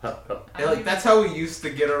 Hup, hup, hup, hup. Yeah, like that's how we used to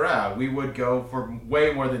get around. We would go for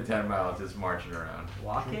way more than 10 miles just marching around.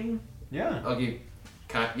 Walking? Yeah. Okay,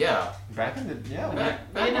 yeah. Back in the yeah. We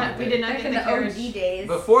did not Back get in the the carriage. OG days.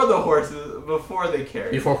 Before the horses, before they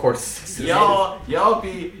carried. Before horses. Y'all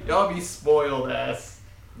be spoiled ass.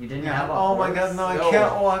 You didn't have a Oh my horse? god, no, I No.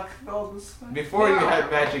 can't walk all this way. Before you had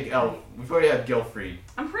Magic Elf. Before you had Gilfrey.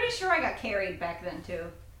 I'm pretty sure I got carried back then too.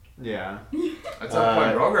 Yeah. At some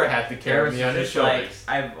point, Roger had to carry Garrus me on was his just like, shoulders.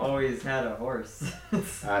 I've always had a horse.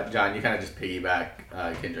 John, you kind of just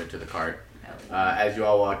piggyback Kindred to the cart. As you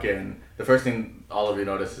all walk in, the first thing all of you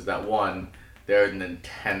notice is that one, there's an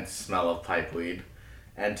intense smell of pipeweed,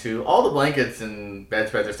 and two, all the blankets and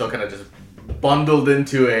bedspreads are still kind of just bundled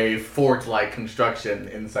into a fort-like construction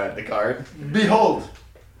inside the cart. Behold!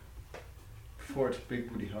 Fort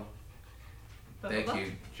Big Booty Hall. Thank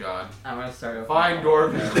you, John. I'm gonna start over. Fine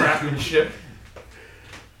dwarven craftsmanship.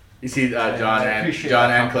 You see John I and appreciate John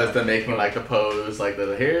that and Clifton making like a pose, like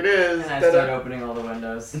the here it is. And I da-da. start opening all the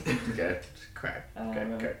windows. Okay, just crack. And Okay,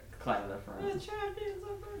 I'm gonna okay. climb to the front.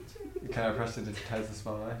 Can I press it to digitize the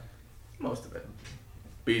smell line? Most of it.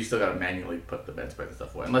 But you still gotta manually put the bedspread and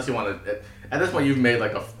stuff away. Unless you want to. At this point, you've made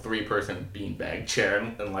like a 3-person beanbag chair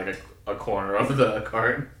in like a corner of the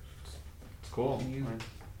cart. It's cool.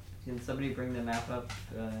 Can somebody bring the map up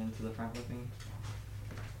into the front with me?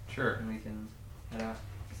 Sure. And we can head out?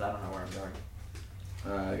 Because I don't know where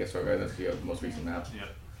I'm going. I guess Rogar, that's the most recent map. Yep.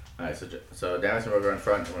 Alright, so Danis and Rogar in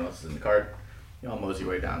front, everyone else is in the cart. You all mosey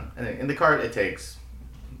your way down. And in the cart, it takes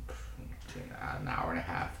an hour and a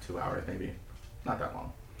half, 2 hours maybe. Not that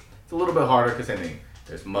long. It's a little bit harder because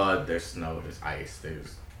there's mud, there's snow, there's ice,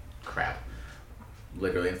 there's crap.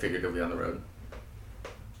 Literally and figuratively on the road.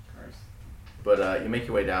 Cars. But you make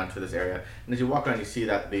your way down to this area, and as you walk around, you see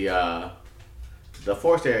that the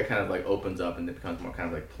forest area kind of like opens up, and it becomes more kind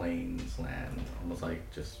of like plains land, almost like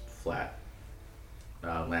just flat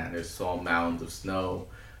land. There's small mounds of snow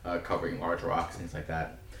covering large rocks, things like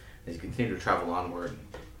that. As you continue to travel onward,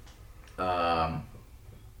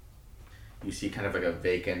 you see kind of like a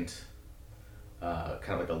vacant, kind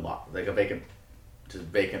of like a lot, like a vacant, just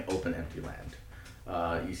vacant, open, empty land.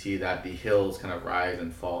 You see that the hills kind of rise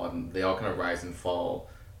and fall, and they all kind of rise and fall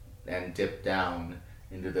and dip down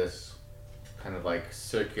into this kind of like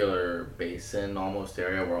circular basin almost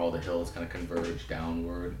area where all the hills kind of converge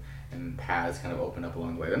downward and paths kind of open up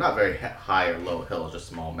along the way. They're not very high or low hills, just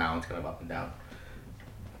small mounds kind of up and down.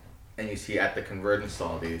 And you see at the convergence of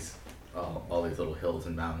all these little hills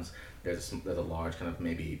and mountains, there's a large kind of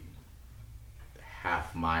maybe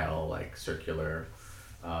half-mile like circular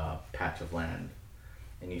patch of land.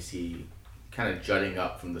 and you see kind of jutting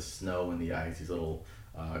up from the snow and the ice these little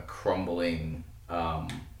crumbling,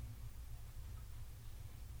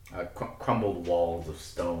 crumbled walls of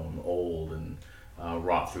stone, old and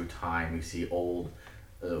wrought through time. You see old,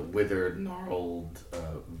 withered, gnarled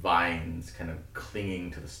vines kind of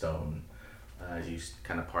clinging to the stone as you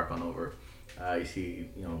kind of park on over. You see,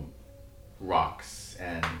 rocks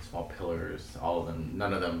and small pillars. All of them,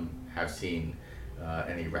 none of them have seen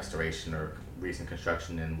any restoration or recent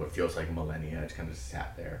construction in what feels like millennia. It's kind of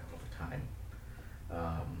sat there over time.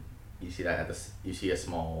 You see that you see a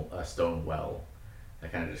small stone well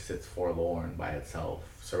that kind of just sits forlorn by itself,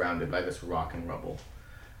 surrounded by this rock and rubble.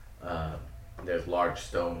 There's large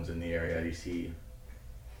stones in the area. You see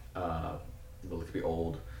what look to be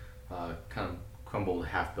old, kind of crumbled,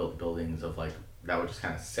 half-built buildings of that would just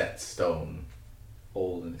kind of set stone,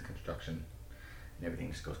 old in its construction, and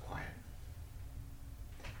everything just goes quiet.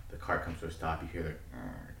 The cart comes to a stop. You hear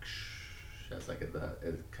the as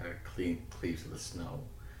it kind of cleaves to the snow.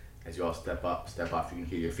 As you all step off, you can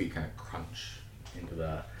hear your feet kind of crunch into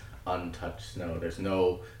the untouched snow. There's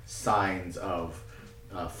no signs of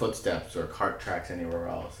footsteps or cart tracks anywhere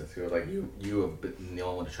else. It feels like you have been the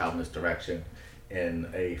only one to travel in this direction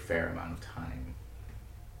in a fair amount of time,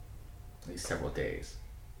 at least several days.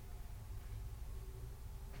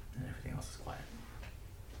 And everything else is quiet.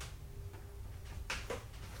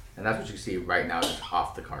 And that's what you see right now, just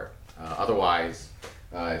off the cart. Otherwise,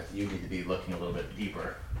 you need to be looking a little bit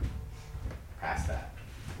deeper past that.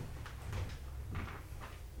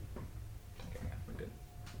 Okay, yeah, we're good.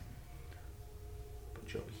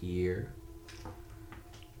 Put you over here.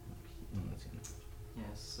 Let's see.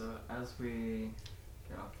 Yes, so as we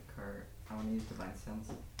get off the cart, I want to use Divine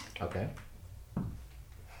Sense. Okay.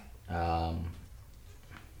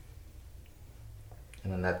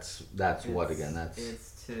 And then that's what again?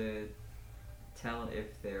 It's to tell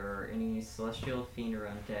if there are any celestial, fiend, or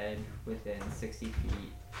undead within 60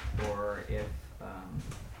 feet, or if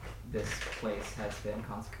this place has been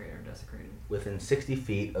consecrated or desecrated. Within 60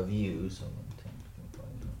 feet of you, so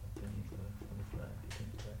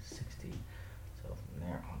 60. So from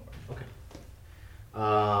there onward. Okay.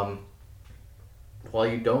 While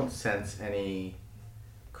you don't sense any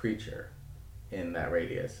creature in that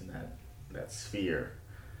radius, in that sphere,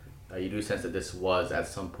 you do sense that this was at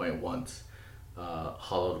some point once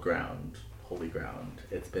hollowed ground, holy ground.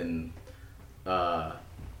 It's been,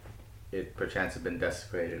 it perchance has been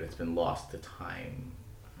desecrated. It's been lost to time.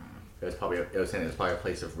 It was probably a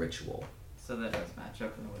place of ritual. So that does match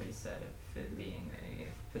up with what he said, of it being a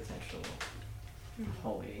potential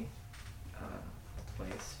holy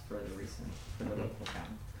place for the local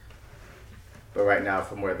town. But right now,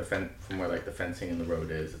 from where the fencing and the road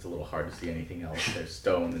is, it's a little hard to see anything else. There's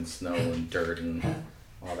stone and snow and dirt and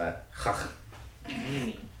all that.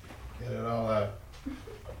 Get it all out.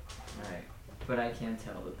 Right, but I can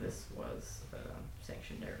tell that this was a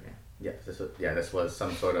sanctioned area. Yes, this was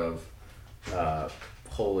some sort of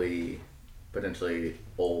holy, potentially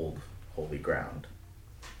old holy ground.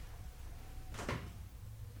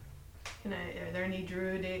 Are there any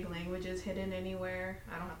druidic languages hidden anywhere?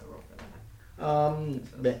 I don't have to roll for that.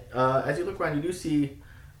 As you look around, you do see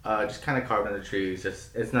just kind of carved into trees.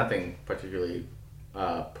 It's nothing particularly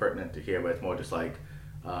pertinent to here, but it's more just like,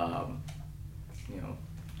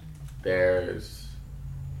 here's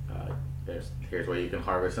where you can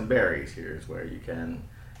harvest some berries. Here's where you can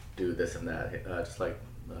do this and that. Just like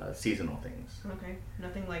seasonal things. Okay,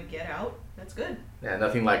 nothing like get out. That's good. Yeah,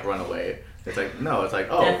 nothing like run away. It's like oh.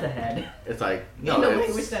 Death ahead. It's like no. In a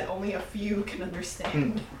language that only a few can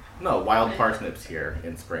understand. No, wild parsnips here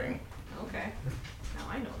in spring. Okay, now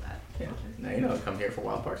I know that. Yeah. Now you know. Come here for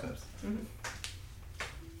wild parsnips. Mm-hmm.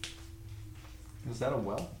 Is that a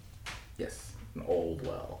well? Yes, an old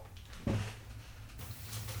well.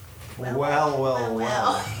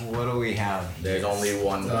 Well. What do we have? There's only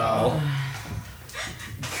one well.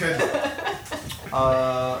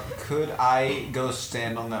 Could I go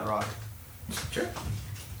stand on that rock? Sure.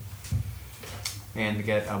 And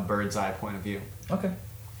get a bird's eye point of view. Okay.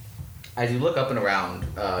 As you look up and around,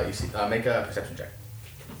 you see. Make a perception check.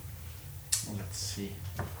 Let's see.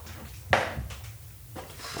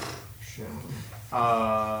 Shit.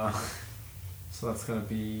 So that's gonna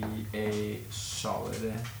be a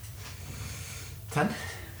solid 10.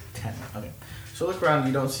 10. Okay. So look around.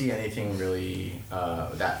 You don't see anything really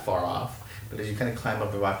that far off. But as you kind of climb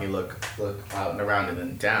up the rock, you look out and around, and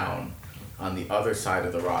then down on the other side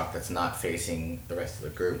of the rock that's not facing the rest of the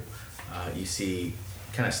group, you see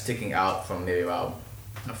kind of sticking out from maybe about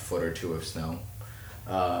a foot or two of snow,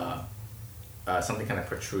 something kind of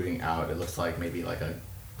protruding out. It looks like maybe like a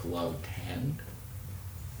gloved hand.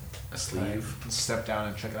 a sleeve. Step down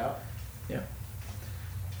and check it out. Yeah.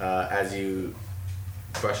 As you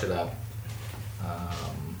brush it up,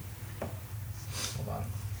 hold on.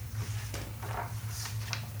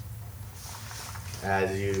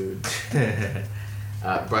 As you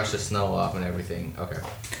brush the snow off and everything, okay.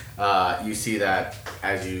 You see that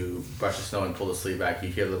as you brush the snow and pull the sleeve back, you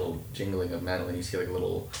hear a little jingling of metal, and you see like a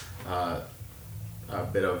little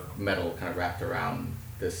bit of metal kind of wrapped around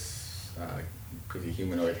this creepy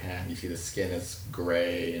humanoid hand. You see the skin is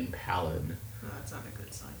gray and pallid. No, that's not a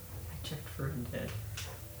good sign. I checked for undead.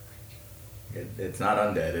 It's not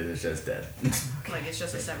undead, it is just dead. Like it's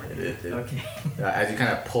just a severed. Okay. As you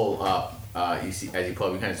kind of pull up, you see, as you pull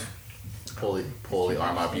up, you kind of pull the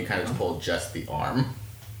arm up, you kind of just pull just the arm.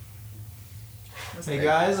 Hey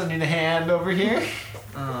guys, I need a hand over here.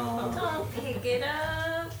 Oh. Don't pick it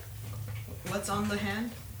up. What's on the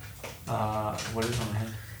hand? What is on the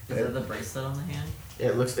hand? Is that the bracelet on the hand?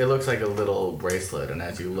 It looks like a little bracelet, and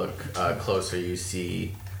as you look closer, you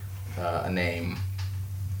see a name.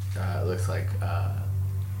 It looks like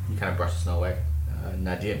you kind of brush the snow away.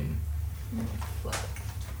 Nadim.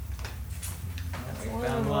 We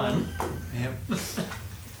found one. Yep.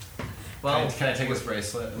 Well, can I take this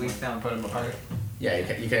bracelet? we found put it in my pocket. Yeah,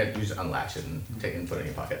 you can just unlatch it and take it and put it in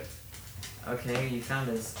your pocket. Okay, you found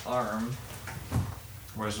his arm.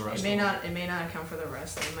 Where's the rest? It may not account for the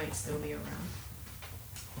rest. They might still be around.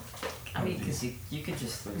 I mean, because you could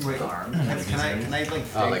just lose Wait, the arm. Can I like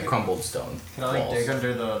dig? Like crumbled stone. Can I like walls. dig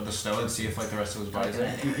under the snow and see if like the rest of his body's in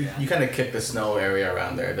it? You kind of kick the snow area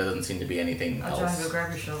around there. There doesn't seem to be anything I'll try to go else. grab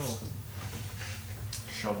your shovel.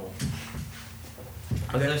 Shovel.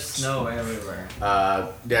 Okay. There's snow everywhere.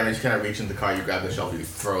 Damage, you kind of reach in the car, you grab the shovel, you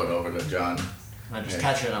throw it over to John. I just Yeah.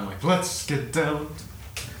 catch it and I'm like, let's get down.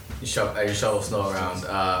 You shovel snow around.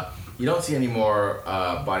 You don't see any more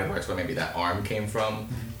body parts where maybe that arm came from,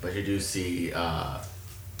 but you do see what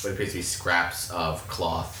appears to be scraps of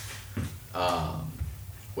cloth.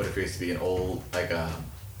 What appears to be an old, like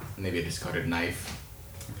maybe a discarded knife.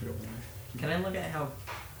 Can I look at how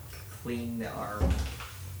clean the arm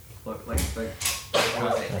looked like?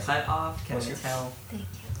 Was it cut off? Can I tell?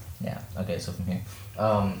 Yeah. Okay. So from here,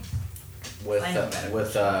 with I know better.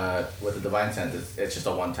 with the divine sense, it's just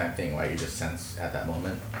a one-time thing, right? You just sense at that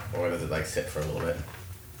moment, or does it like sit for a little bit?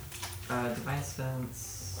 Divine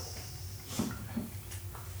sense.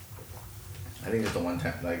 I think it's a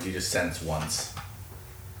one-time, like you just sense once.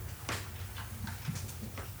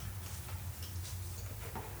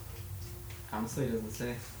 Honestly, it doesn't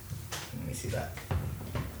say. Let me see that.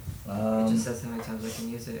 It just says how many times I can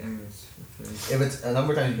use it, and If it's a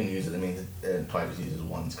number of times you can use it, it means it probably just uses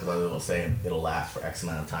once, because it'll say it'll last for X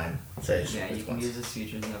amount of time. Say it's yeah, you just can once. use this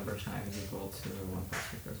feature the number of times equal to 1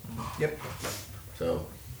 plus your first one. Yep. So,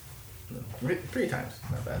 3 times,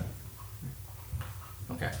 not bad.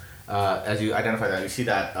 Okay. As you identify that, you see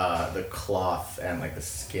that the cloth and like the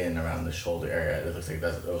skin around the shoulder area, it looks like it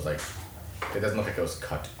doesn't look like it was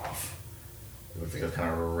cut off. It looks like it was kind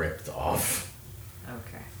of ripped off.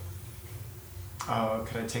 Okay.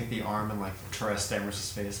 Could I take the arm and like caress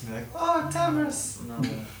Damaris' face and be like, oh, Damaris! No.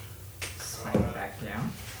 Slide it back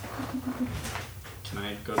down. Can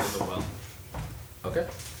I go to the well? Okay.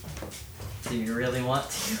 Do you really want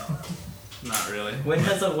to? Not really. When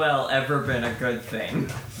has a well ever been a good thing?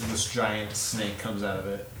 And this giant snake comes out of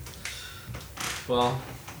it. Well,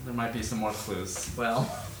 there might be some more clues. Well,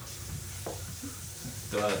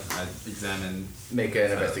 So I examine. Make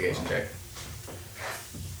an investigation check.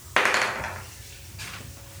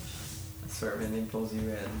 sort of anything pulls you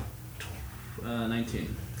in.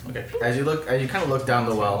 19. Okay. As you kind of look down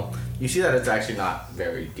the well, you see that it's actually not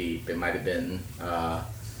very deep. It might have been.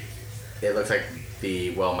 It looks like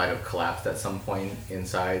the well might have collapsed at some point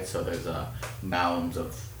inside. So there's mounds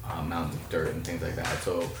of dirt and things like that.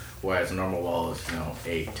 So whereas a normal wall is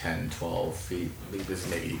 8, 10, 12 feet, this is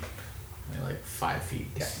maybe like 5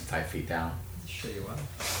 feet down. Sure you will.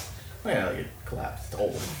 Well, yeah, like it collapsed. It's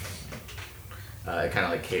old. It kind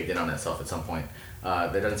of like caved in on itself at some point.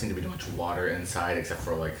 There doesn't seem to be much water inside except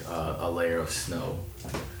for like a layer of snow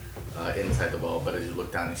inside the well. But as you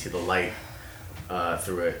look down and see the light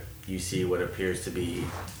through it, you see what appears to be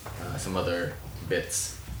some other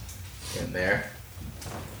bits in there.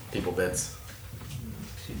 People bits.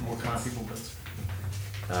 What kind of people bits?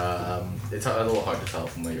 It's a little hard to tell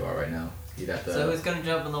from where you are right now. You'd have to. So who's gonna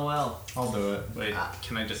jump in the well? I'll do it. Wait,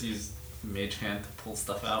 can I just use Mage Hand to pull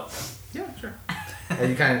stuff out? Yeah, sure. As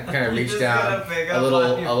you kind of You reach just down, gotta pick a up little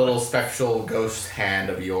on your- spectral ghost hand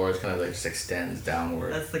of yours kind of like just extends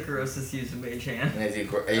downward. That's the grossest use of mage hand. And as you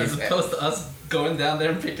As opposed to us going down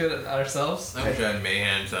there and picking it ourselves. I'm trying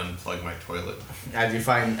Mayhem to unplug my toilet. as you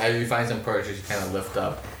find some purchase, you kind of lift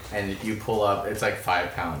up and you pull up. It's like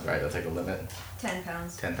 5 pounds, right? That's like a limit. 10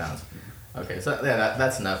 pounds. 10 pounds. Okay, so yeah,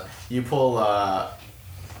 that's enough. You pull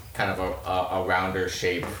kind of a rounder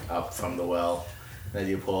shape up from the well. As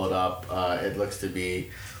you pull it up, it looks to be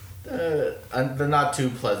the not too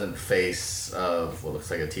pleasant face of what looks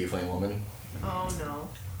like a tiefling woman. Oh no.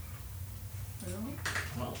 Really?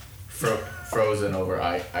 Frozen over,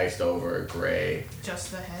 iced over, gray,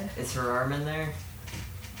 Just the head? Is her arm in there?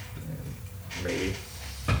 maybe.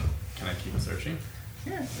 Can I keep searching?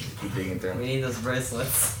 Yeah. Keep digging through. We need those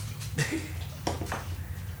bracelets.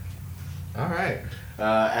 All right.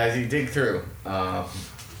 As you dig through, I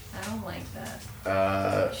don't like that.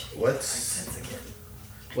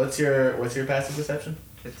 what's your passive perception?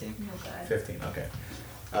 15. No god. 15. Okay.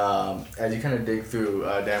 As you kind of dig through,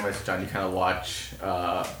 Damaris, John, you kind of watch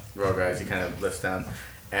Rogar as he kind of lifts down,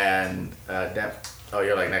 and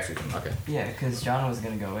you're like next to him. Okay. Yeah, because John was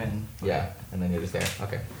gonna go in. Yeah, and then you're just there.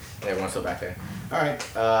 Okay. And everyone's still back there. All right.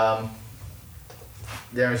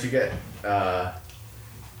 Damaris, you get a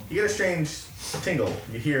strange tingle.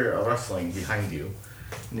 You hear a rustling behind you.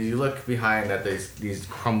 And as you look behind at these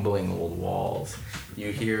crumbling old walls,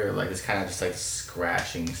 you hear like this kind of just like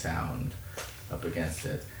scratching sound up against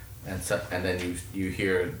it, and then you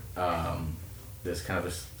hear this kind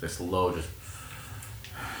of this low just.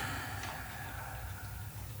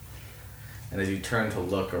 And as you turn to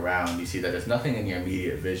look around, you see that there's nothing in your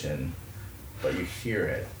immediate vision, but you hear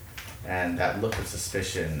it, and that look of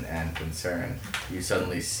suspicion and concern. You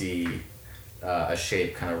suddenly see a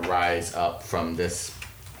shape kind of rise up from this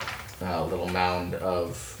little mound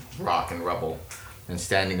of rock and rubble, and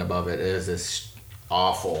standing above it is this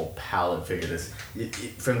awful, pallid figure.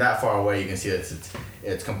 From that far away, you can see that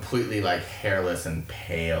it's completely like hairless and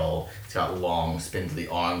pale. It's got long, spindly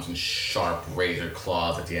arms and sharp razor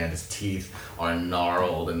claws at the end. His teeth are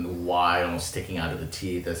gnarled and wide, almost sticking out of the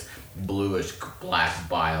teeth. This bluish black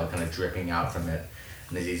bile kind of dripping out from it.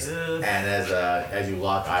 And as you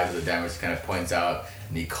lock eyes with the Damaris, he kind of points out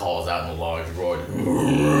and he calls out in a large roar.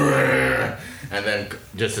 And then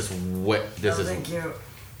just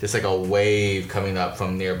just like a wave coming up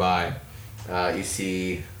from nearby. You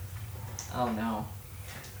see. Oh no.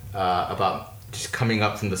 About just coming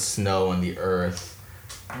up from the snow and the earth,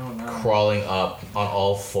 Oh no. crawling up on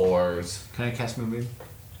all fours. Can I cast Moonbeam?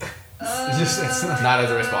 It's not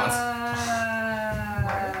as a response.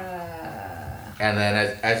 And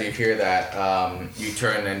then as you hear that, you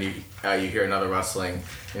turn and you hear another rustling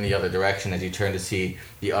in the other direction. As you turn to see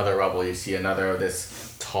the other rubble, you see another of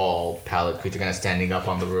this tall, pallid creature kind of standing up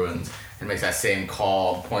on the ruins and makes that same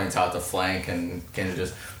call, points out the flank, and kind of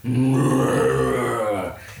just.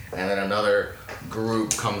 And then another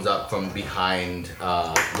group comes up from behind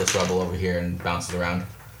this rubble over here and bounces around.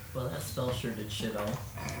 Well, that spell sure did shit all.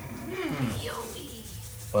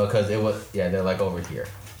 Well, because they're like over here.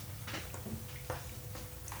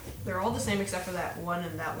 They're all the same except for that one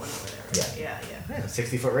and that one over there. Right? Yeah.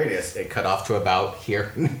 60-foot radius. It cut off to about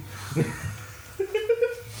here.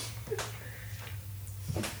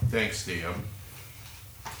 Thanks, DM.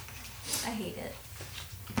 I hate it.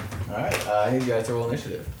 Alright, I need you guys to roll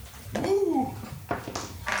initiative. Woo!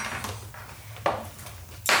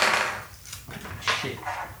 Shit.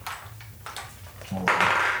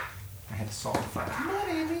 I had to solve 5.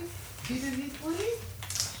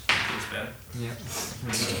 It's bad. Yeah.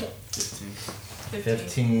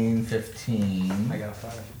 15. 15. I got a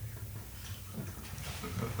 5.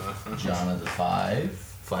 John is a 5.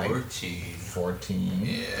 Flank. 14.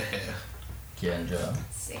 Yeah. Kendra.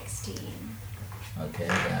 16. Okay,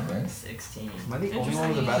 Damaris. 16. Am I the only one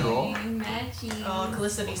with a bad roll? Matchy. Oh,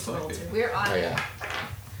 Calista needs to roll too. We're on Oh, it.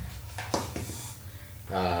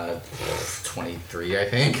 yeah. 23, I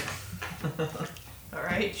think.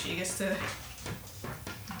 Alright, she gets to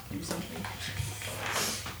do something.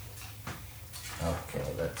 Okay,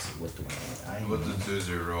 let's see. What do I What did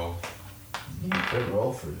Zuzu roll? You could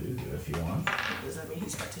roll for Zuzu if you want. Does that mean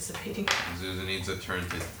he's participating? Zuzu needs a turn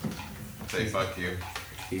to say fuck you.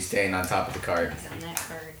 He's staying on top of the card. He's on that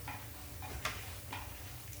card.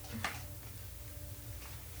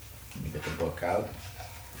 Let me get the book out.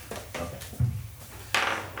 Okay.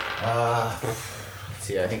 Let's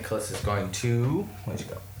see, I think Callista's going to. Where'd you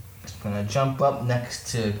go? She's gonna jump up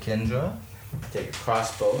next to Kendra, take a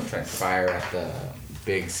crossbow, and try and fire at the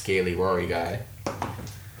big, scaly, roary guy.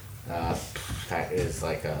 That is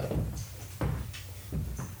like an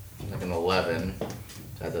 11.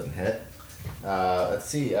 That doesn't hit. Let's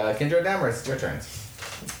see. Kindred Damaris, it's your turns.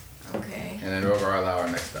 Okay. And then Rogar Arlau are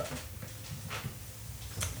next up.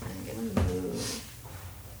 I'm gonna move.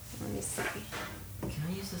 Let me see. Can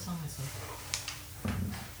I use this on myself?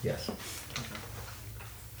 Yes.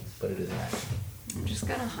 But it is an action. I'm just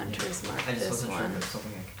gonna Hunter's Mark I just this wasn't sure one. if there's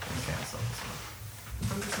something I could do myself as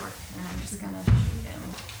well. Hunter's Mark. And I'm just gonna shoot him.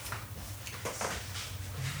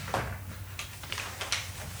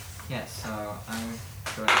 Yeah, so I'm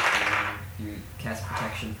going to cast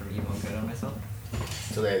protection from evil and good on myself.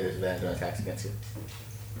 So there's advantage on attacks against you.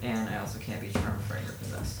 And I also can't be charmed, frightened, or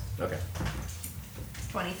possessed. Okay.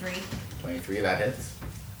 23. 23, that hits.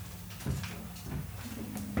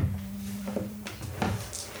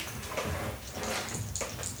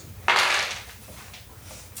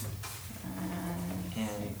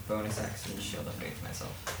 And bonus action shield of faith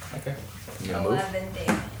myself. Okay. You gonna move? 11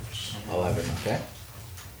 damage. 11, okay.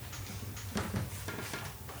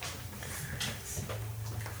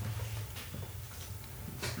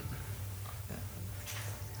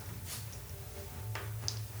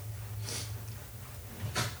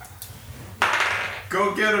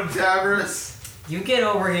 Go get him, Damaris. You get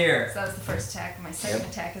over here! So that was the first attack. My second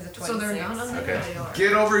attack is a 26. So they're not on the Okay. radar.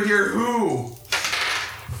 Get over here, who?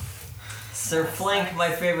 Sir Flank,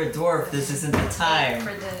 my favorite dwarf, this isn't the time.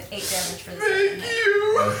 For the 8 damage for the Thank second hit.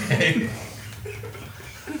 you. Okay.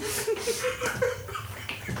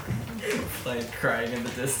 Like crying in the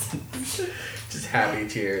distance. Just happy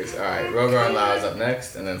tears. Alright, Rogar Arlau is up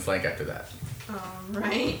next, and then Flank after that.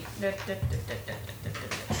 Alright.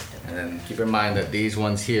 And then keep in mind that these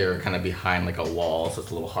ones here are kind of behind like a wall, so it's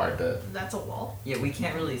a little hard to. That's a wall. Yeah, we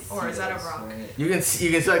can't really see. Or is that a those, rock? right? You can see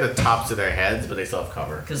like the tops of their heads, but they still have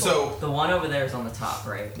cover. Because So- the one over there is on the top,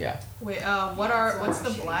 right? Yeah, Wait, what's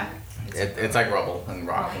the black? it's like rubble and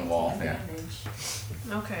rock and wall. Yeah.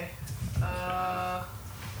 Okay.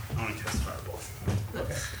 Only cast Fireball.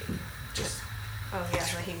 Okay. Just Oh yeah,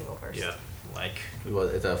 so he can go first. Yeah, like well,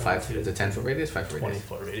 it's a 5. It's a 10-foot radius. 5-foot 20 radius.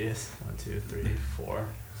 foot radius. 1, 2, 3, 4.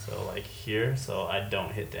 So like here, so I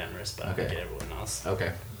don't hit Damaris, but Okay. I get everyone else.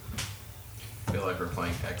 Okay. I feel like we're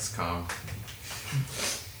playing XCOM.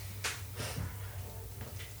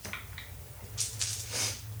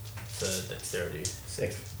 It's a dexterity.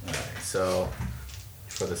 6. Alright. So,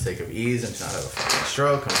 for the sake of ease and to not have a fucking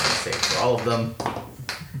stroke, I'm gonna save for all of them.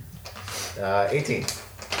 18.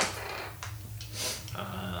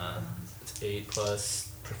 It's 8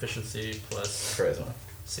 plus proficiency plus Charisma.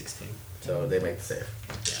 16. So they make the save.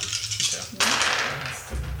 Damn.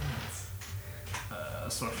 Okay.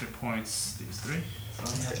 Sorcery points. These 3.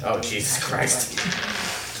 Oh Jesus Christ!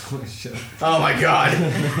 Holy shit. Oh my God!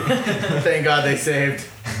 Thank God they saved.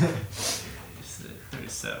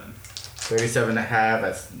 37. 37 and a half.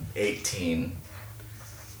 That's 18.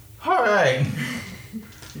 All right.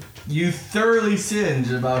 You thoroughly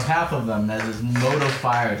singe about half of them as this mote of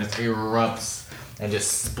fire just erupts and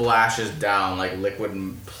just splashes down like liquid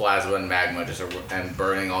plasma and magma, just and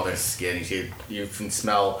burning all their skin. You can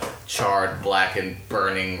smell charred, blackened,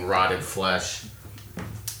 burning, rotted flesh.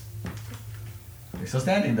 You're still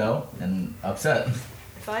standing though, and upset.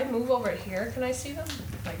 If I move over here, can I see them?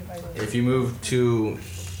 Like if I move. If you move to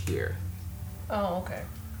here, Oh, okay.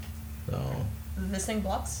 so This thing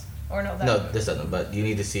blocks? Or no, that. no, this doesn't. But you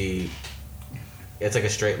need to see. It's like a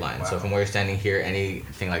straight line. So Wow. from where you're standing here,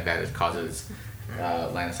 anything like that, it causes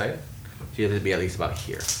line of sight. So you have to be at least about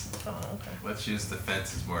here. Oh, okay. Let's use the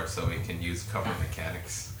fences more so we can use cover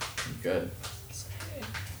mechanics. Good.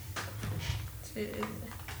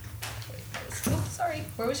 Oh, sorry.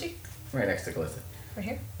 Where was she? Right next to Calista. Right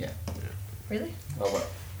here? Yeah. Really? Oh, what?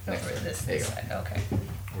 Oh, Next to it. this There you go. side. Okay.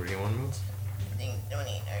 Where do you want to move?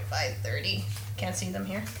 5, 30. Can't see them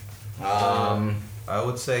here. I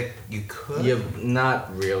would say you could. Yeah,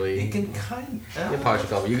 not really. You can kind You partial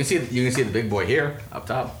cover. You can see the big boy here up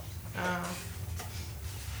top.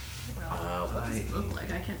 Well, What does it look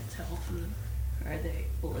like? I can't tell from. Are they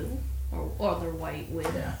blue or they're white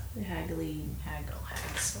with Yeah. haggly? haggle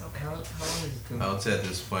hags. Okay. How long is it doing? I would say at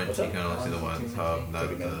this point What's you up? can only see the ones top, not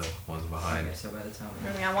Take a minute. the ones behind. Okay, so by the time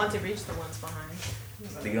I mean, I want to reach the ones behind.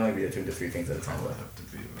 You can only be 2 to 3 things at a time. Probably have to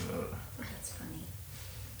be about. That's funny.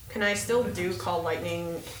 Can I still do call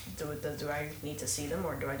lightning? Do I need to see them,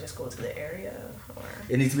 or do I just go to the area? Or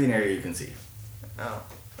It needs to be an area you can see. oh,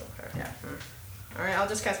 okay. Yeah. All right, I'll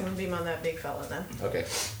just cast Moonbeam on that big fella then. Okay.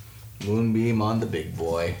 Moonbeam on the big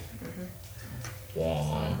boy. Mm-hmm.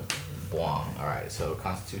 Bwong. Bwong. Alright, so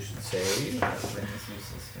Constitution save.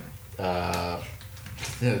 Uh,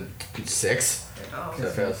 6. Oh, So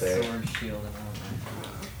fail save. sword, shield, and all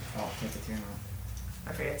that. Oh, take it to your mouth.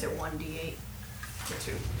 I forget it's a 1d8 to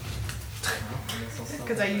 2.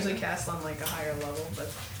 Because I usually cast on like a higher level, but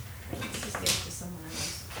let's just get to someone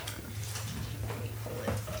else. Let me pull it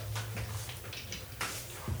up.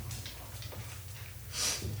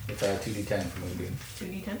 It's 2d10 for Moonbeam.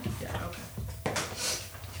 2d10? Yeah. Okay.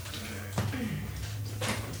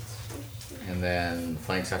 And then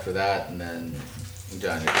flanks after that, and then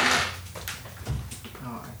John. Oh,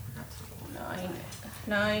 I forgot to roll.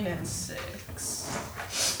 9 and 6.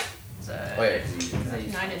 So, Oh yeah, 'cause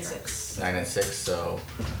you 9 and 6. 9 and 6, so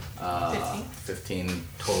 15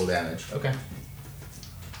 total damage. Okay.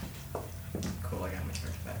 Cool, I got my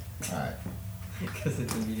charge back. Alright. Because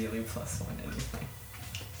it's immediately +1 anyway.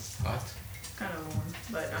 What? Kind of warm,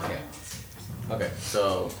 but Okay. Okay,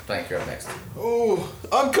 so Flank, you're up next. Oh,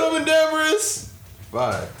 I'm coming, Damaris!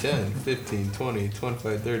 5, 10, 15, 20,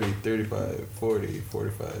 25, 30, 35, 40,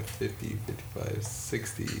 45, 50, 55,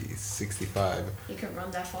 60, 65. You can run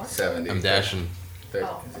that far? 70. I'm dashing.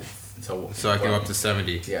 Oh. So I can go up to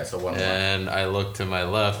 70. Yeah, so one more. And I look to my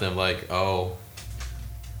left and I'm like, oh,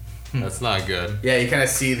 that's not good. Yeah, you kind of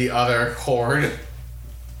see the other horde.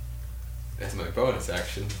 That's my bonus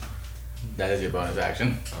action. That is your bonus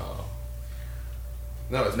action. Oh.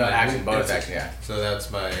 No, it's No, my action, move- bonus it's- action, yeah. So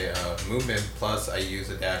that's my movement plus I use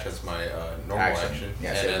a dash as my normal action. Yeah,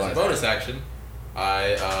 and so as bonus a bonus action,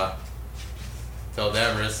 I tell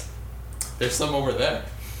Damaris, there's some over there.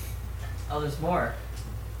 Oh, there's more.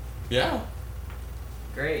 Yeah.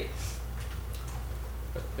 Great.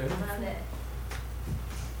 Love it.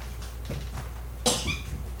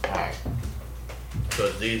 Alright. So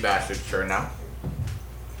it's these bastards' turn now.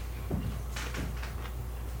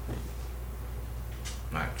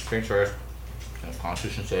 Alright, strength first. And a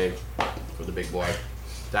constitution save for the big boy.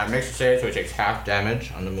 That makes a save, so he takes half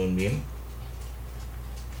damage on the moonbeam.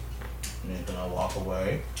 And he's gonna walk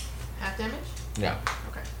away. Half damage? Yeah.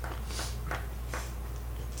 Okay.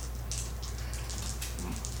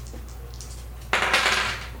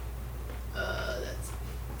 That's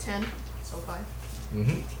 10, so 5.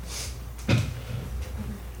 Mm-hmm.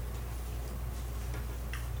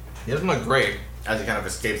 He doesn't look great as he kind of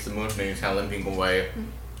escapes the moon and he's kind of limping away.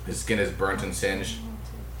 His skin is burnt and singed.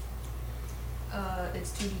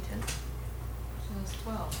 It's 2d10. So it's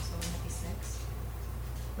 12, so it might be 6.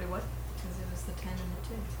 Wait, what? Because it was the 10 and the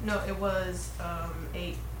 2. No, it was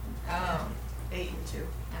 8. Oh. 8 and 2.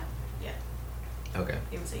 Oh. Yeah, Okay.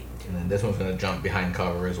 it was 8 and 2. And then this one's gonna jump behind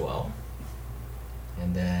cover as well.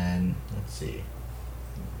 And then, let's see.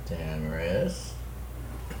 Damaris.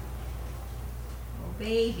 Oh,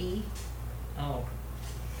 baby. Oh.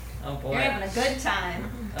 Oh boy. You're having a good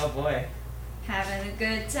time. Oh boy. Having a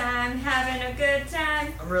good time, having a good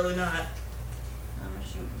time. I'm really not. I'm a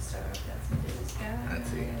shooting star. That's what it is, guys. Let's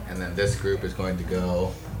see. And then this group is going to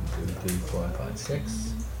go 2, 3, 4, 5,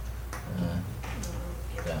 6.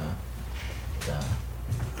 Da, da,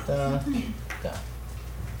 da, da.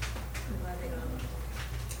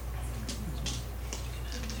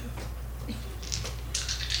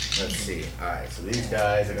 Let's see. Alright, so these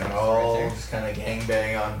guys are gonna all just kind of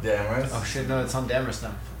gangbang on Damaris. Oh shit, no, it's on Damaris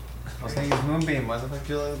now. I was gonna use Moonbeam. Why the fuck did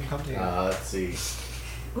you let them come to you? Let's see.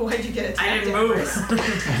 Why'd you get it? I didn't move.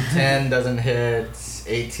 10 doesn't hit.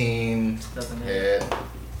 18 Doesn't hit. hit.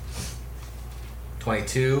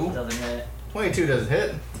 22. Doesn't hit. 22 doesn't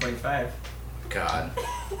hit. 25. God.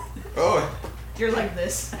 Oh, You're like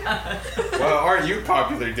this. well, aren't you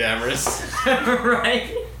popular, Damaris?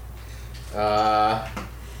 Right?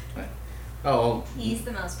 Oh. He's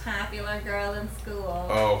the most popular girl in school.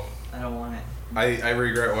 Oh, I don't want it. I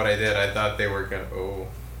regret what I did. I thought they were gonna. Oh.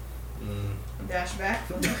 Dash back.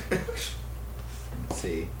 Let's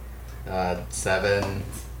see. 7,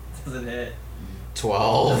 Doesn't hit.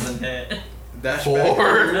 12, Doesn't hit. Dash 4.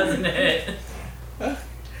 Doesn't hit.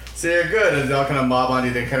 So you're good, and they'll kind of mob on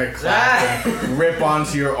you. They kind of clap and rip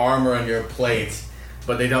onto your armor and your plate,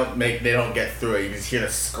 but they don't get through it. You just hear the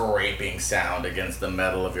scraping sound against the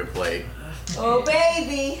metal of your plate. Oh,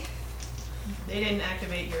 baby. They didn't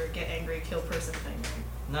activate your get angry, kill person thing, right?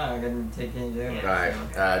 No, I didn't take any damage.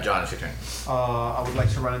 Alright, John, it's your turn. I would like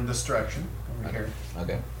to run in this direction over here,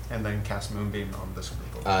 Okay. and then cast Moonbeam on this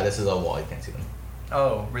group. This is a wall. You can't see them.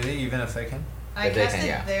 Oh, really? Even if they can? I If they cast can, it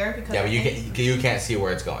yeah. there because Yeah, but I think- you can't see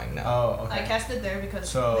where it's going. No. Oh, okay. I cast it there because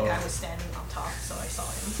So- the guy was standing on top, so I saw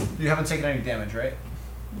him. You haven't taken any damage, right?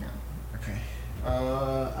 No. Okay.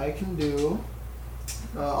 I can do.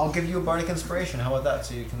 I'll give you a bardic inspiration. How about that?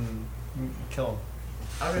 So you can kill him.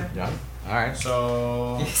 Okay. John. All right.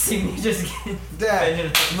 So. You see me just get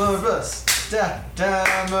Damaris,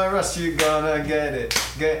 Damaris, you gonna get it,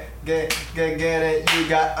 get it. You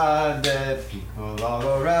got undead people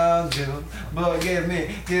all around you, but give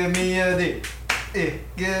me a D. Give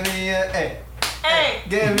me a A. A.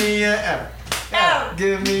 Give me a M. M.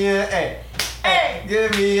 Give me a A. A.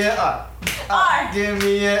 Give me a R. R. Give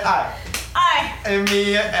me a I. I. Give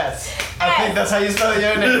me a S. I think that's how you spell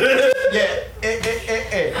your name. Yeah.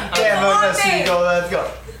 Yeah, long let's name. go. Let's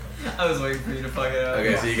go. I was waiting for you to fuck it up.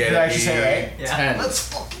 Okay, so you get Did I actually say it right? Yeah. 10.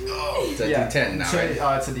 Let's fucking go. It's a D10 now, So,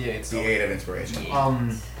 right? it's a D8. So. D8 of inspiration.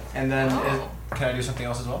 And then Oh. can I do something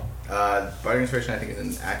else as well? Bardic inspiration, I think,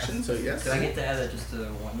 is an action, so yes. Did I get to add that just to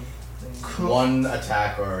one thing? Cool. One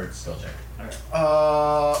attack or skill check.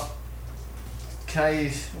 Can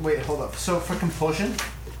I wait? Hold up. So for compulsion,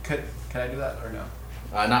 can I do that or no?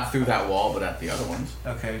 Not through that wall, but at the other ones.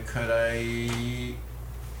 Okay. Could I?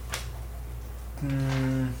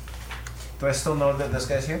 Do I still know that this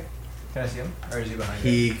guy's here? Can I see him, or is he behind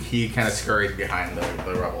me? He kind of scurried behind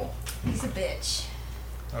the rubble. He's a bitch.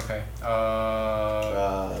 Okay.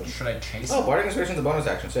 Should I chase Oh, him? Bardic inspiration is a bonus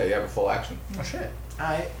action. So yeah, you have a full action. Oh shit.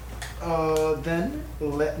 Then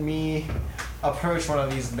let me approach one of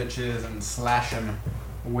these bitches and slash him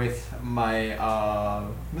with my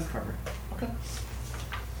myth cover. Okay.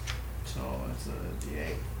 So it's a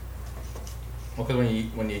D8. Well, because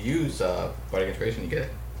when you use Bardic inspiration, you get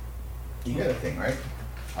a thing, right?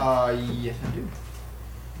 Yes I do.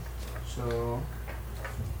 So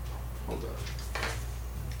hold up.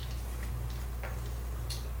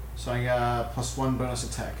 So I got +1 bonus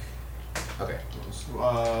attack. Okay.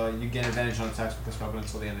 So, you gain advantage on attacks with this weapon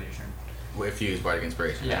until the end of your turn. Well, if you use Bardic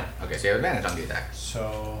inspiration. Yeah. Okay, so you have advantage on the attack.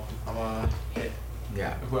 So I'm gonna hit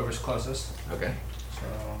Yeah. whoever's closest. Okay. So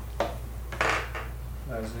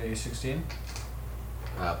that was a 16.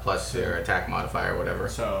 Plus your attack modifier, whatever.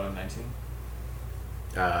 So 19.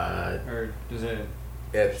 Or does it?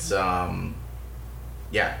 It's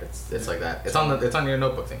yeah, it's like that. It's on your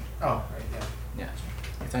notebook thing. Oh, right, yeah. Yeah.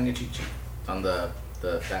 It's on your cheat sheet. It's on the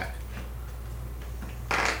back.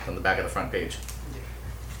 It's on the back of the front page.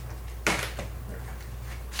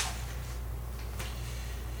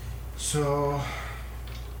 So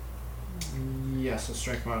yeah, so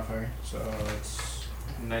strength modifier. So it's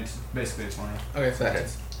 19, basically it's 20. Okay, so that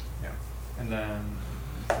hits. Yeah. And then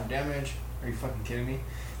for damage, are you fucking kidding me?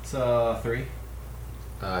 It's 3.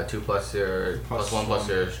 2 plus your plus 1 plus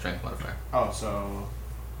your strength modifier. Oh, so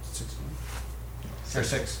 16. Or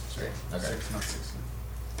 6. Sorry. Okay. 6, not 16.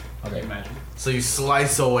 Okay. Imagine. So you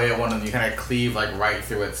slice away at one of them. You kind of cleave like right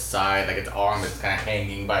through its side, like its arm is kind of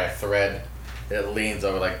hanging by a thread. It leans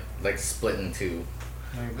over, like split in two.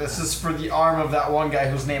 Like, this is for the arm of that one guy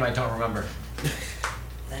whose name I don't remember.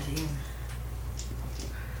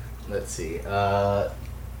 Let's see.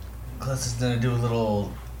 Cless is gonna do a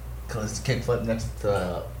little kickflip next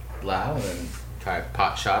to Lau and then try a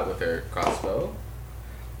pot shot with her crossbow.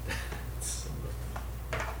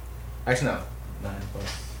 Actually, no. 9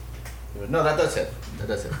 plus. No, that does hit. That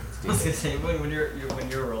does hit. I was gonna say when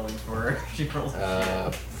you're rolling for her, she rolls.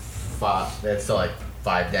 5. That's still like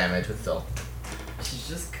 5 damage, but still. She's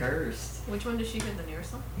just cursed. Which one does she hit the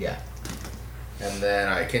nearest one? Yeah. And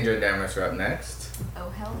then Kindred and Damaris are up next. Oh,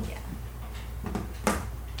 hell yeah.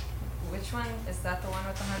 Which one? Is that the one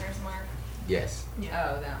with the hunter's mark? Yes. Yeah.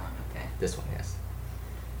 Oh, that one. Okay. This one, yes.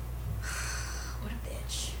 What a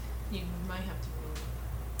bitch. You might have to move.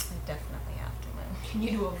 I definitely have to win. Can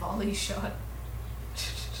you do a volley shot?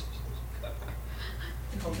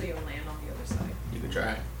 And hopefully you'll land on the other side. You can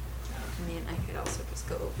try. I mean, I could also just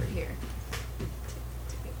go over here.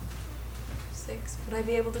 6. Would I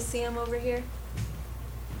be able to see him over here?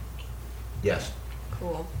 Yes.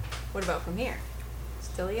 Cool. What about from here?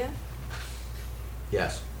 Stilia?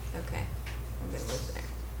 Yes. Okay. I'm gonna move there.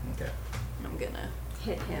 Okay. I'm gonna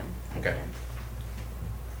hit him Okay. again.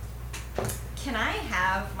 Can I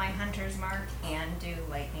have my hunter's mark and do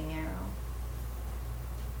lightning arrow?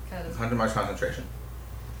 'Cause 100 marks concentration.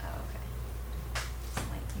 oh, okay.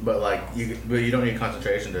 Lightning But like arrow. but you don't need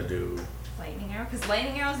concentration to do. Lightning arrow, because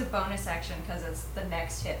lightning arrow is a bonus action because it's the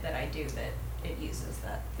next hit that I do that it uses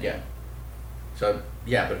that thing. Yeah. So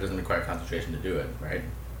yeah, but it doesn't require concentration to do it, right?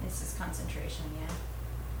 It's just concentration, yeah.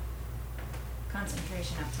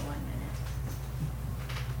 Concentration up to 1 minute.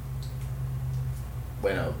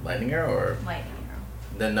 Wait, no, lightning arrow or Lightning arrow.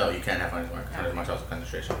 then no, you can't have hunter's mark. Hunter's mark's also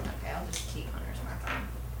concentration. Okay, I'll just keep hunter's mark on.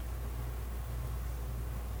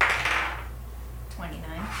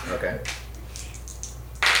 29. Okay.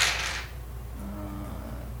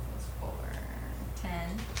 Plus 4.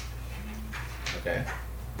 10. Okay.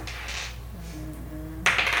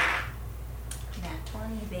 Nat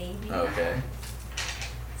 20, baby. Okay.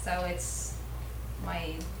 So it's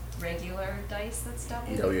my regular dice that's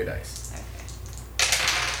doubled? Double your dice. Okay.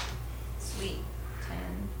 Sweet.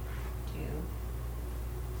 10, 2,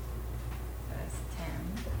 that's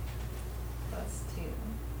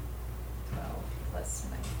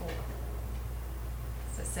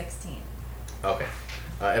 16. Okay.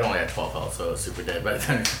 It only had 12 health, so it was super dead by the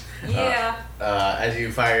time. Yeah. As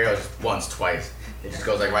you fire your arrow just once, twice, it just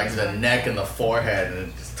goes like right to the neck and the forehead, and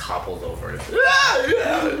it just topples over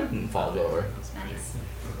and falls over. Nice.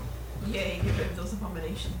 Yay, get rid of those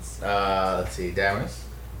abominations. Let's see, Damaris.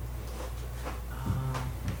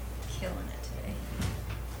 Killing it today.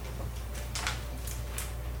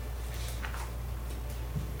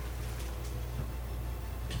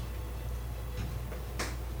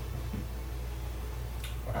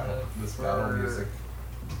 Wow, this battle music.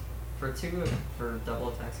 For double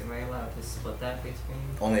attacks, am I allowed to split that between?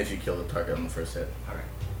 Only if you kill the target on the first hit. Alright.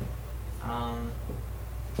 I'm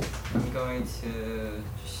going to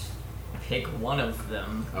just pick one of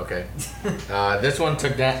them. Okay. This one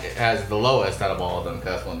has the lowest out of all of them,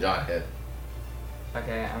 because that's one John hit.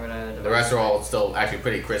 Okay, I'm gonna... The rest are all still actually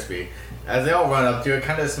pretty crispy. As they all run up to you, it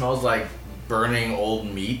kind of smells like burning old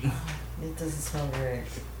meat. It doesn't smell great,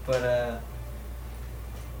 but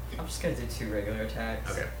I'm just gonna do 2 regular attacks.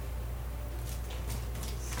 Okay.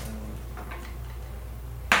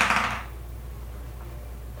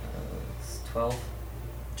 It's 12.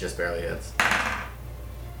 Just barely hits.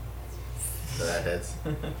 So that hits.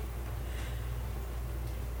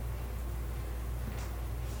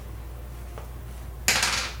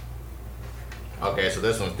 Okay, so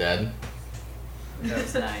this one's dead.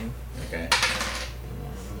 That's 9. Okay.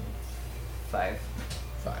 5.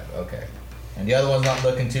 5, okay. And the other one's not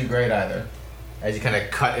looking too great either. As you kind of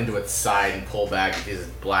cut into its side and pull back, you see this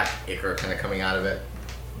black ichor kind of coming out of it.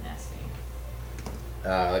 Nasty.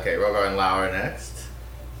 Okay, Rogar and Lau are next.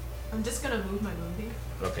 I'm just gonna move my moonbeam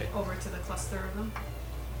Okay. over to the cluster of them.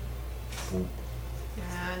 Ooh.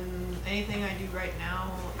 And anything I do right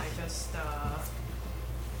now, I just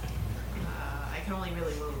I can only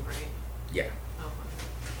really move, right? Yeah.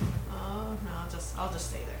 Okay. No, I'll just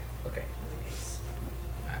stay there. Okay. In the case.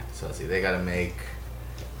 Alright, so let's see, they gotta make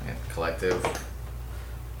collective.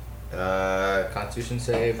 Constitution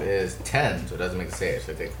save is 10, so it doesn't make a save,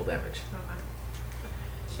 so they take full damage. Okay.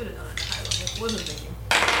 Should have done it at high level. Wasn't thinking.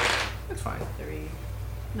 That's fine. 3,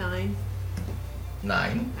 9, 9.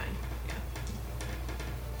 9.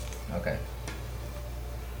 Yeah. Okay.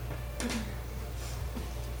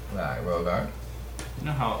 Alright, Rogar. You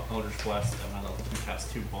know how Eldritch Blast at my level can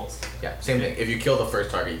cast 2 bolts? Yeah, same thing. If you kill the first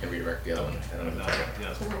target, you can redirect the other one. And then Yeah,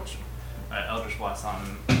 that's cool. Alright, Eldritch Blast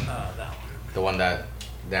on that one. the one that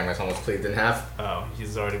Damaris almost cleaved in half. Oh,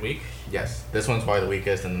 he's already weak? Yes. This one's probably the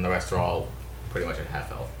weakest, and then the rest are all pretty much at half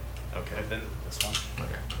health. Okay, then this one.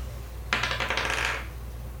 Okay.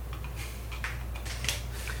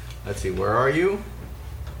 Let's see, where are you?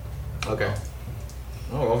 Okay.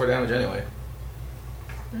 Oh, roll for damage anyway.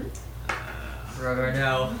 Rogar,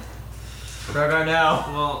 no. Rogar, no.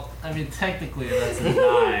 Well, I mean, technically that's a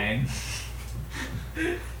 9.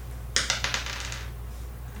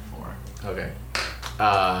 4. Okay.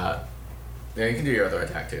 Yeah, you can do your other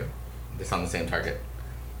attack too. It's on the same target.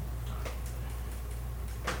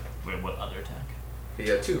 Wait, what other attack?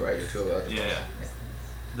 You have 2, right? You're 2 of the other. Yeah.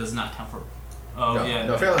 Does not count for. Oh, No, yeah.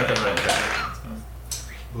 no, fail and fail attack.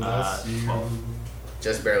 12.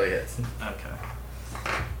 Just barely hits. Okay.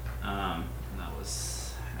 That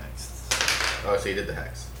was hex. Oh, so you did the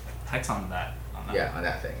hex. Hex on that. Yeah, on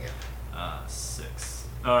that thing, yeah. 6.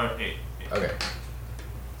 Or 8. Okay.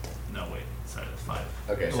 No, wait. Sorry, that's 5.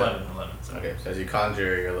 Okay, 11. Sorry. Okay, so as you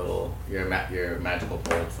conjure your magical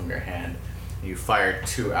bolt from your hand, you fire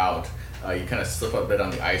 2 out. You kind of slip a bit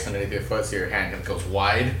on the ice underneath your foot, so your hand kind of goes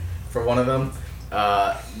wide for one of them.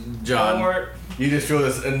 John, you just feel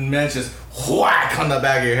this immense just whack on the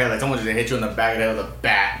back of your head, like someone just hit you in the back of the head with a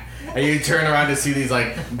bat, and you turn around to see these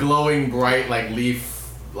like glowing bright like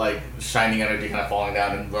leaf like shining energy kind of falling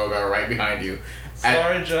down, and Rogar right behind you.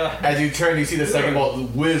 Sorry, John. As you turn, you see the second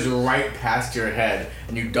bolt whiz right past your head,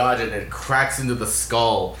 and you dodge it, and it cracks into the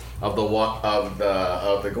skull of the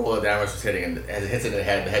goal that Damaris was hitting, and as it hits it in the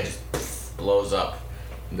head just blows up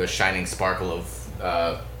into a shining sparkle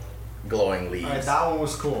of glowing leaves. Alright, that one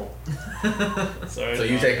was cool. Sorry. So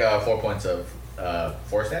you take 4 points of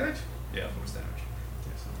force damage? Yeah, force damage.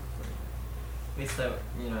 At least that,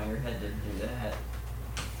 your head didn't do that.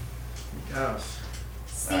 Yes.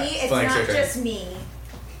 See, Alright, it's Flank's not your turn. just me.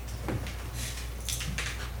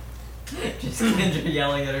 Just Kendra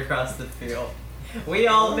yelling it across the field. We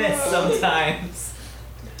all miss sometimes.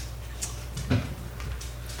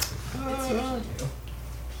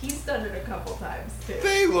 He's done it a couple times too.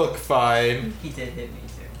 They look fine. He did hit me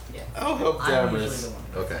too. Yeah. I'll help I'm usually Damaris. the one.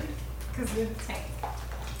 Okay. Because you're the tank.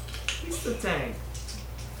 He's the tank.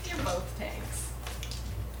 You're both tanks.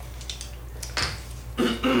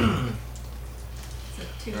 It's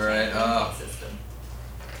a 2 Alright, tank system.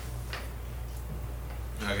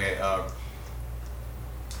 Okay,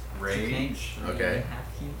 rage. Okay.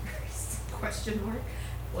 Question mark.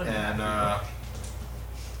 What And yeah,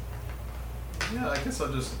 I guess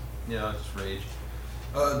I'll just rage.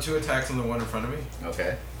 2 attacks on the one in front of me.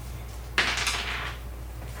 Okay.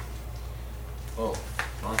 Oh,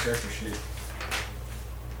 wrong character sheet.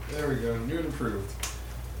 There we go, new and improved.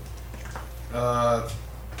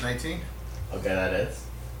 19 Okay, that hits.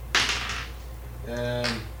 and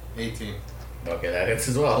 18. Okay, that hits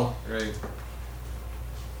as well. Great.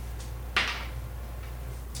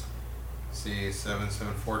 See, 7,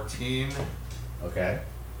 14, Okay.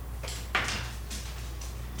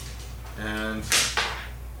 and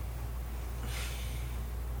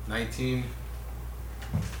 19.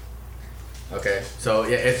 Okay. So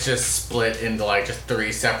yeah, it's just split into like just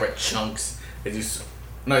 3 separate chunks. It just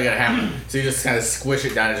no, you got a hammer. So you just kind of squish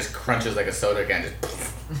it down. It just crunches like a soda can. Just.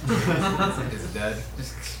 Is it dead?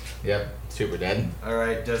 Yep. Super dead. All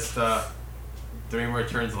right, just 3 more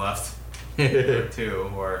turns left. Or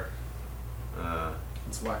 2, or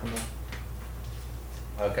It's whack-a-mole.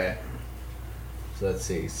 Okay. So let's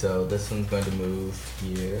see. So this one's going to move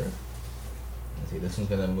here. Let's see. This one's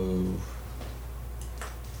going to move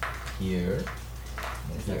here.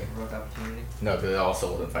 Is that Here. provoke opportunity? No, because it's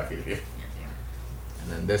also within 5 feet of you.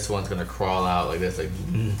 And then this one's gonna crawl out like this, like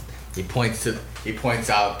he points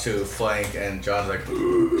out to flank, and John's like,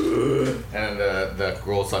 and then the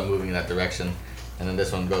girls start moving in that direction, and then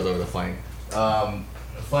this one goes over the flank.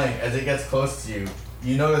 Flank, as it gets close to you,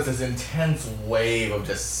 you notice this intense wave of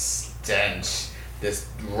just stench, this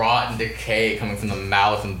rotten decay coming from the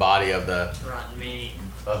mouth and body of the Rotten meat.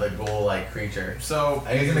 ghoul-like creature. so.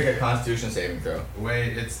 I need to make a Constitution saving throw.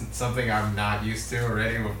 Wait, it's something I'm not used to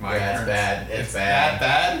already with my. Yeah, it's turns. bad. It's that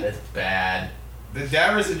bad. It's bad. The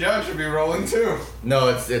Dammers and John should be rolling too. No,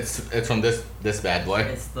 it's from this bad boy.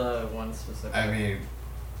 It's the one specific. I mean,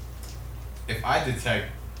 if I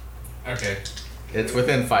detect, okay. It's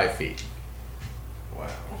within 5 feet. Wow.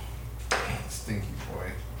 Stinky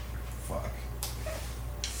boy. Fuck.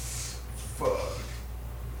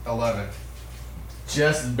 11.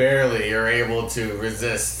 Just barely you're able to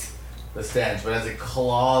resist the stench, but as it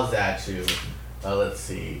claws at you, let's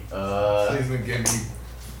see. Please don't give me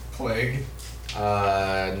plague.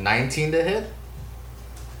 19 to hit?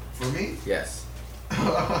 For me? Yes.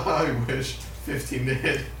 I wish. 15 to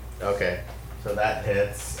hit. Okay. So that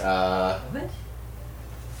hits. What?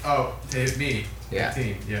 Oh, to hit me. Yeah.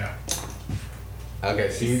 15, yeah. Okay,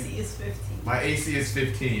 so you, AC is 15. My AC is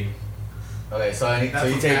 15. okay, so That's you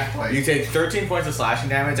what Matt plays. you take 13 points of slashing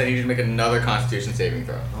damage. I need you to make another Constitution saving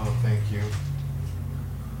throw. Oh, thank you.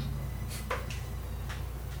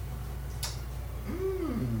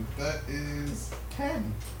 That is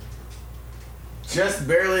 10. Just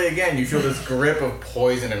barely again, you feel this grip of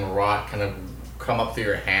poison and rot kind of come up through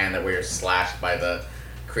your hand that where you're slashed by the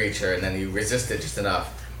creature, and then you resist it just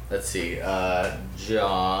enough. Let's see,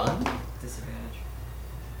 John. Disadvantage.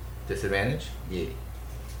 Disadvantage? Yeah.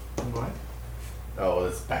 What? Oh, well,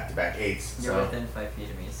 it's back-to-back 8s. You're So, within 5 feet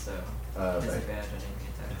of me, so okay. disadvantage on enemy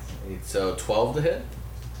attacks. 8, so 12 to hit?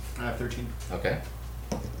 I have 13. Okay.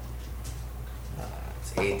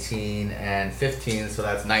 It's 18 and 15, so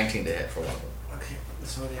that's 19 to hit for one. Okay,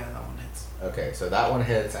 so yeah, that one hits. Okay, so that one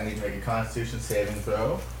hits. I need to make a Constitution saving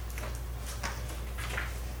throw.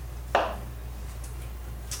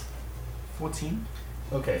 14.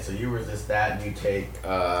 Okay, so you resist that, and you take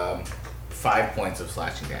 5 points of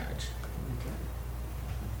slashing damage.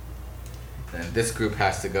 And this group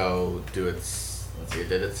has to go do its. Let's see, it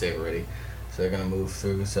did its save already. So they're gonna move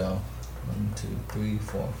through. So 1, 2, 3,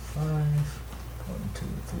 4, 5. 1, 2,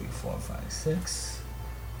 3, 4, 5, 6.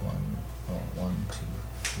 1, 2,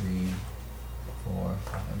 3, 4,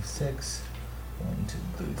 5, 6. 1, 2,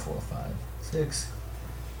 3, 4, 5, 6.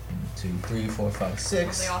 1, 2, 3, 4, 5,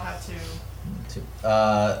 6. They all have to.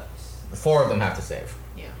 4 of them have to save.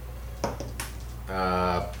 Yeah.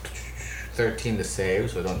 13 to save,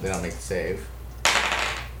 so they don't make the save.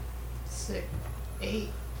 6, 8.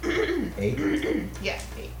 8. Yeah,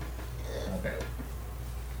 8. Okay.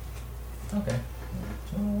 Okay.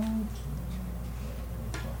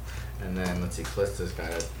 And then let's see, Callista's got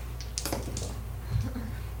it.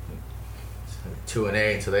 2 and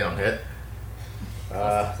 8, so they don't hit.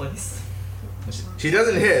 Place. She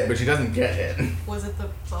doesn't hit, but she doesn't get hit. Was it the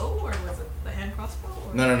bow or was it the hand crossbow?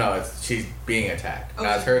 Or? No. She's being attacked. Oh,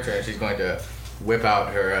 Now it's her turn. She's going to whip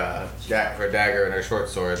out her her dagger and her short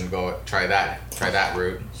sword and go try that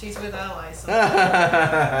route. She's with allies. So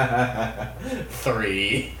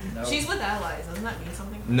 3. No. She's with allies. Doesn't that mean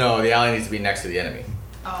something? No, the ally needs to be next to the enemy.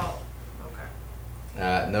 Oh, okay.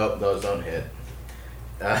 Nope, those don't hit.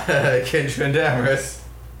 Kindred and Damaris.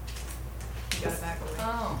 got it back away.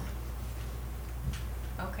 Oh.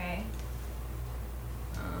 Okay.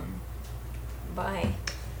 Bye.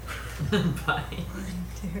 Bye.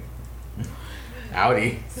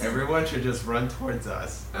 Howdy. Everyone should just run towards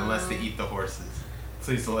us unless they eat the horses.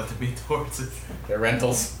 Please don't let them eat the horses. They're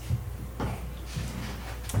rentals.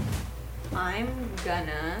 I'm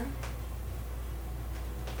gonna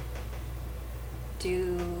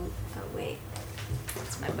do. Oh wait,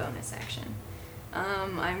 that's my bonus action.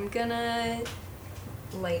 I'm gonna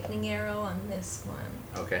lightning arrow on this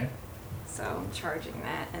one. Okay. So I'm charging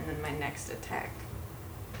that, and then my next attack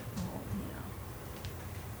will,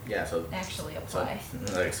 Yeah, so actually so, apply.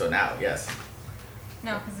 so now, yes.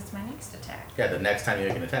 No, because it's my next attack. Yeah, the next time you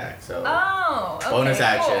make an attack. So Oh, okay, bonus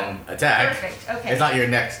action, cool. attack. Perfect. Okay. It's not your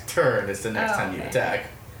next turn, it's the next time you okay. attack.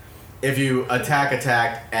 If you attack,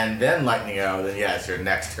 and then lightning arrow, then yeah, it's your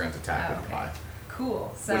next turn's attack would Okay. apply.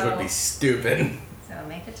 Cool. So. Which would be stupid. So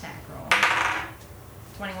make attack roll.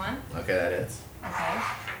 21. Okay, that is. Okay.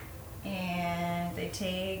 And they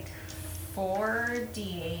take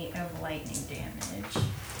 4d8 of lightning damage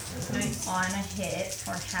on a hit,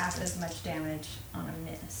 or half as much damage on a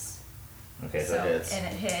miss. Okay, so it hits. And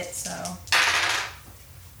it hits, so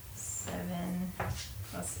 7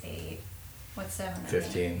 plus 8. What's 7?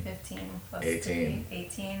 15. 15 plus 18. 3.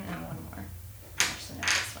 18 and one more. Actually, no,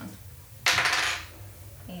 this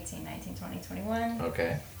one. 18, 19, 20, 21.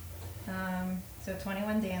 Okay. So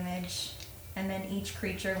 21 damage, and then each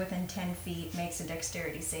creature within 10 feet makes a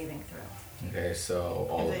dexterity saving throw. Okay, so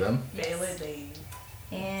all of them. Fail it, they.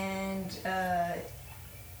 And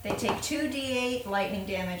they take 2d8 lightning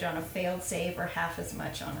damage on a failed save, or half as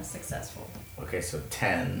much on a successful. Okay, so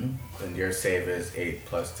 10. Then your save is 8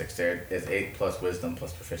 plus dexterity, is 8 plus wisdom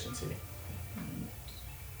plus proficiency.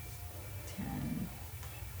 10,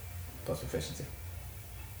 Plus proficiency.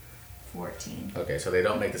 14. Okay, so they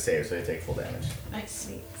don't make the save, so they take full damage. Nice.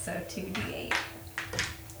 Sweet. So 2d8.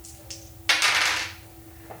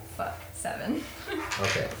 Fuck. 7.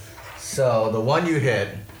 Okay. So the one you hit,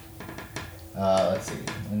 let's see,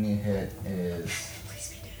 one you hit is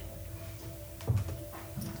Please be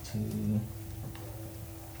dead. 2.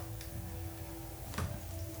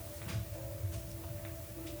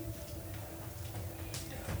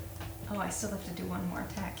 Oh, I still have to do one more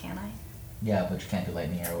attack, can I? Yeah, but you can't do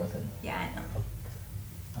lightning arrow with it. Yeah,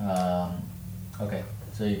 I know. Okay.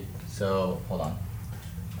 So hold on.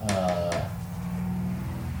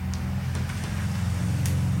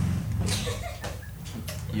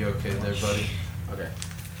 You okay there, buddy? Okay.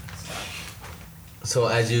 So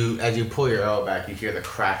as you pull your arrow back, you hear the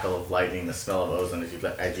crackle of lightning, the smell of ozone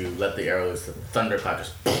as you let the arrows, the thunderclap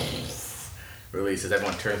just releases.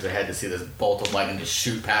 Everyone turns their head to see this bolt of lightning just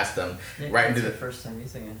shoot past them, right into the first time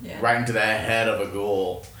using it. Yeah. right into the head of a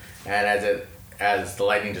ghoul. And as the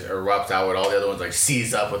lightning just erupts outward, all the other ones like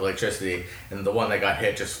seize up with electricity, and the one that got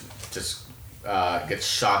hit just gets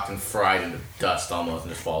shocked and fried into dust almost,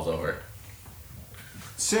 and just falls over.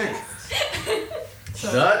 Sick.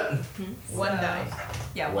 That? One die.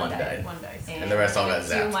 Yeah, One one die. died. One dice. And the rest all got do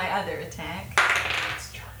zapped. my other attack.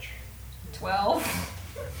 12.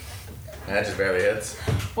 And that just barely hits.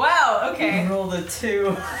 Wow, okay. You rolled a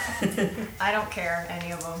 2. I don't care,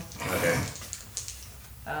 any of them. Okay.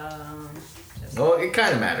 Just, Well, it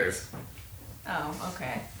kind of matters. oh,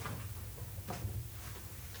 okay.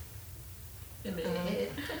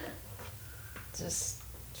 Hit. Just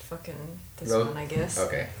fucking this Roll- one, I guess.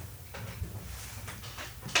 Okay.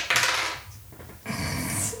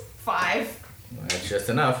 5. That's just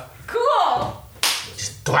enough. Cool!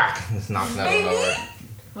 Just thwack! Just knocks that one over.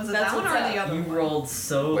 Was it That's that one what's or up. the other You one? rolled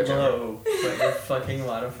so Whichever. low, but your fucking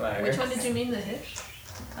modifier. Which one did you mean the hit?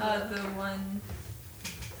 The one.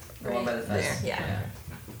 The one by the Right fence. there, yeah.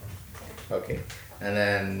 Okay. And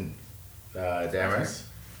then, Damaris.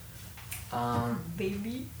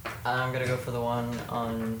 Baby. I'm gonna go for the one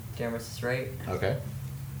on Damaris's right. Okay.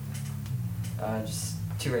 Just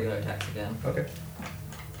 2 regular attacks again. Okay.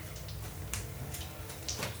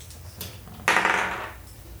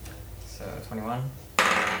 So 21.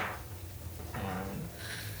 And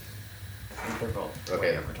they're both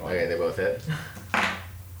Okay. way over 20. Okay, they both hit.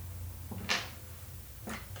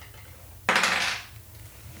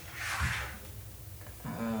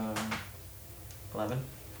 Um, 11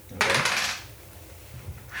 Okay.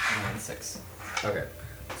 and 6. Okay.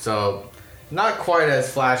 So, not quite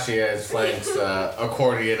as flashy as Flank's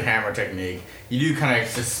accordion hammer technique. You do kind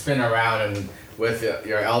of just spin around, and with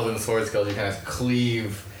your elven sword skills, you kind of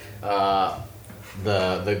cleave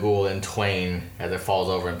the ghoul in twain as it falls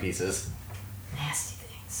over in pieces. Nasty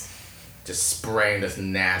things. just spraying this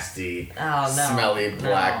nasty, Oh, no. smelly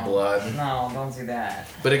black No. blood. No, don't do that.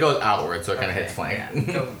 But it goes outward, so it kind of Okay, hits flank.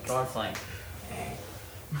 Yeah. Go on flank.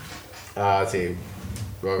 Let's see.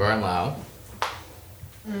 Rogar and Lau.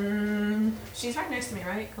 She's right next to me,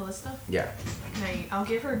 right, Callista? Yeah. I'll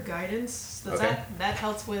give her guidance. Does Okay. that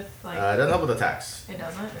helps with like? It doesn't help with attacks. It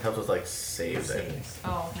doesn't. It helps with like saves, I think. Saves.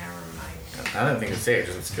 Oh, never mind. I don't think it's saves,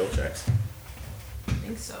 just with skill checks. I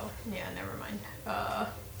think so. Yeah, never mind.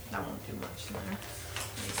 That won't do much then.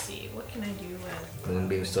 Let me see. What can I do with?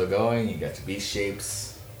 Moonbeam's still going. You got your beast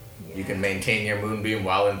shapes. Yeah. You can maintain your moonbeam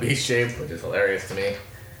while in beast shape, which is hilarious to me.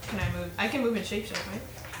 Can I move? I can move in shapeshift, right?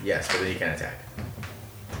 Yes, but then you can attack.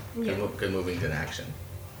 Yeah. Because moving's an action.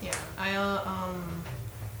 Yeah.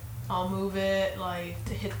 I'll move it like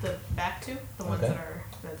to hit the back two, the ones Okay. that are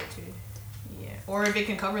the two. Yeah. Or if it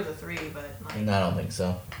can cover the three, but like. No, I don't think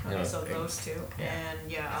so. Okay, so those two,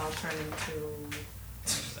 and yeah, I'll turn into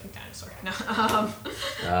like dinosaur. No,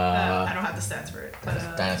 I don't have the stats for it.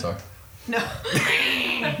 But, Dinosaur. No. I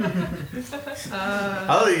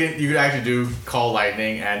thought you could actually do call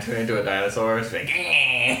lightning and turn into a dinosaur. It's like,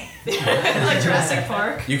 like Jurassic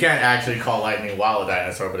Park. You can't actually call lightning while a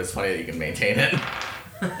dinosaur, but it's funny that you can maintain it.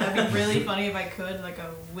 That'd be really funny if I could, like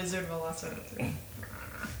a wizard velociraptor.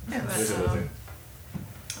 Yeah, But, wizard.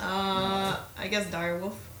 I guess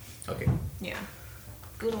direwolf. Okay. Yeah.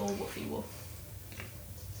 Good old woofy wolf.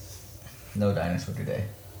 No dinosaur today.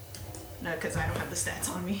 No, because I don't have the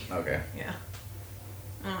stats on me. Okay. Yeah.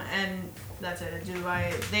 And that's it. You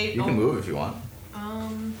can move if you want.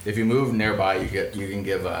 If you move nearby, you can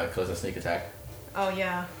give close a sneak attack. Oh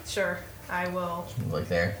yeah, sure. I will. Like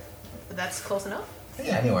there. That's close enough?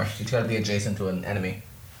 Yeah, anywhere. She's got to be adjacent to an enemy.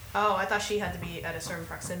 Oh, I thought she had to be at a certain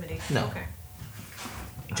proximity. No. Okay.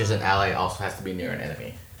 Just an ally also has to be near an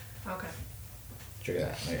enemy. Okay. Trigger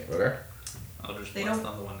that. Wait, Roger? I'll just They blast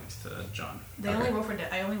don't- on the one next to John. They only roll for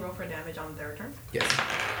I only roll for damage on their turn. Yes.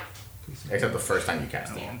 Except the first time you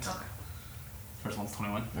cast it. Okay. First one's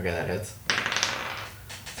 21. Okay, that hits.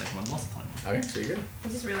 Second one's also 21. Okay, so you're good. I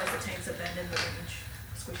just realized the tanks abandoned the range.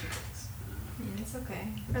 Squishy things. It's okay.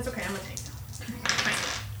 That's okay. I'm a tank now.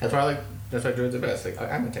 That's why druids are best. Like,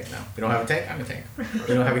 I'm a tank now. You don't have a tank? I'm a tank.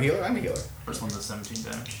 You don't have a healer? I'm a healer. First one does 17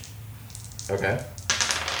 damage. Okay.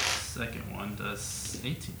 Second one does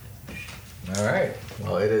 18 damage. Alright.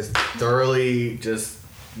 Well, it is thoroughly just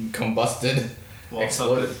combusted. Well,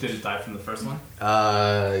 exploded. so did it die from the first one?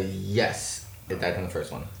 Yes. It died from the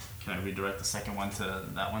first one. Can I redirect the second one to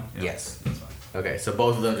that one? Yes. That's fine. Okay, so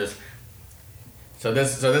both of them just. So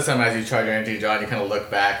this time, as you charge your energy, John, you kind of look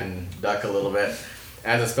back and duck a little bit,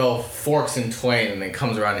 as the spell forks in twain and then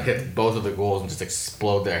comes around and hits both of the ghouls and just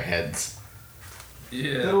explode their heads.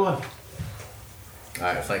 Yeah. Good one. All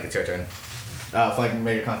right, Flank, it's your turn. Flank,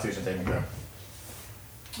 make a Constitution saving throw.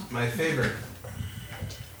 My favorite.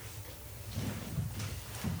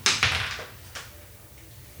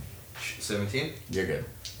 Sh- 17? You're good.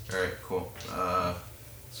 Alright, cool.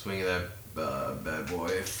 Swing that bad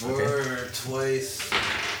boy for twice.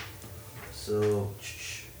 So,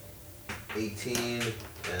 18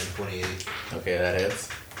 and 28. Okay, that hits.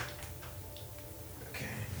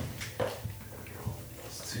 Okay.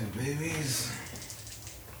 These two babies.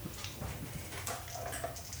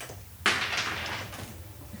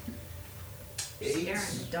 Staring at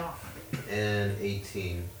the dog. And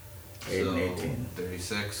 18. 8 so and 18.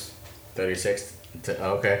 36. 36.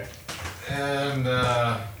 Okay. And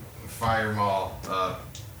fire maul.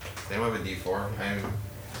 They have a D4.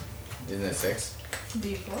 Isn't it 6?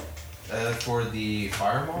 D4. For the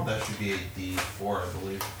fire maul, that should be a D4, I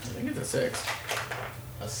believe. I think it's a 6.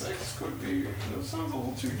 A 6 could be. That sounds a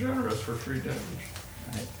little too generous for 3 damage.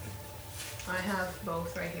 Right. I have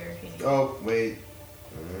both right here if you need. Oh, wait.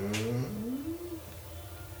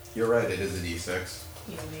 You're right, it is a D6.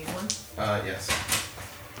 You need one. Yes.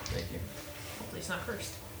 Thank you. Hopefully it's not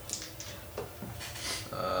cursed.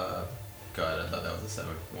 God, I thought that was a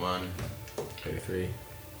 7. 1 33.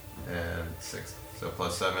 and 6. So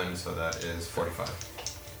plus 7, so that is 45.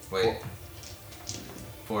 Wait.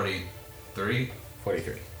 43?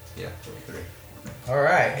 43. Yeah, 43.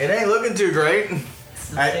 Alright, it ain't looking too great.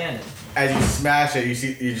 Still standing. As you smash it, you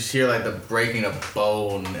just hear like the breaking of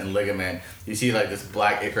bone and ligament. You see like this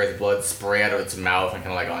black Icarus blood spray out of its mouth and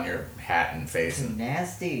kind of like on your hat and face. And,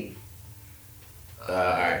 Nasty.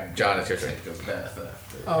 alright, John, it's your turn.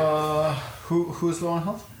 Who's low on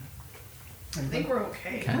health? I think we're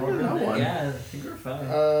okay. Kind of no one. Yeah, I think we're fine.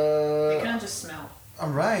 They kind of just smell. All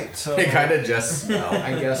right, so They kind of just smell.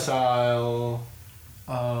 I guess I'll.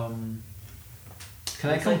 Can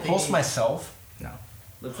I Looks like compulse they- myself? No.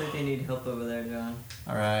 Looks like they need help over there, John.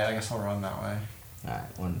 All right, I guess I'll run that way.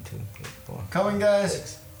 Alright, 1, 2, 3, 4. Coming,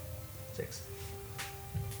 guys. 6.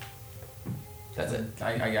 That's it.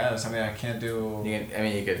 I guess. I mean, I can't do.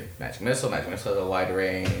 You could magic missile. Magic missile has a wide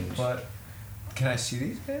range. But can I see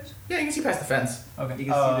these guys? Yeah, you can see past the fence. Okay. You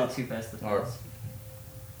can see the 2 past the fence. Or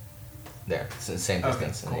there, it's the same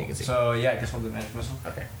distance, and then you can see. So yeah, I guess we'll do magic missile.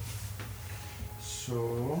 Okay.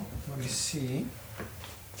 So let me see.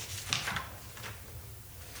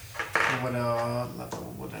 What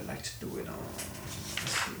level would I like to do it on?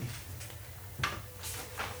 Let's see.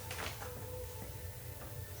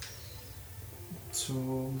 So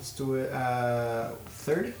let's do it at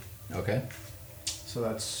 30. Okay. So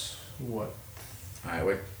that's what?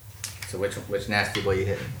 Alright, so which nasty boy you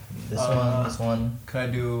hitting? This one. Could I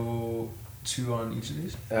do 2 on each of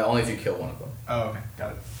these? Only if you kill one of them. Oh, okay,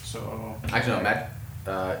 got it. So Actually,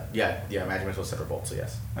 no, magic missile separate bolt, so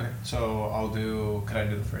yes. okay, so I'll do. Could I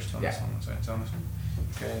do the first one? Yeah. This one. So it's on this one.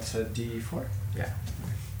 Okay, it's a D4. Yeah.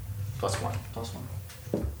 +1. Plus 1.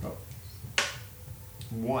 Oh.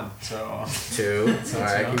 1. So 2. So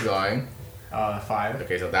Alright, 2. keep going. 5.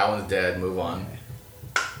 Okay, so that one's dead. Move on.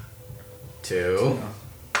 2.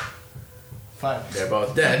 5. They're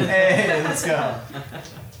both dead. Hey, let's go.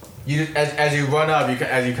 You as you run up,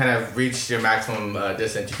 as you kind of reach your maximum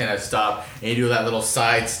distance, you kind of stop and you do that little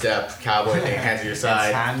side step cowboy thing, hands to your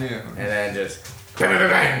side, and then just bang, bang,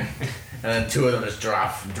 bang, bang. And then 2 of them just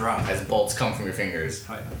drop as bolts come from your fingers.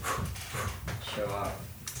 Oh, yeah. Show up.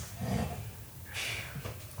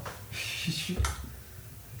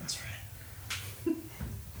 That's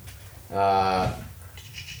right.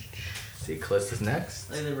 See, Callista's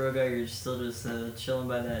next. Look at the rogue guy, you're still just chilling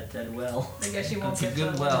by that dead well. I guess you won't That's a get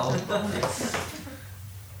good the- well.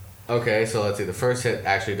 Okay, so let's see. The first hit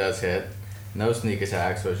actually does hit. No sneak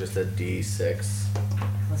attack, so it's just a D6.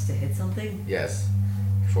 Must have hit something? Yes,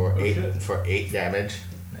 for 8 damage,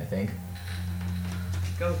 I think.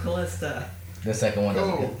 Go Callista. The second one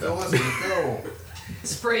doesn't hit. Though. Go.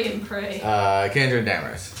 Spray and pray. Kendra and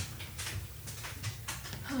Damaris.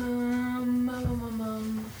 I'm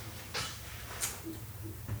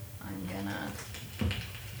gonna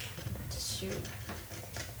shoot.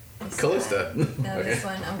 this Callista. one. No, Okay. this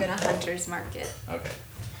one. I'm gonna hunter's mark it. Okay.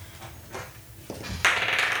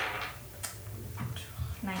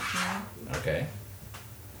 19. Okay.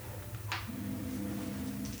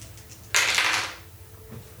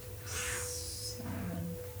 7,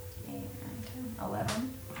 8, 9, 10,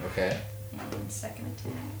 11. Okay. And second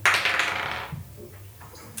attack.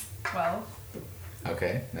 12.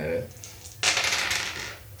 Okay. That it.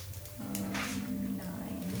 9,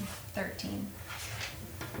 13.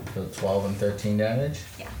 So 12 and 13 damage?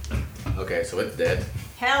 Yeah. Okay, so it's dead.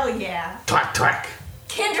 Hell yeah. Twack, twack.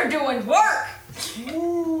 Kindred doing work.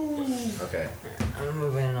 Okay. I'm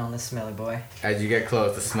moving in on this smelly boy. As you get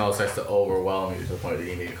close, the smell starts to overwhelm you to the point that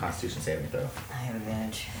you need a Constitution saving throw. I have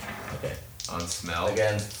advantage. Okay. On smell.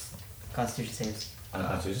 Again. Constitution saves. On a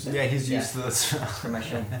Constitution save? Yeah, he's used to this. For my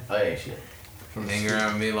shit. Oh yeah, shit. From hanging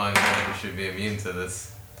around me long enough, you should be immune to this.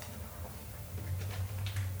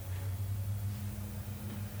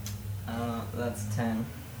 That's 10.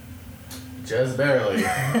 Just barely. You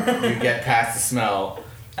get past the smell.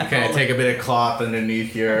 You kind of take a bit of cloth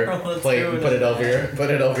underneath your Let's plate do and it put it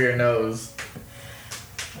as over that. your nose.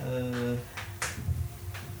 God,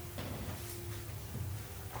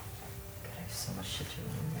 I have so much shit to do,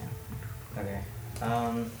 man. Okay.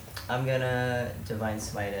 I'm gonna Divine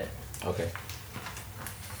Smite it. Okay.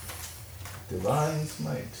 Divine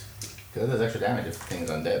Smite. Because there's extra damage if the thing's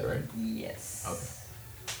undead, right? Yes. Okay.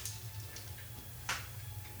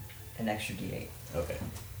 An extra D8. Okay.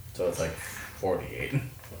 So it's like 48. It's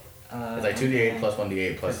like 2d8 okay. plus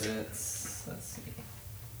 1d8 plus. 'Cause it's, let's see.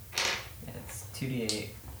 Yeah, it's 2d8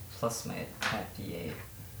 plus my attack d8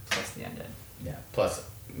 plus the undead. Yeah. Plus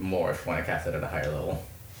more if you want to cast it at a higher level.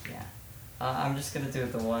 Yeah. I'm just gonna do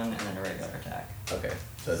it the one and then a regular attack. Okay.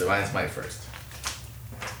 So Divine Smite first.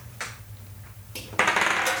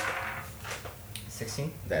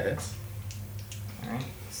 16. That is. Alright,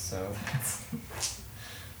 so that's.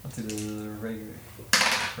 I'll do the regular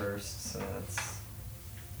first, so that's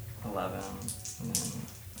 11. And then.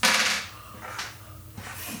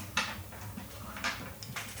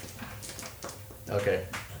 Okay.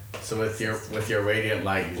 So with your radiant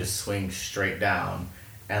light, you just swing straight down,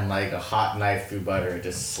 and like a hot knife through butter, it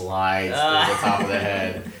just slides through the top of the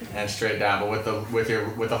head and straight down. But with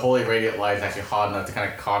the holy radiant light, it's actually hot enough to kind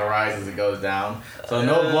of cauterize as it goes down. So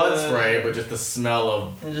no blood spray, but just the smell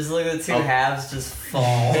of. And just look at the two halves just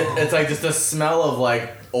fall. It's like just the smell of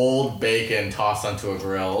like old bacon tossed onto a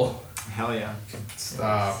grill. Hell yeah.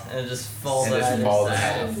 Stop. And it just falls And out. just falls in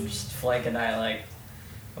half. Just Flank and I like,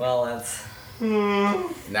 well, that's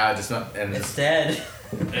Now it just not, and It's dead.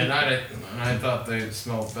 And I thought they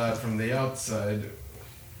smelled bad from the outside.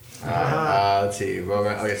 let's see.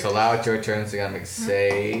 Okay, so Lau, it's your turn. So you gotta make a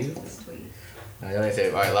save. Sweet. You only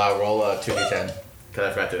save. All right, Lau, roll a 2d10. Cause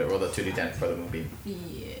I forgot to roll the 2d10 for the movie. Yeah.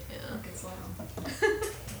 It's loud.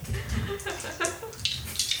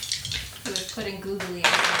 He was putting googly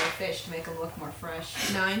eyes on their fish to make them look more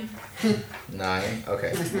fresh. 9. 9.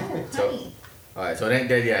 Okay. So, all right. So it ain't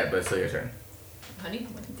dead yet, but it's still your turn. Honey?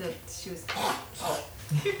 She was. Oh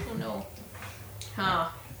no. Huh.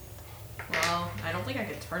 Well, I don't think I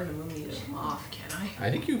could turn the movie off, can I?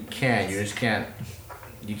 I think you can. You just can't.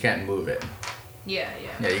 You can't move it. Yeah.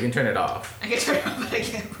 Yeah, you can turn it off. I can turn it off, but I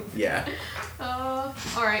can't move it. Yeah.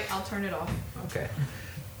 Alright, I'll turn it off. Okay.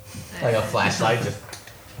 Like a flashlight, just.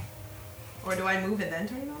 Or do I move it then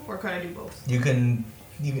turn it off? Or could I do both? You can.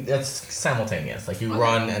 That's simultaneous. Like you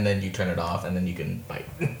run and then you turn it off and then you can bite.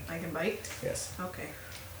 I can bite? Yes. Okay.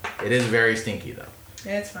 It is very stinky though.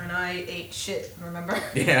 Yeah, it's fine. I ate shit, remember?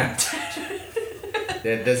 Yeah.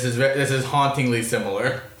 This is hauntingly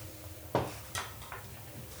similar.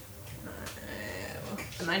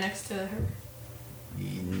 Am I next to her?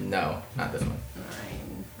 No, not this one.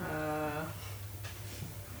 9.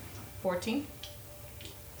 14.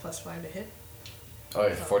 Plus 5 to hit. Oh,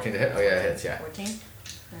 yeah, 14 to hit? Oh, yeah, it hits, yeah. 14.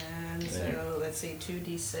 And so, let's see,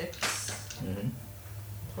 2d6 Mm-hmm.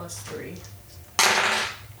 plus 3.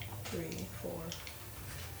 3, 4,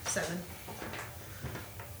 7.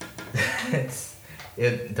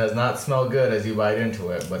 It does not smell good as you bite into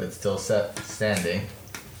it, but it's still standing.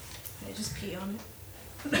 I just pee on it.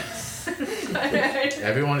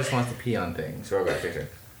 Everyone just wants to pee on things. Rogar, picture.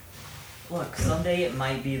 Look, someday it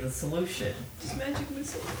might be the solution. Just magic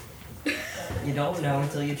missile. You don't know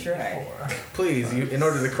until you try. Please, in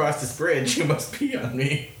order to cross this bridge, you must pee on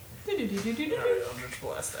me. Alright, I'll just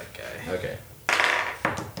blast that guy. Okay.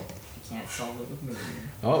 You can't solve it with moving.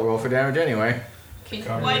 Oh, roll for damage anyway.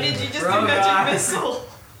 Why did you just do Rogar. magic missile?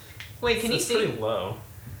 Wait, can you It's see? pretty low.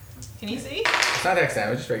 Can you see? It's not X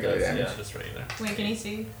damage, it's regular damage. Yeah, just regular. Wait, can you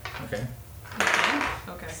see? Okay. You can?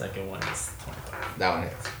 Okay. Second one is 25. That one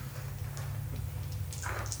hits.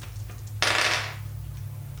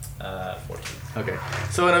 14. Okay.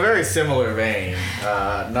 So in a very similar vein,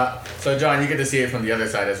 so John, you get to see it from the other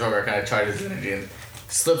side as Rogar kind of charges his energy and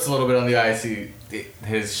slips a little bit on the ice.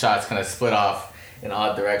 His shots kind of split off in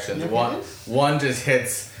odd directions. One just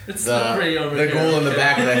hits It's the slippery over ghoul here. in the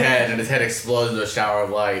back of the head, and his head explodes into a shower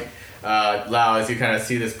of light. Lau, as you kind of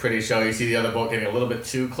see this pretty show, you see the other bolt getting a little bit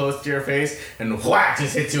too close to your face, and whack,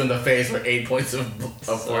 just hits you in the face for 8 points of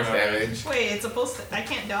force damage. Wait, it's supposed to. I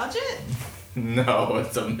can't dodge it? No,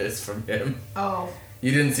 it's a miss from him. Oh.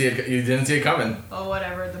 You didn't see it. You didn't see it coming. Oh,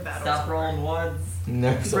 whatever. The battle. Stop rolling ones.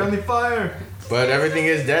 No. Friendly fire! But everything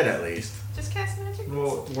is dead at least. Just cast magic.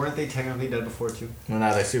 Well, weren't they technically dead before too? Well,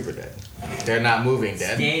 now they're super dead. They're not moving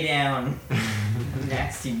dead. Stay down.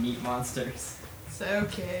 Nasty meat monsters. It's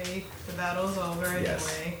okay. The battle's over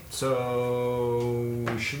anyway. So,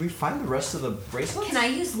 should we find the rest of the bracelets? Can I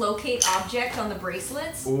use locate object on the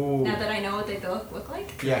bracelets? Ooh. Now that I know what they look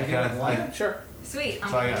like? Yeah, can I? Yeah, sure. Sweet. I'm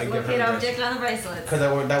So I gonna use give her locate the object on the bracelets. Because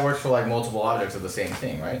that works for like multiple objects of the same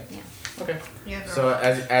thing, right? Yeah. Okay. Yeah. So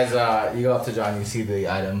as you go up to John, you see the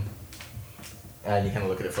item, and you kind of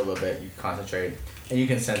look at it for a little bit. You concentrate, and you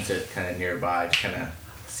can sense it kind of nearby, just kind of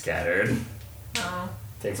scattered. Oh.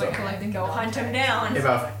 Takes It's like up collecting Go hunt him down.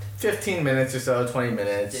 about 15 minutes or so, 20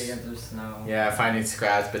 minutes. Dig into snow. Yeah, finding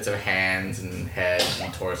scraps, bits of hands and heads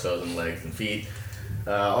and torsos and legs and feet.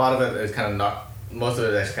 A lot of it is kind of most of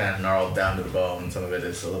it is kind of gnarled down to the bone. Some of it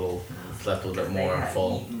is it's left a little bit more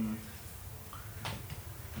full.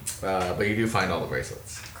 But you do find all the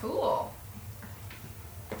bracelets. Cool.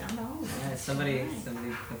 Found all of them. Yeah, somebody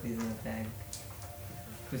put these in a bag.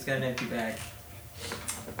 Who's got an empty bag?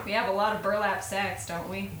 We have a lot of burlap sacks, don't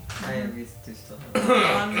we? We do still have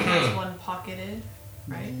One has one pocketed,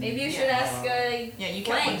 right? Maybe you should ask Yeah, you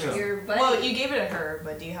Blank, can't. your buddy, Well, you gave it to her,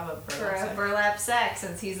 but do you have a for burlap a sack? burlap sack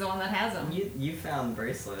since he's the one that has them. You found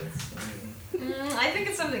bracelets. I think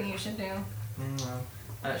it's something you should do.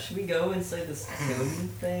 Should we go inside this tomb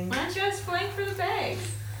thing? Why don't you ask Blank for the bags?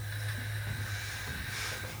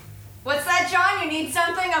 What's that, John? You need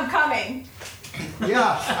something? I'm coming.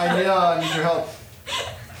 Yeah, I need your help.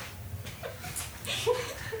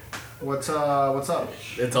 What's up?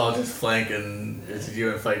 It's all just flank and it's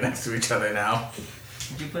you and Flank next to each other now.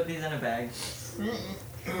 Did you put these in a bag?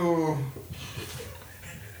 Ooh.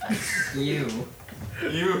 You.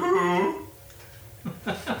 You.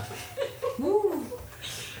 Woo.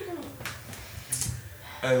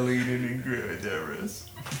 I lead in Ingrid, Darius.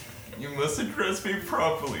 You must address me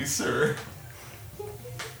properly, sir.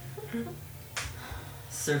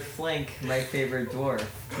 Sir Flink, my favorite dwarf,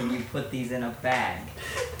 can you put these in a bag?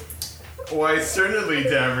 Why, certainly,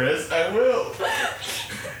 Damaris, I will.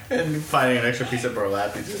 And finding an extra piece of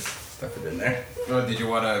burlap, you just stuff it in there. Oh, did you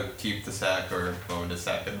want to keep the sack or want me to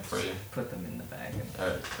sack it for you? Put them in the bag.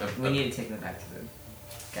 Alright. We need to take them back to the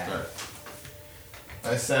guy. Alright.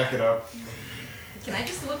 I sack it up. Can I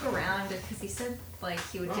just look around? Because he said like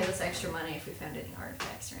he would give us extra money if we found any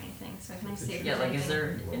artifacts or anything. So can I see if Yeah, there's like is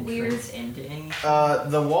there anything weird? entrance into any?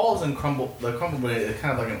 The walls and the crumble blade is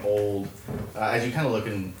kind of like an old. As you kind of look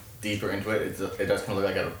in deeper into it, it does kind of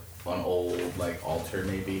look like an old like altar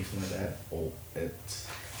maybe something like that.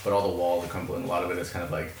 But all the walls are crumble and a lot of it is kind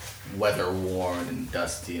of like weather worn and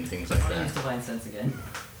dusty and things like I want to that. use divine sense again.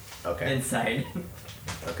 Okay. Inside.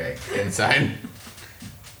 Okay. Inside.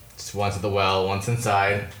 Just once at the well, once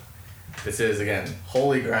inside. This is again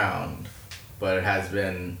holy ground, but it has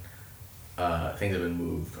been things have been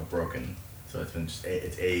moved or broken, so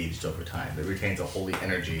it's aged over time. It retains a holy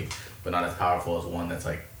energy, but not as powerful as one that's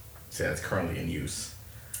like say that's currently in use.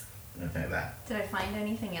 Anything like that. Did I find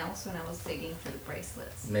anything else when I was digging for the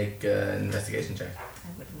bracelets? Make an investigation check.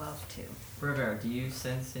 I would love to. Rivera, do you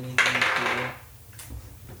sense anything cool?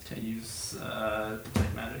 To use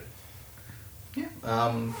detect magic. Yeah.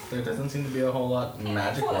 There doesn't seem to be a whole lot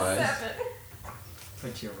magic wise.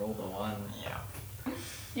 But you rolled a 1. Yeah.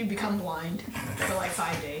 You become blind for like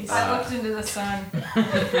 5 days. I looked into the sun.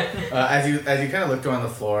 As you kind of look around the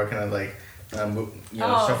floor, kind of like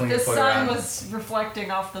shuffling the your foot sun around. was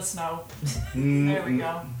reflecting off the snow. Mm, There we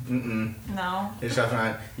go. Mm-mm. No. You shuffle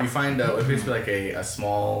around. You find it appears to be like a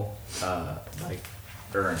small like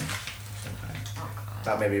urn,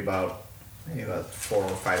 about maybe about 4 or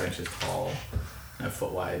 5 inches tall, a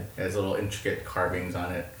foot wide. It has little intricate carvings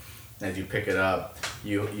on it. As you pick it up,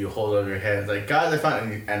 you hold it over your head. It's like, guys, I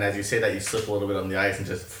found it. And as you say that, you slip a little bit on the ice and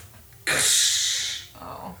just.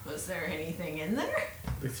 Oh, was there anything in there?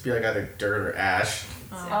 Looks to be like either dirt or ash.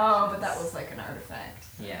 Oh, but that was like an artifact.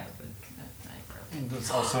 Yeah, but There's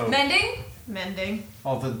also Mending? Mending.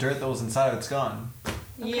 all the dirt that was inside. It's gone.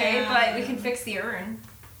 Okay, Yeah. but we can fix the urn.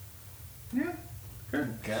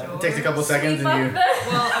 It takes a couple seconds, Sleep and you. up the-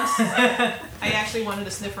 Well, I actually wanted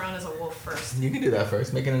to sniff around as a wolf first. You can do that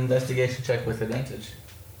first. Make an investigation check with advantage.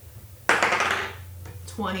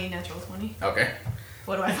 20, natural 20. Okay.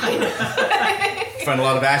 What do I find? Find a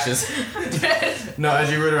lot of ashes. No,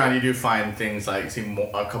 as you root around, you do find things like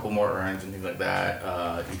a couple more urns and things like that.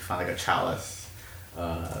 You find like a chalice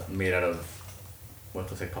made out of what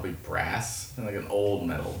looks like probably brass and like an old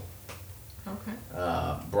metal, Okay.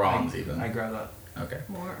 bronze even. I grab that. Okay.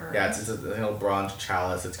 More urns. Yeah, it's an old bronze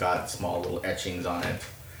chalice. It's got small little etchings on it.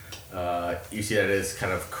 You see that it is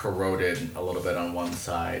kind of corroded a little bit on one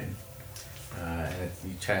side, and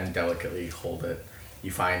you try and delicately hold it. You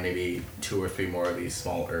find maybe 2 or 3 more of these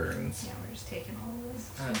small urns. Yeah, we're just taking all of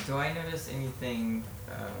this. do I notice anything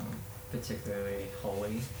particularly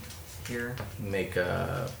holy here? Make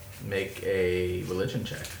a religion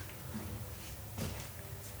check.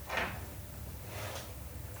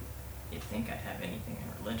 You'd think I'd have anything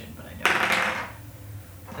in religion, but I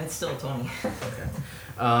don't. It's still 20.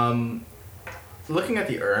 Okay. Looking at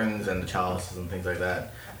the urns and the chalices and things like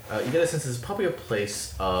that, you get a sense it's probably a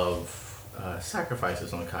place of sacrifice of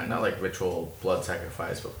some kind. Not like ritual blood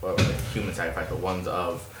sacrifice, but like human sacrifice, but ones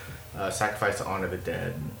of sacrifice to honor the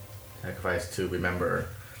dead, sacrifice to remember.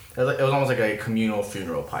 It was almost like a communal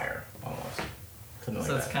funeral pyre, almost. Something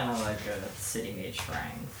So like it's that. kind of like a city-made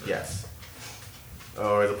shrine. For Yes.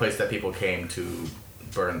 Or the place that people came to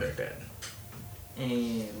burn their dead.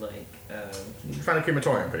 Any, like, You find a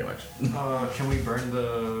crematorium, pretty much. Can we burn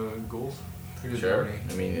the ghouls? Or did they Sure. already-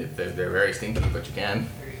 I mean, they're very stinky, but you can.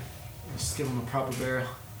 Just give them a proper burial.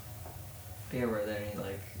 yeah, were there any,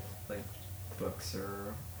 like books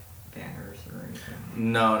or banners or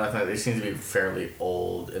anything? No, nothing. Like that. They seem to be fairly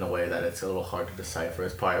old in a way that it's a little hard to decipher.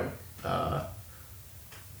 It's probably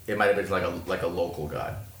it might have been like a local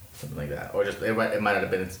god, something like that, or just it might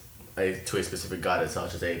have been to a specific god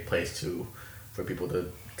itself, just a place for people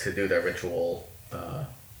to do their ritual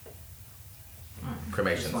Just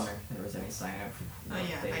cremations. wondering if there was any sign of. Oh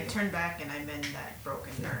yeah, I turned back and I mend that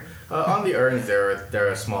broken urn. On the urns, there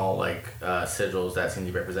are small sigils that seem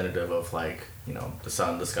to be representative of the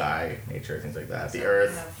sun, the sky, nature, things like that. The So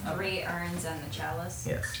earth. We have 3 urns and the chalice.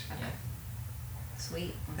 Yes. Okay.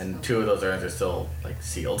 Sweet. Let's And go. 2 of those urns are still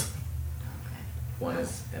sealed. Okay. One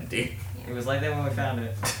is empty. It was like that when we found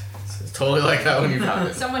it. It's totally like that when you found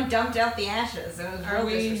it. Someone dumped out the ashes. It was Are real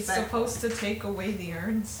we disrespectful. supposed to take away the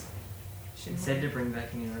urns? It said to bring back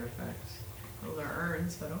any artifacts. Well, they're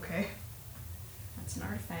urns, but okay. That's an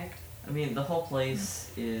artifact. I mean, the whole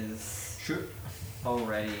place is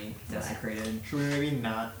already desecrated. Should we maybe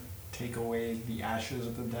not take away the ashes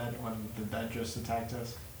of the dead when the dead just attacked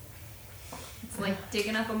us? It's like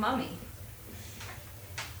digging up a mummy.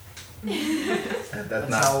 That's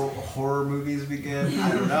not how horror movies begin. I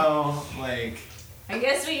don't know. Like, I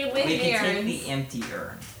guess we can win We the can take urns. the empty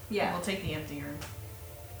urn. Yeah, we'll take the empty urn.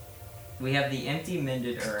 We have the empty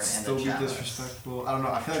mended urn still and be the chalice. disrespectful. I don't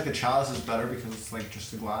know. I feel like the chalice is better because it's like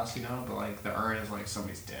just a glass, you know. But like the urn is like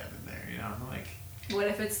somebody's dead in there, you know. Like, What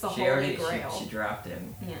if it's the She Holy already Grail? she dropped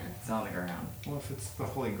him. Yeah. It's on the ground. well, if it's the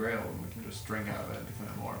Holy Grail, then we can just drink out of it and become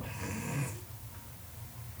immortal.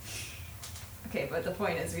 Okay, but the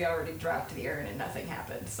point is we already dropped the urn and nothing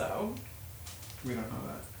happened, so. We don't know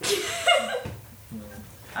that.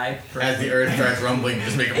 I As the personally- urn starts rumbling,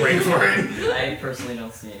 just make a break for it. I personally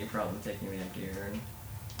don't see any problem taking the empty urn.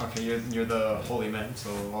 Okay, you're the holy man, so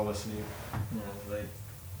I'll listen to you. No, like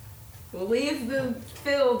We'll leave the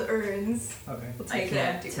filled urns. Okay. We'll I take the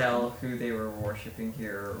can't empty tell who they were worshiping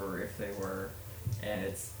here or if they were, and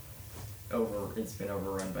it's been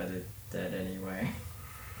overrun by the dead anyway.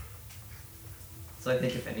 So I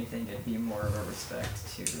think if anything, it'd be more of a respect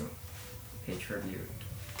to pay tribute.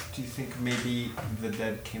 Do you think maybe the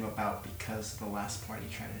dead came about because the last party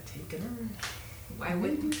tried to take an urn? Why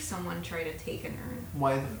would someone try to take an urn?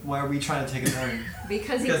 Why are we trying to take an urn?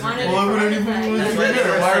 Because he Because wanted Why would to anyone want to That's take what an they were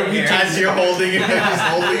urn? Why are saying we here. As you're holding it, just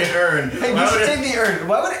holding an urn. Hey, Why we should would it- take the urn.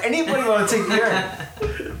 Why would anybody want to take the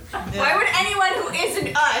urn? Why would anyone who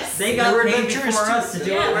isn't us? They got We're paid adventurous for too. us to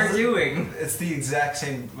do what we're doing. It's the exact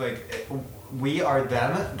same. Like, we are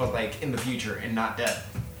them, but like in the future and not dead.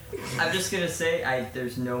 I'm just gonna say,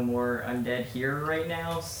 there's no more undead here right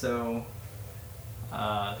now, so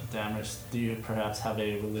Damaris, do you perhaps have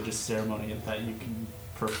a religious ceremony that you can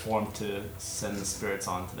perform to send the spirits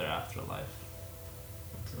on to their afterlife?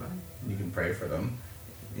 You can pray for them.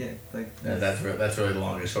 yeah, like That's really the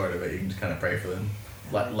long and short of it. You can just kind of pray for them.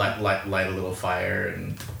 Light a little fire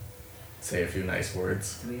and say a few nice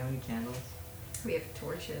words. Do we have any candles? We have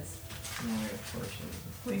torches. No, we have torches.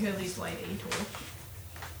 We could at least light a torch.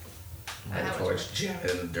 Light a torch, jam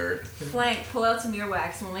it in the dirt. Flank, pull out some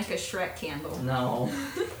earwax and we'll make a Shrek candle. No.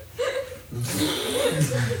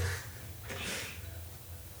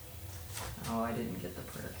 Oh, I didn't get the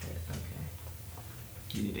prayer kit.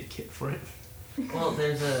 Okay. You need a kit for it? Well,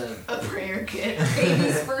 there's a A prayer kit.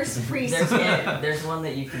 Baby's first priest there's kit. one, there's one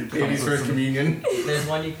that you can get. Baby's first communion. There's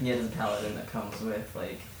one you can get as a paladin that comes with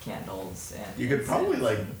like candles and. You could incense. probably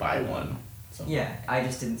like buy one. somewhere. Yeah, I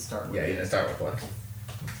just didn't start with Yeah, it. you didn't start with one.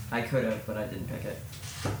 I could have, but I didn't pick it.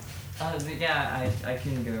 But yeah, I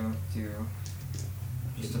can go do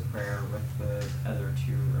just a prayer with the other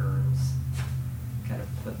two urns. Kind of,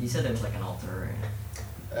 but you said there was like an altar,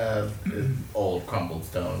 right? Old crumbled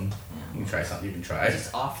stone. Yeah. You can try something. You can try.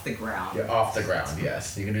 Just off the ground. Yeah, off the ground.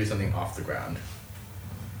 Yes, you can do something off the ground.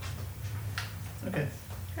 Okay.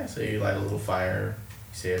 Yeah. So you light a little fire.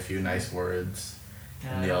 You say a few nice words.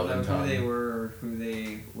 And in I the don't know elven tongue. who they were or who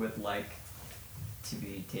they would like to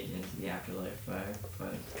be taken into the afterlife by,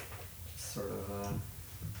 but sort of a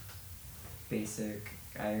basic,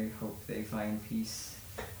 I hope they find peace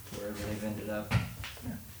wherever they've ended up.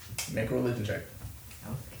 Make a religion check.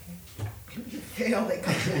 Okay. Fail, they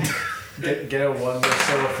come back. Get a one that's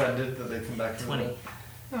so offended that they come back to 20. the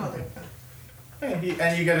Oh,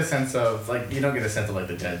 And you get a sense of like you don't get a sense of like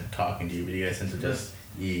the dead talking to you, but you get a sense of just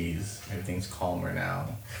ease. Everything's calmer now.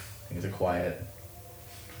 Things are quiet.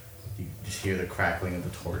 You just hear the crackling of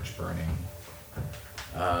the torch burning.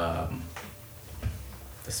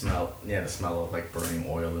 The smell of like burning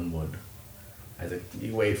oil and wood. As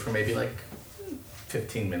you wait for maybe like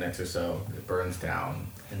 15 minutes or so, it burns down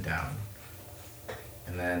and down.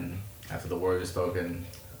 And then after the word is spoken,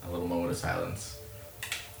 a little moment of silence.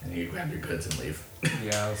 And you grab your goods and leave.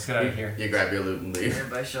 Yeah, let's get out of here. You grab your loot and leave.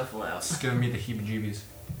 Everybody shuffle out. It's giving me the heebie-jeebies.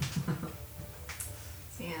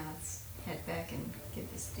 So yeah, let's head back and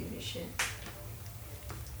get this dude his shit.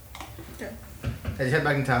 As you head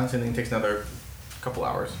back in town, it takes another couple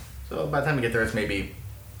hours. So by the time you get there, it's maybe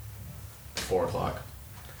 4 o'clock.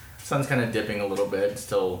 Sun's kind of dipping a little bit,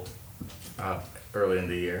 still early in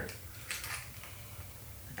the year.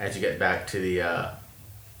 As you get back to the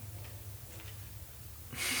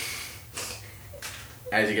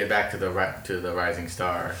the Rising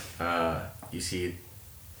Star, you see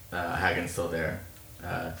Hagen still there.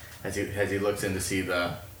 As he looks in to see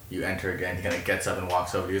you enter again, he kind of gets up and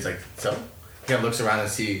walks over to you. He's like, so? He kind of looks around and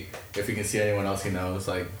see if he can see anyone else he knows.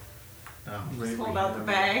 Like, Just hold out the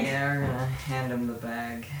bag. Yeah, we're gonna hand him the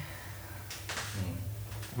bag.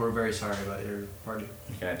 We're very sorry about your party.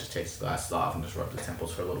 He kind of just takes his glasses off and just rubs his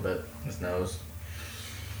temples for a little bit, his nose.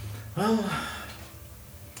 Well,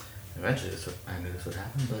 eventually I knew this would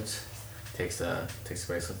happen, but takes the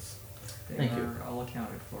bracelets. They Thank are you. all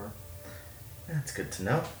accounted for. That's good to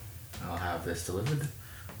know. I'll have this delivered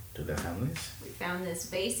to their families. We found this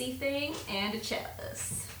vasey thing and a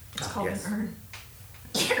chalice. It's Ah, called yes. an urn.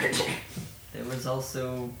 There was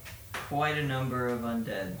also quite a number of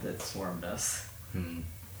undead that swarmed us.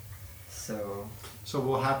 So So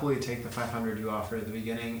we'll happily take the 500 you offered at the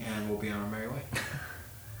beginning, and we'll be on our merry way.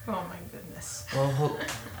 Oh my goodness. Well,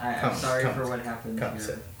 I'm sorry for what happened come to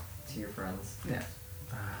sit. your friends. Yeah.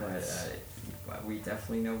 But we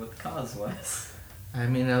definitely know what the cause was. I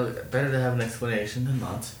mean, better to have an explanation than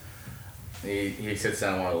not. He sits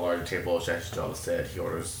down at one of the larger tables, stretches all his head. He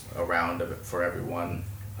orders a round of it for everyone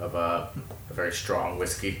of a very strong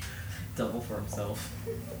whiskey. Double for himself.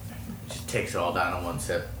 Just takes it all down in one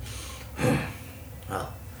sip.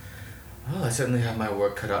 Well, I certainly have my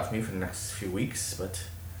work cut out for me for the next few weeks, but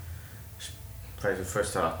I should probably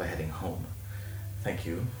first start off by heading home. Thank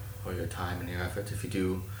you for your time and your effort. If we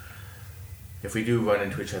do run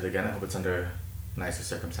into each other again, I hope it's under nicer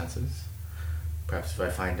circumstances. Perhaps if I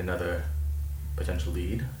find another potential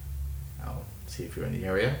lead, I'll see if you're in the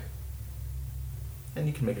area. And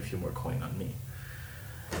you can make a few more coin on me.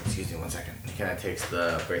 Excuse me 1 second. He kind of takes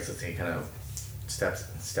the bracelets and he kind of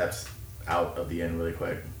steps out of the inn really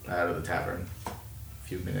quick, out of the tavern. A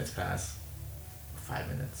few minutes pass. 5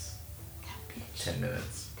 minutes. 10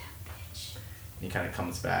 minutes. And he kind of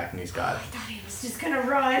comes back and he's got. I thought he was just gonna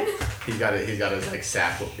run. He's got his like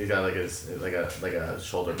sack. He's got like his like a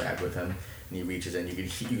shoulder bag with him, and he reaches in.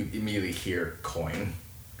 You immediately hear coin.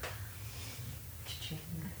 He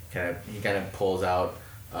kind of pulls out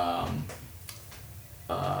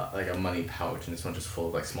like a money pouch, and this one just full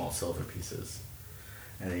of like small silver pieces.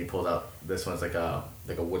 And then he pulls out this one's like a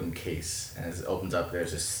wooden case, and as it opens up,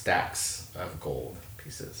 there's just stacks of gold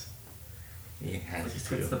pieces. He hands these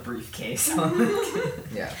to you. Puts the briefcase on it.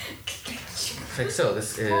 Yeah. It's like, so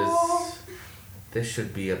this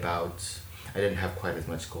should be about. I didn't have quite as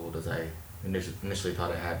much gold as I initially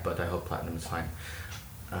thought I had, but I hope platinum is fine.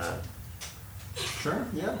 Sure,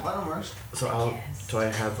 yeah, platinum works. So I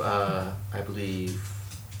have I believe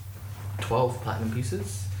 12 platinum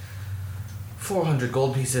pieces, 400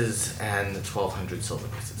 gold pieces, and 1,200 silver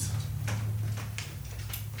pieces.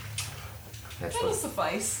 That's That'll what.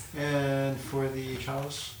 suffice. And for the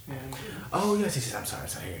chalice and... Oh yes. I'm sorry.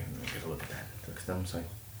 Here, let me get a look at that. Look at them. Sorry.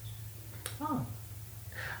 Oh,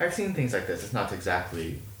 I've seen things like this. It's not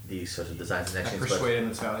exactly these sorts of designs and I actions, persuade him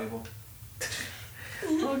it's valuable.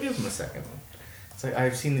 I'll give him a second. It's like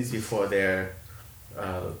I've seen these before. They're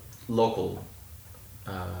local.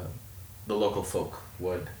 The local folk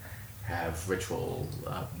would have ritual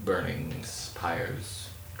burnings, pyres,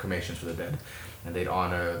 cremations for the dead, and they'd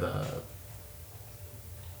honor the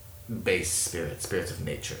base spirits of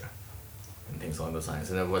nature, and things along those lines.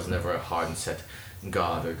 And there was never a hard and set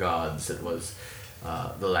god or gods. It was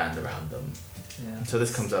the land around them. Yeah. So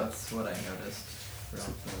this comes up. That's what I noticed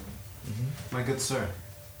throughout the... My good sir,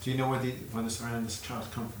 do you know where this urn and this chalice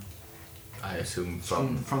come from? I assume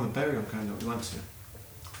From the burial ground that we went to.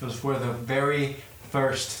 It was where the very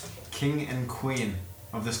first king and queen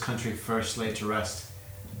of this country first laid to rest.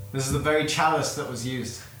 This is the very chalice that was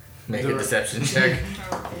used. Make a deception check.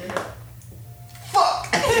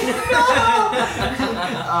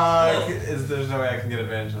 There's no way I can get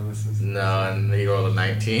advantage on this. No, and you rolled a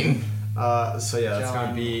 19. So yeah, that's John.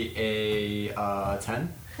 gonna be a 10.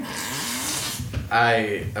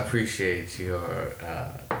 I appreciate your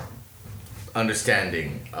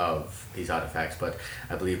understanding of these artifacts, but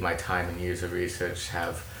I believe my time and years of research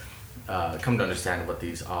have come to understand what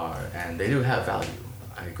these are, and they do have value,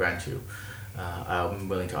 I grant you. I'm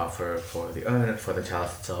willing to offer for the urn and for the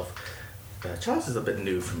chalice itself. The chalice is a bit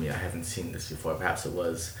new for me. I haven't seen this before. Perhaps it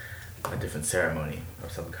was a different ceremony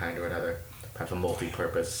of some kind or another. Perhaps a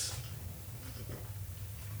multi-purpose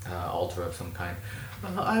altar of some kind.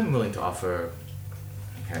 I'm willing to offer.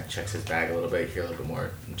 He kind of checks his bag a little bit. You hear a little bit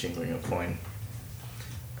more jingling of coin.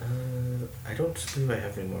 I don't believe I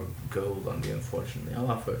have any more gold on me, unfortunately. I'll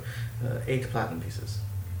offer 8 platinum pieces.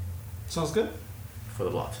 Sounds good. For the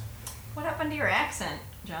lot. What happened to your accent,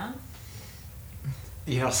 John?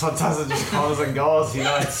 You know, sometimes it just comes and goes. You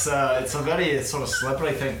know, it's a very sort of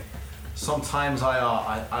slippery thing. Sometimes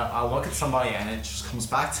I look at somebody and it just comes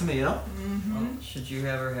back to me. You know. Mm-hmm. Well, should you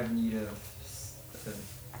ever have need of a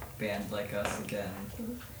band like us again,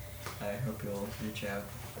 I hope you'll reach out.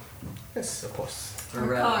 Yes, of course.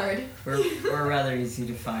 We're rather easy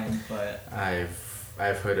to find, but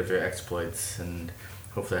I've heard of your exploits, and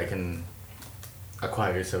hopefully I can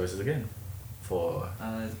acquire your services again. For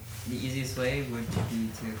The easiest way would be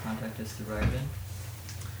to contact us through Ryden.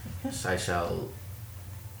 yes, I shall.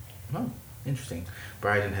 Oh, interesting.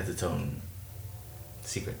 Bryden has its own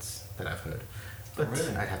secrets that I've heard, but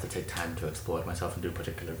Really? I'd have to take time to explore it myself and do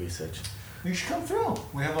particular research. You should come through.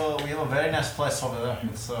 We have a very nice place over there.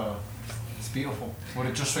 It's beautiful.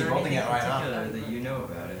 We're just rebuilding it right now. That you know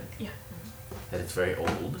about it. That it's very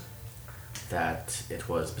old, that it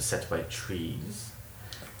was beset by trees,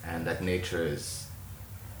 and that nature is.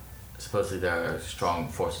 Supposedly there are strong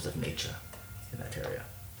forces of nature in that area,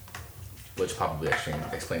 which probably actually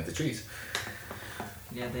explains the trees.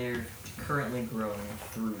 Yeah, they're currently growing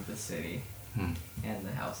through the city Hmm. and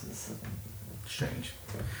the houses. Strange.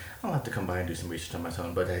 I'll have to come by and do some research on my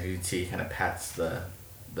own, but as you can see, he kind of pats the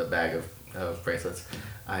bag of bracelets.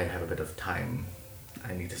 I have a bit of time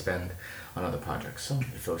I need to spend on other projects. So,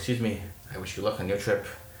 if you'll excuse me, I wish you luck on your trip,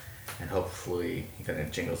 and hopefully, he kind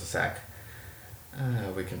of jingles the sack.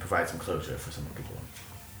 We can provide some closure for some people.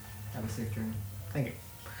 Have a safe journey. Thank you.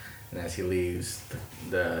 And as he leaves,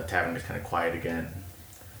 the tavern is kind of quiet again.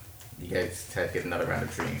 You guys had to get another round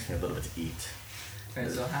of drinks and a little bit to eat.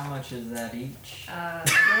 Alright, so how much is that each?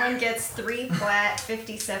 Everyone gets 3 plat,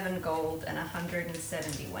 57 gold, and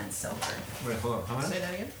 171 silver. Wait, hold on. How much? Say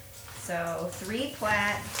that again. So 3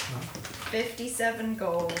 plat, 57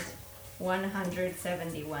 gold,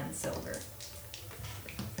 171 silver.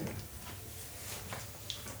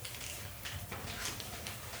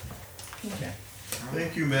 Okay.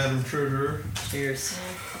 Thank you, Madam Treasurer. Cheers.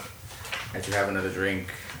 As you have another drink,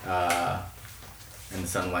 and the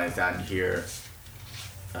sun lies down, you hear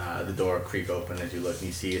the door creak open as you look, and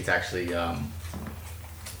you see it's actually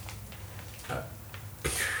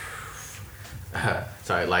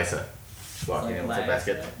sorry, Lysa walking in with a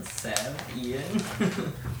basket. Sam, Ian.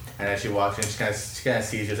 And as she walks in, she kind of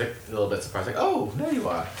sees you, she's like a little bit surprised, like, "Oh, there you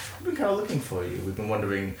are. We've been kind of looking for you. We've been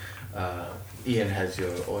wondering. Ian has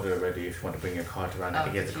your order ready. If you want to bring your cart around, I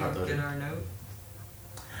can get the cart Did loaded." you get our note?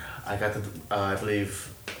 I got the. I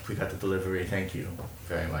believe we got the delivery. Thank you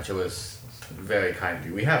very much. It was very kind of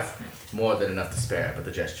you. We have more than enough to spare, but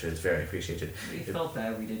the gesture is very appreciated. We felt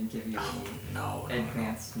bad we didn't give you No, any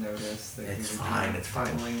advance notice that It's we were fine, it's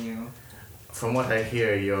fine. following you. From what I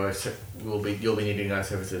hear, you'll be needing our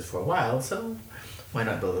services for a while, so why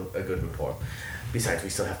not build a good rapport? Besides, we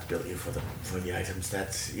still have to bill you for the items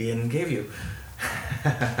that Ian gave you.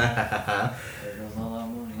 There goes all that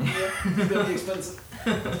money. It's gonna be expensive.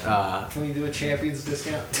 Can we do a champion's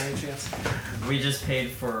discount by any chance? We just paid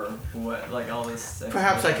for what, like all this.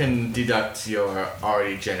 Perhaps I can deduct your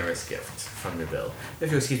already generous gift from your bill. If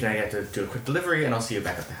you'll excuse me, I have to do a quick delivery, and I'll see you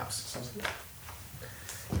back at the house. Sounds good.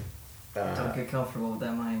 Don't get comfortable with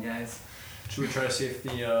that money, guys. Should we try to see if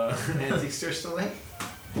the antique store's still there?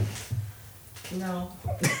 No.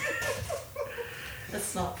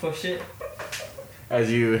 Let's not push it. As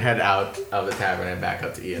you head out of the tavern and back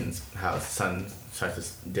up to Ian's house, the sun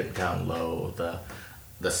starts to dip down low.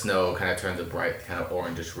 The snow kind of turns a bright kind of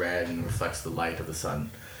orangish red and reflects the light of the sun.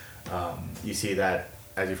 You see that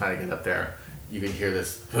as you finally get up there, you can hear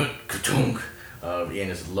this ka-tunk of Ian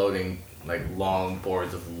is loading like long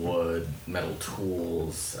boards of wood, metal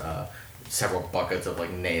tools, several buckets of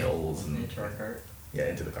like nails and Into our cart. yeah,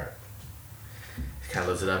 into the cart. He kind of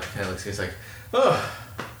lifts it up. He kind of looks. He's like, "Oh,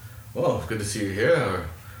 well, it's good to see you here. We're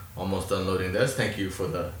almost unloading this. Thank you for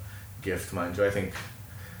the gift, mind you. I think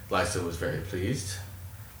Lysa was very pleased.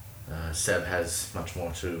 Seb has much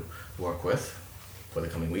more to work with for the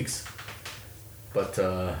coming weeks. But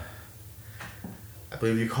I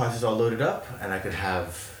believe your cart is all loaded up, and I could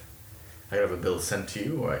have a bill sent to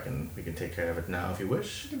you, or we can take care of it now if you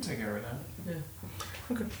wish. You can take care of it now. Yeah.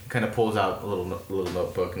 Okay. Kind of pulls out a little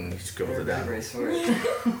notebook and he scribbles it down.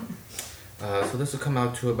 So this will come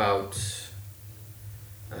out to about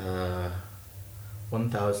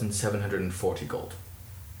 1,740 gold.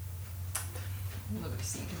 Let me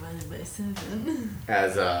see, divided by 7.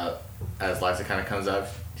 As Lysa kind of comes up,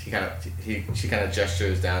 she kind of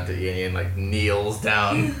gestures down to Ian and like kneels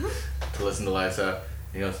down to listen to Lysa.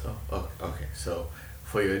 He goes, oh, okay. So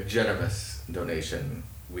for your generous donation,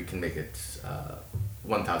 we can make it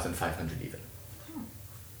 1,500 even.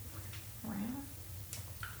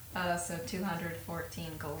 Wow. So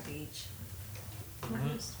 214 gold each.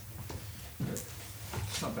 Nice.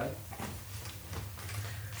 Not bad.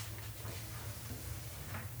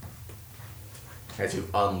 As you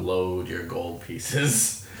unload your gold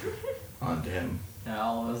pieces onto him. Yeah,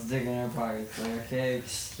 all of us digging our pockets. Like, okay,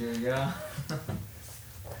 here you go.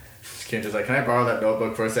 Kinja's like, can I borrow that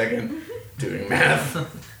notebook for a second? Doing math.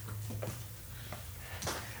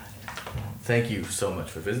 thank you so much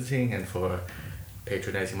for visiting and for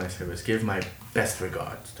patronizing my service. Give my best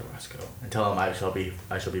regards to Roscoe and tell him I shall be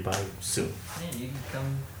by soon. Yeah, you can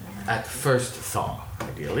come. At first thaw,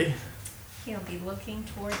 ideally. He'll be looking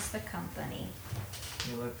towards the company.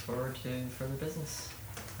 We look forward to further business.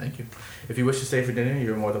 Thank you. If you wish to stay for dinner,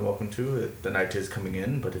 you're more than welcome to. The night is coming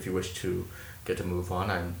in, but if you wish to get to move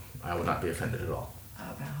on, I will not be offended at all.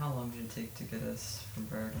 About how long did it take to get us from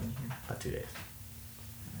Briarden here? About 2 days.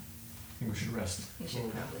 I think we should rest. You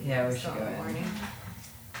should probably Yeah, we rest should all go in. morning.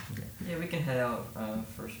 Yeah, we can head out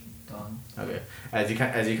first dawn. Okay. As he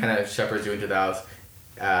kind of shepherds you into the house,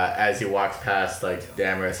 as he walks past like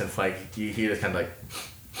Damaris and Flank, you hear this kind of like,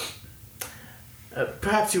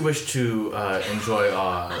 perhaps you wish to enjoy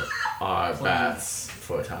our baths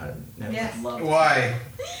for a time. Yes. Why?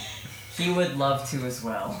 He would love to as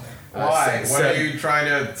well. Why? Seb- What are you trying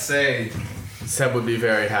to say? Seb would be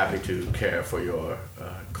very happy to care for your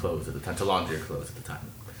clothes at the time, to launder your clothes at the time.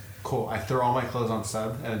 Cool. I throw all my clothes on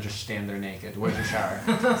Seb and just stand there naked. Where's your shower?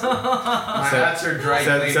 My hats are dry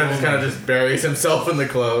Seb clean just kind of only. just buries himself in the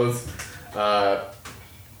clothes.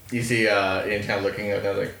 You see Ian kind of looking at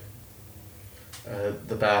it like,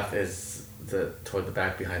 the bath is toward the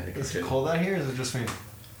back behind the Is kitchen. it cold out here or is it just me?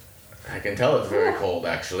 I can tell it's very cold,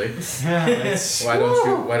 actually. Yeah, it's... Why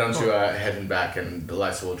don't you head in back and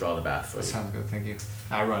Alexa will draw the bath for That you. sounds good, thank you.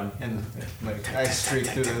 I run and like I streak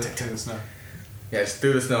through the snow. Yes,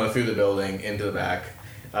 through the snow, through the building, into the back.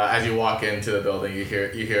 As you walk into the building, you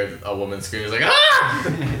hear a woman scream, it's like, ah!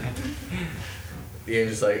 Ian's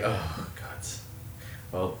just like, oh, God.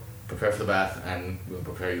 Well, prepare for the bath, and we'll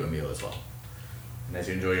prepare you a meal as well. And as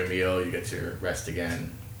you enjoy your meal, you get your rest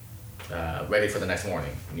again, ready for the next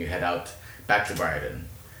morning. And you head out back to Briarden,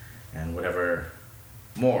 and whatever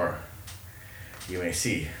more you may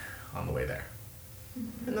see on the way there.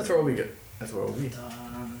 And that's where we'll be. That's where we'll be.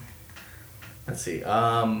 Let's see.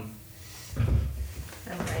 A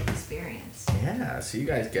right experience. Yeah, so you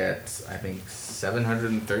guys get, I think,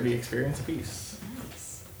 730 experience apiece.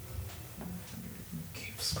 Nice.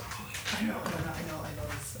 Keep scrolling. I know.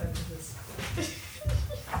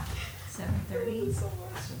 730.